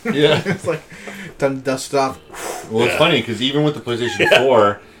down. Yeah. It's like, dust off. Well, it's funny, because even with the PlayStation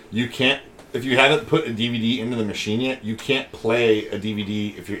 4, you can't... If you haven't put a DVD into the machine yet, you can't play a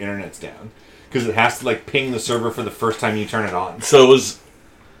DVD if your internet's down. Because it has to, like, ping the server for the first time you turn it on. So does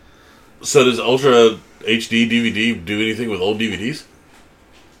Ultra HD DVD do anything with old DVDs?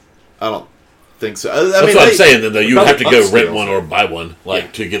 I don't think so. That's what I'm saying, though. You have to go rent one or buy one,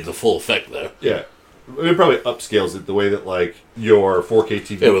 to get the full effect, though. Yeah. It probably upscales it the way that, like, your 4K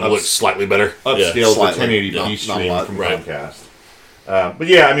TV... It would look slightly better. Upscales the 1080p stream from Comcast. But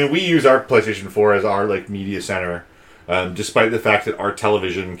yeah, I mean, we use our PlayStation 4 as our, like, media center, despite the fact that our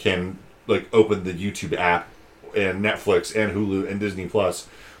television can... like open the YouTube app and Netflix and Hulu and Disney Plus,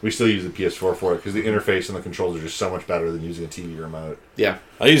 we still use the PS4 for it because the interface and the controls are just so much better than using a TV remote. Yeah,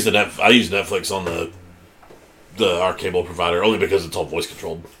 I use Netflix on our cable provider only because it's all voice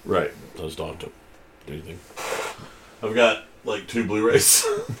controlled. Right, I just don't have to do anything. I've got like 2 Blu-rays.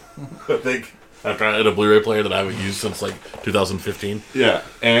 I think after I had a Blu-ray player that I haven't used since like 2015. Yeah,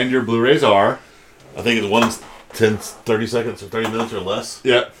 and your Blu-rays are, I think one's 30 seconds or 30 minutes or less.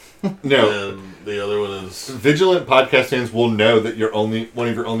 Yeah. No. And the other one is... Vigilant podcast fans will know that one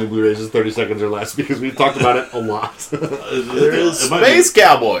of your only Blu-rays is 30 seconds or less because we've talked about it a lot. There is Space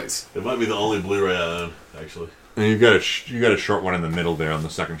Cowboys. It might be the only Blu-ray I own, actually. And you've got a short one in the middle there on the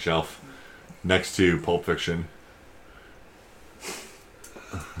second shelf next to Pulp Fiction.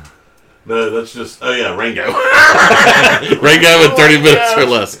 No, that's just... Oh, yeah, Rango. Rango in 30 minutes or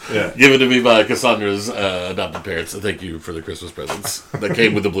less. Yeah. Given to me by Cassandra's adopted parents. So thank you for the Christmas presents that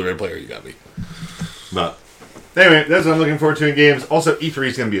came with the Blu-ray player you got me. But Anyway, that's what I'm looking forward to in games. Also, E3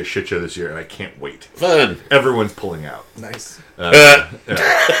 is going to be a shit show this year, and I can't wait. Fun. Everyone's pulling out. Nice. Yeah.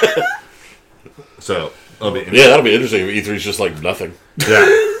 So, that'll be interesting. E3's just like nothing. Yeah.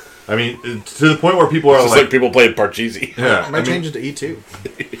 I mean, to the point where people are just like people playing Parcheesi. Yeah. I might change it to E2.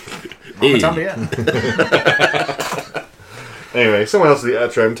 Time to get. Anyway, someone else is the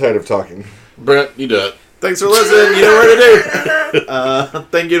outro. I'm tired of talking. Brett, you do it. Thanks for listening. You know where to do.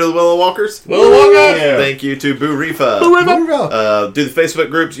 Thank you to the Willow Walkers. Willow Walker. Yeah. Thank you to Boo Rifa. Do the Facebook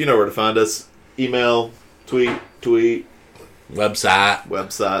groups. You know where to find us. Email, tweet,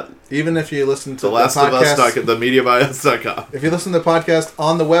 website. Even if you listen to the Last of Us, themediabyus.com. If you listen to the podcast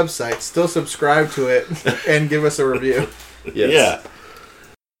on the website, still subscribe to it and give us a review. Yes. Yeah.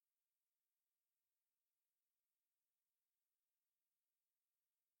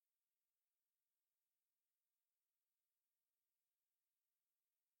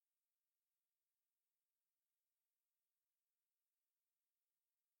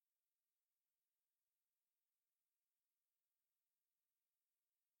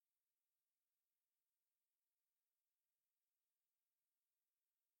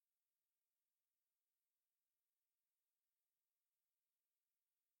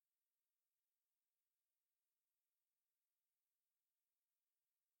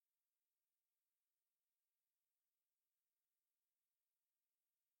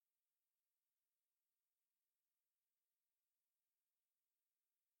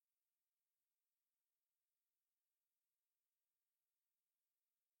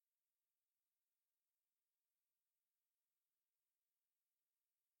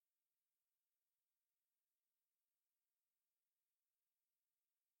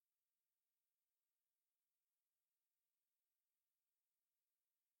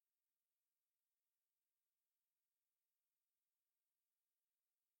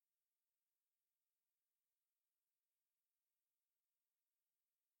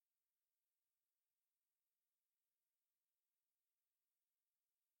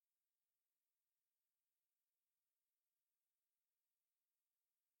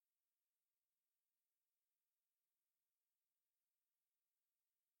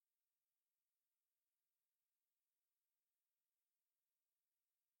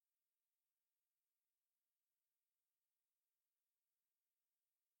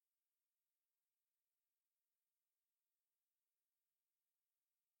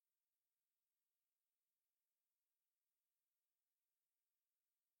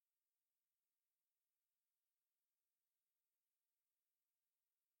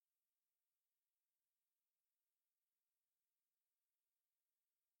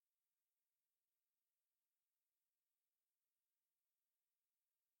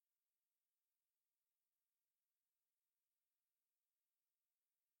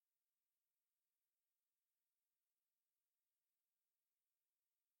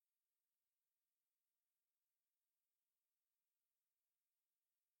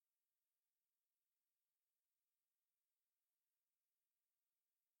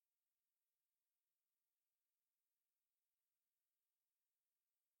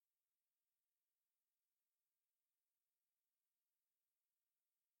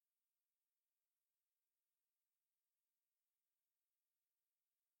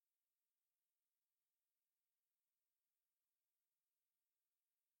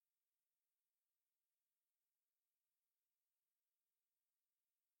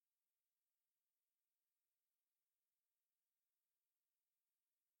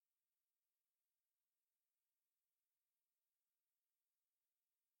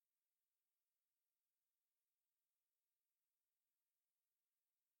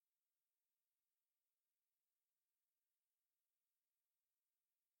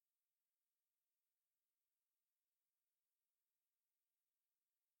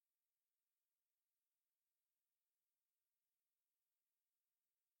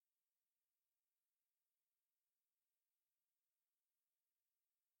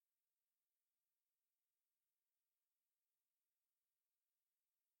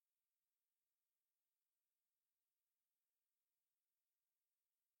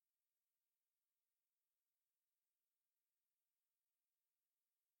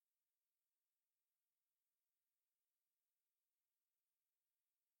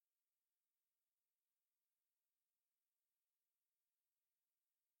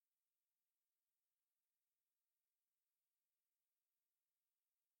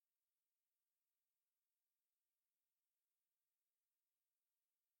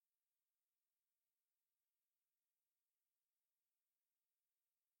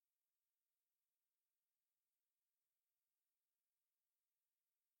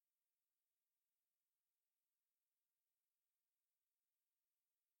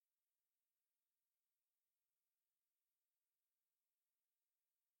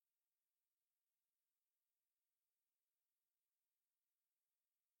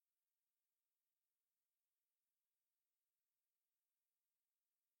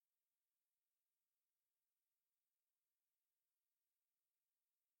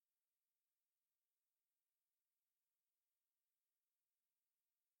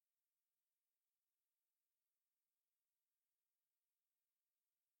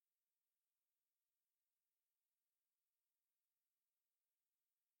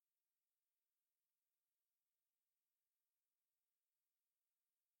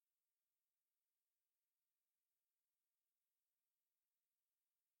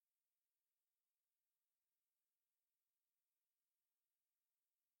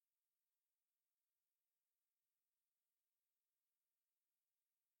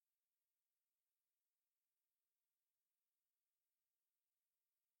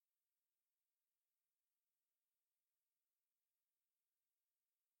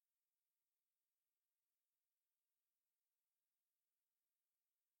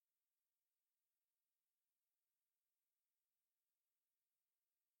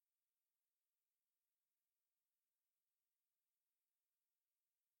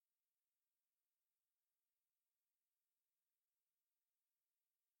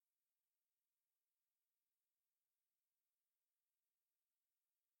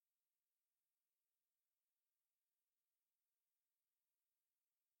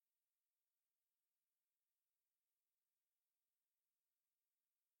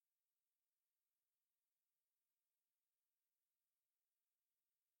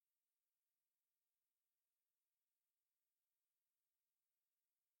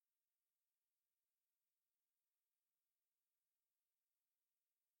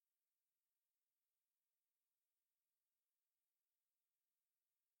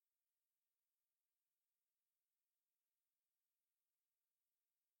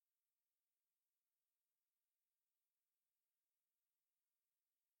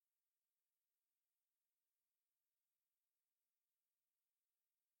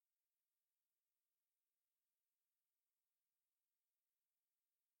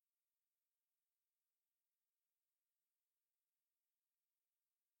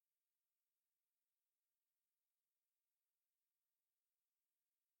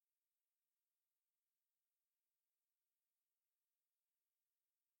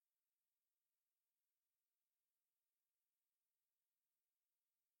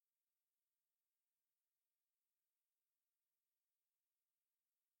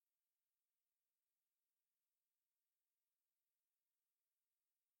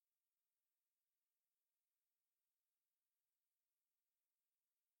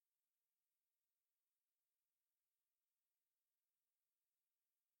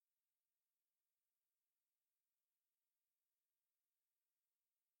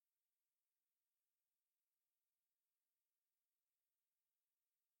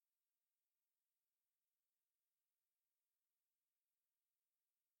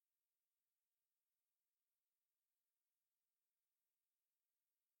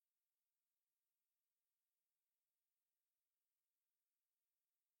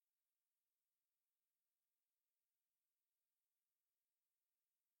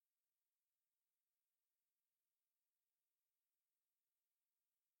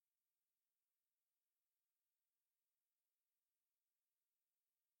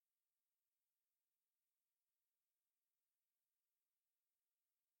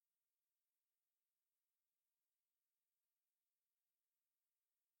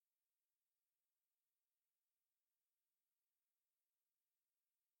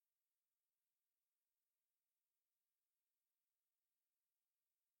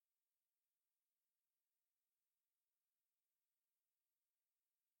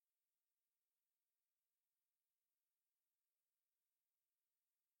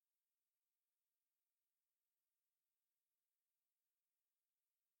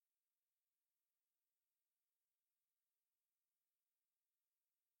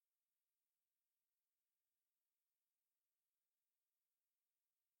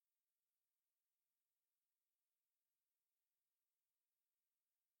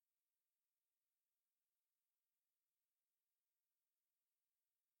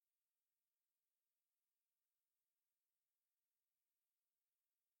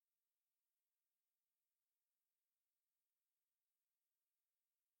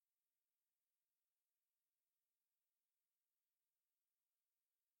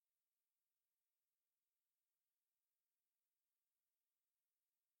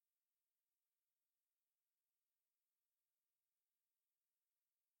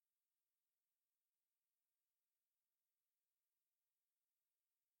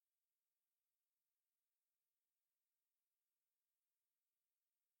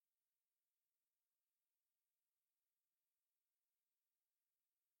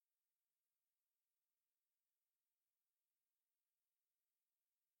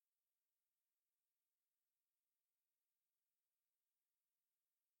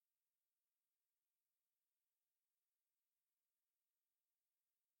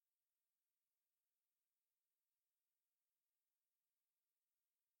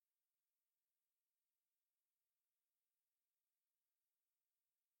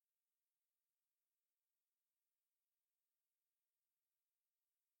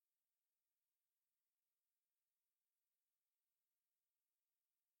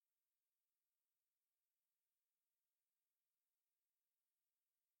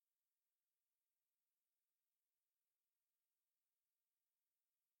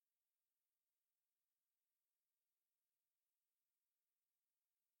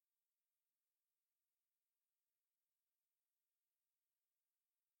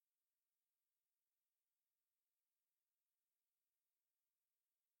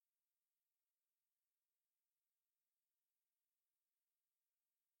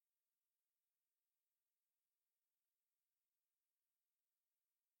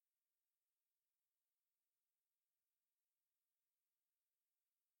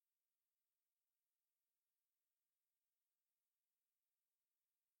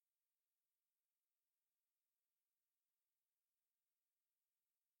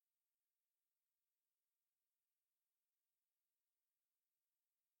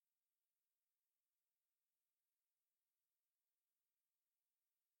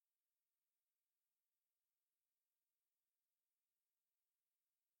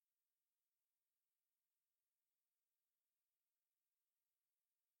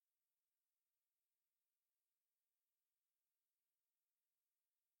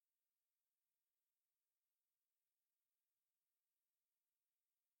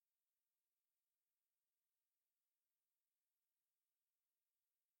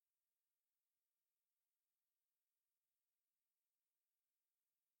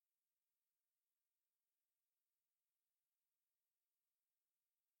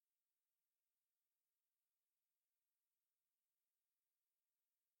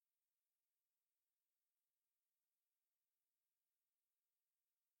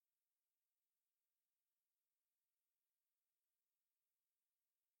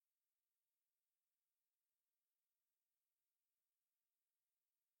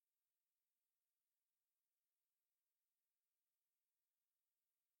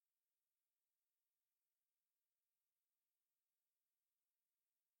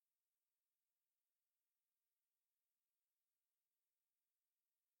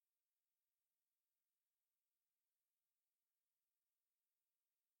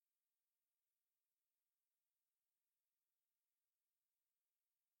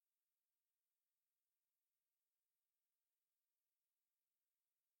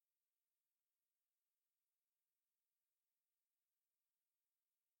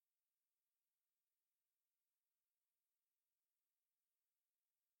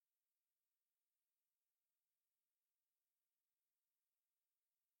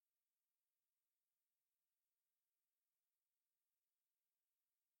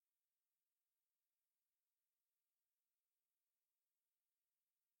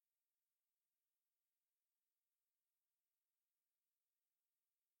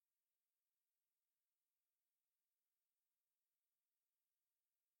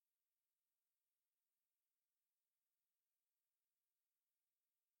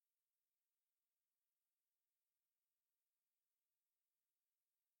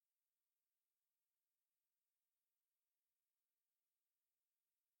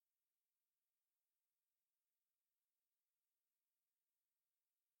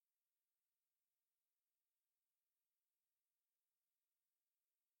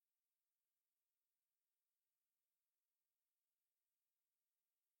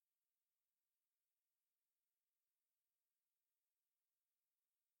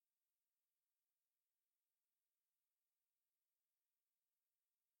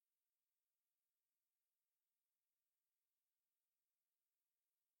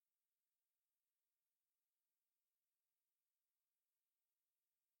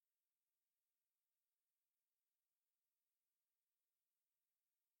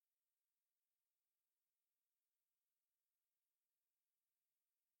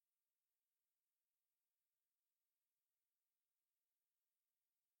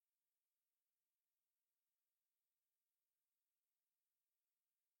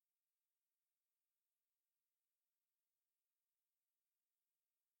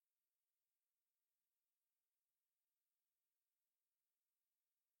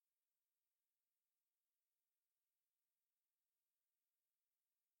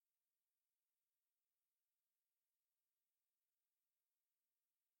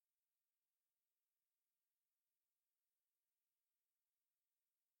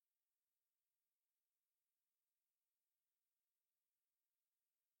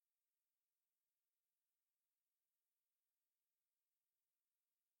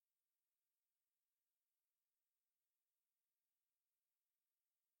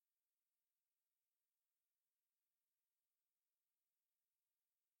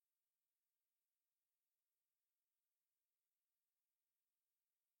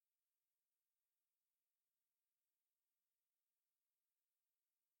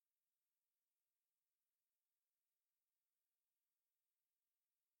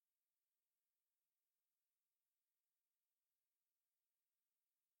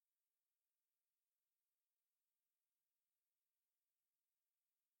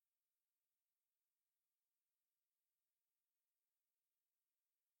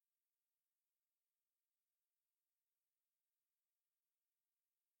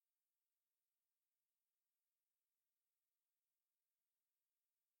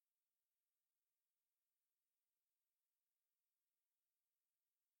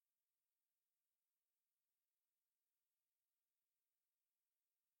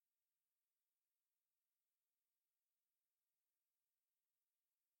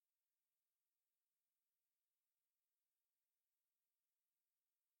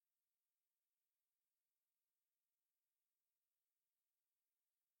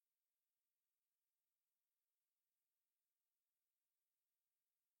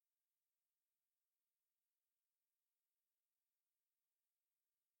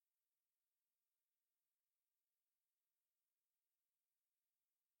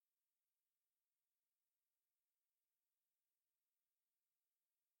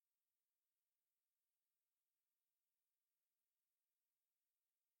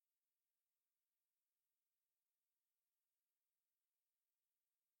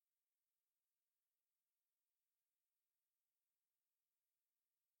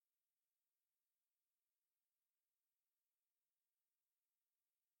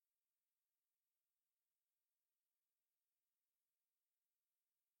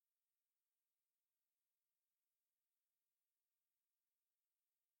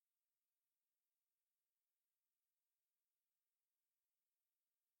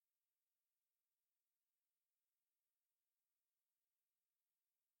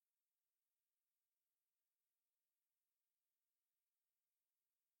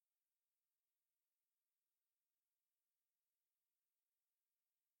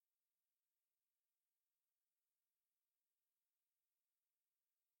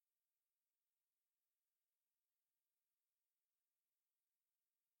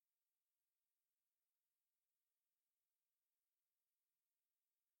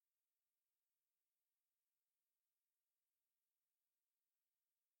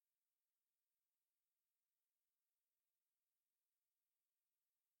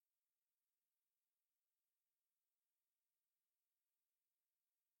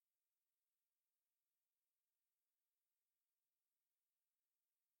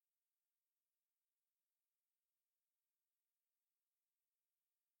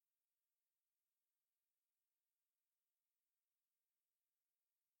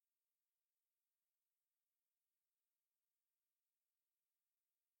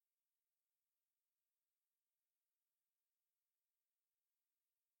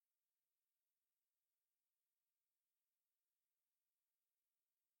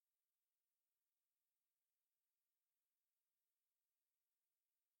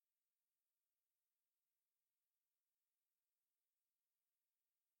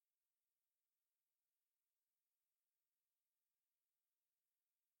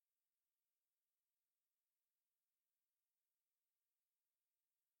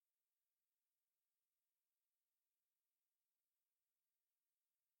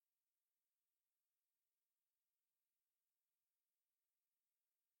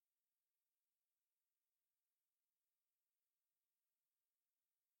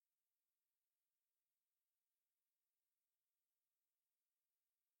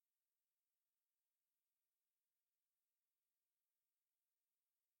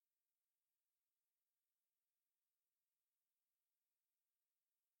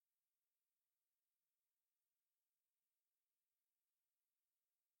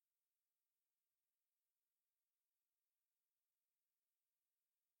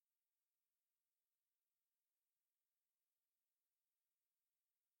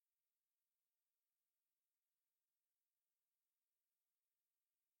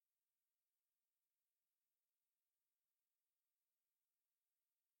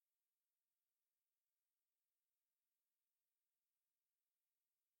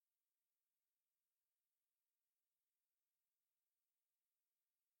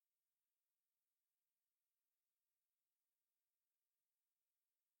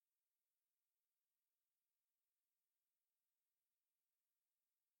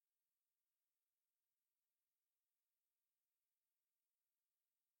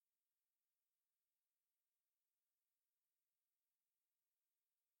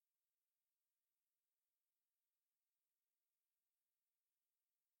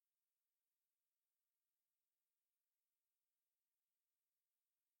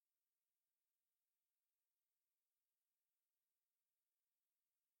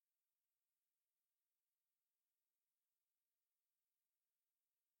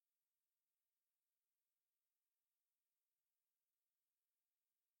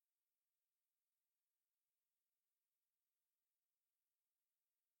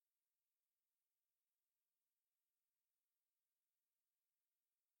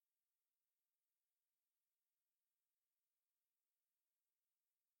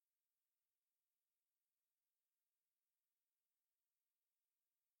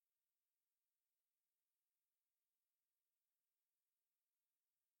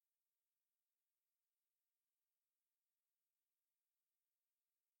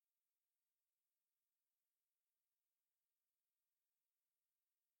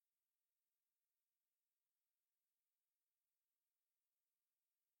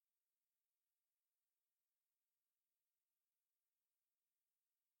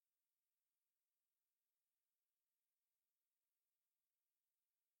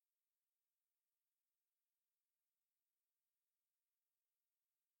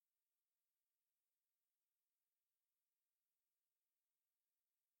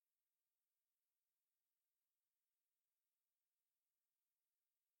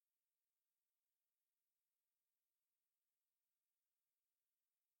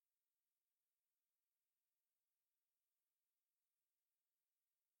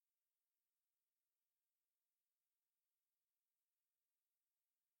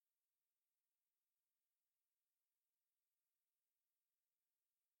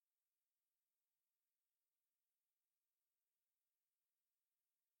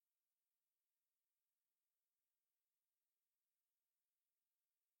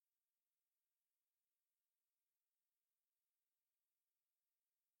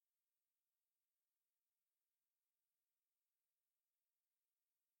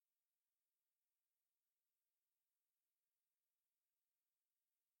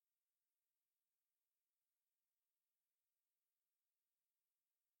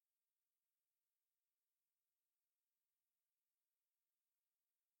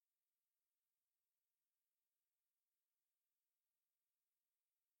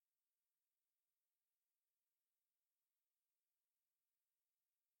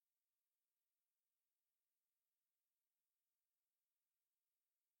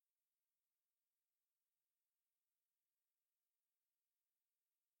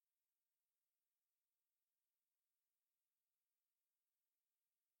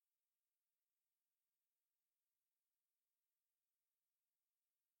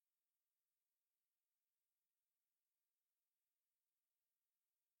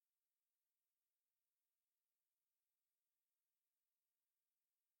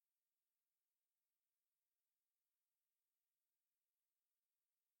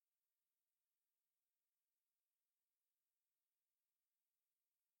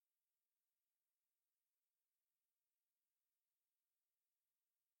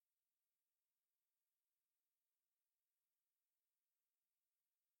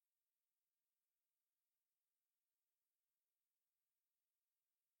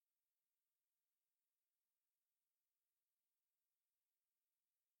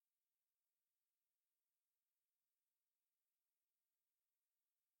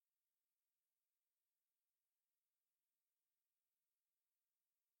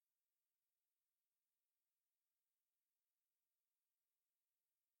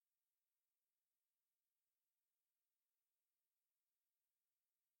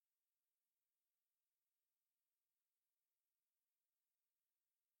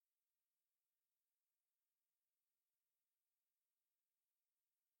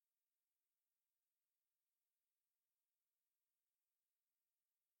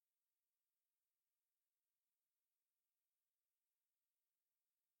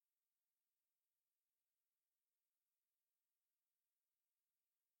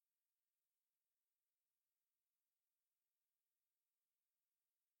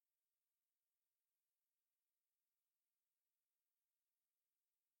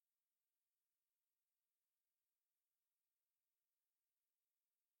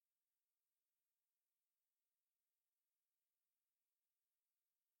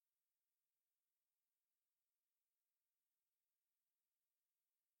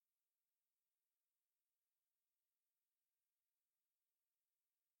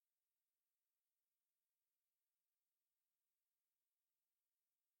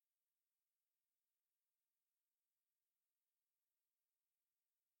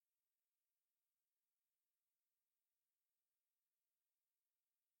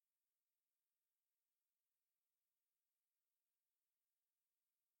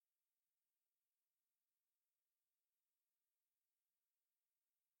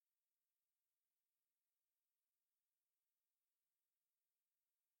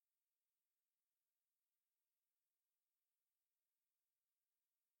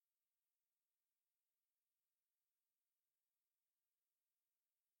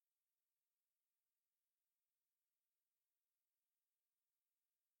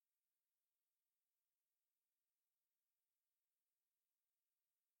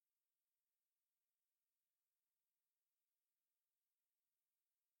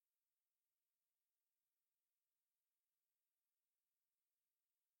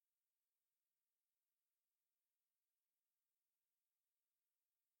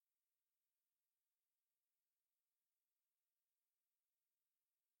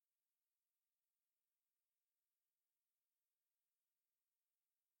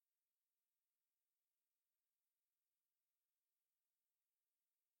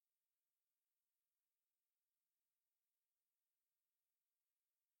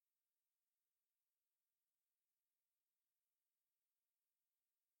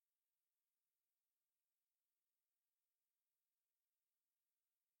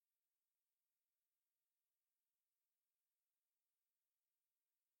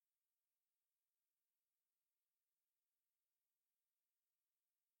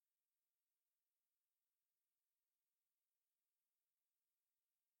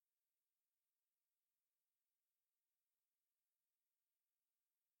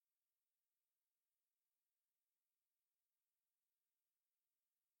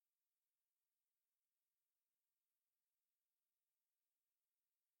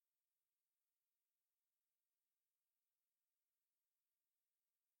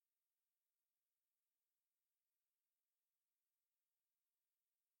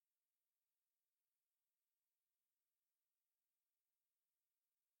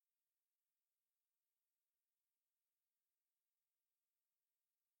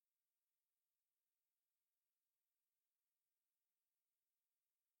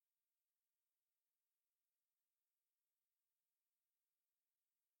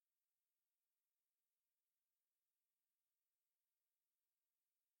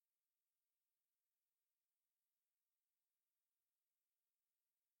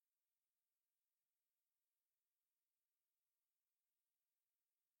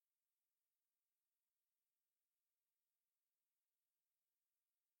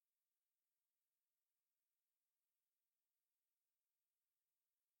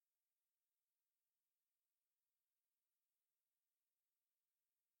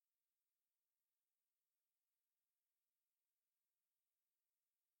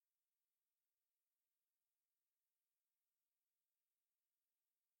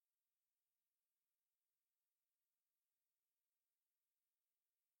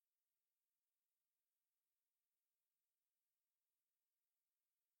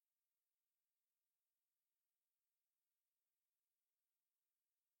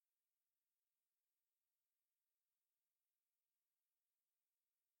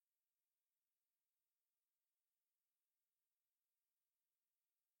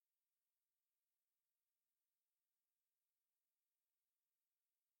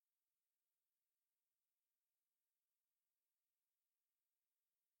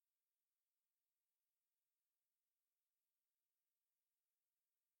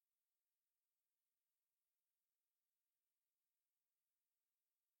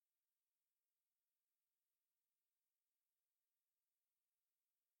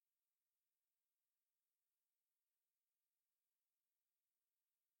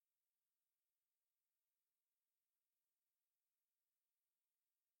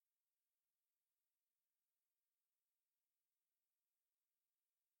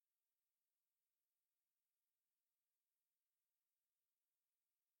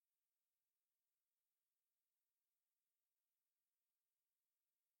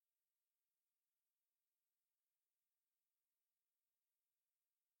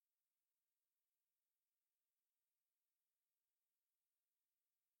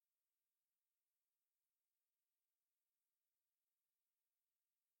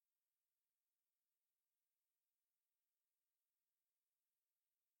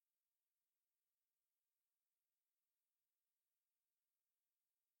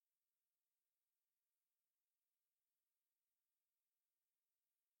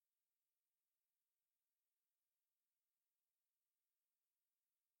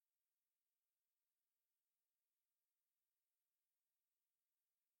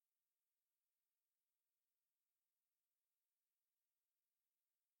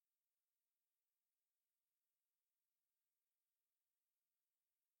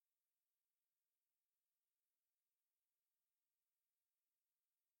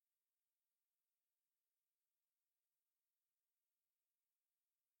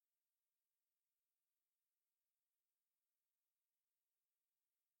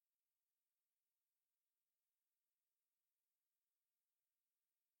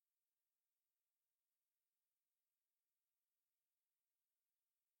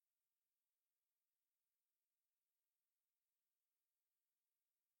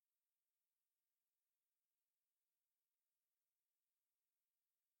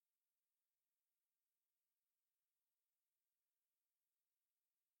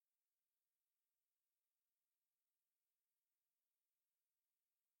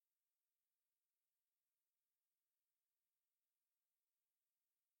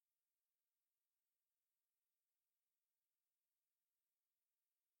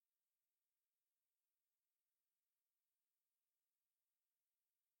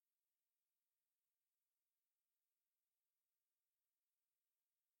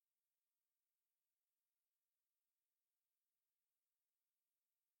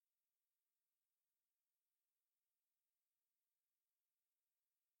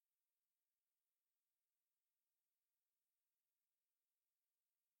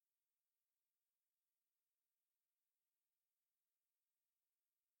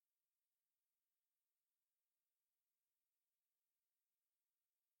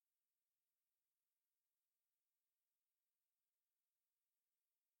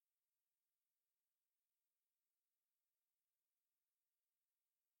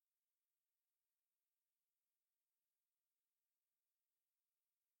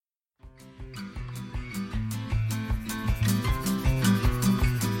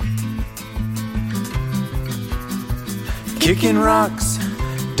 Kicking rocks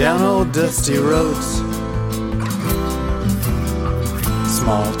down old dusty roads.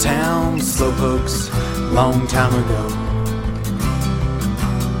 Small town slowpokes, long time ago.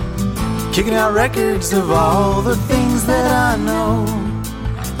 Kicking out records of all the things that I know.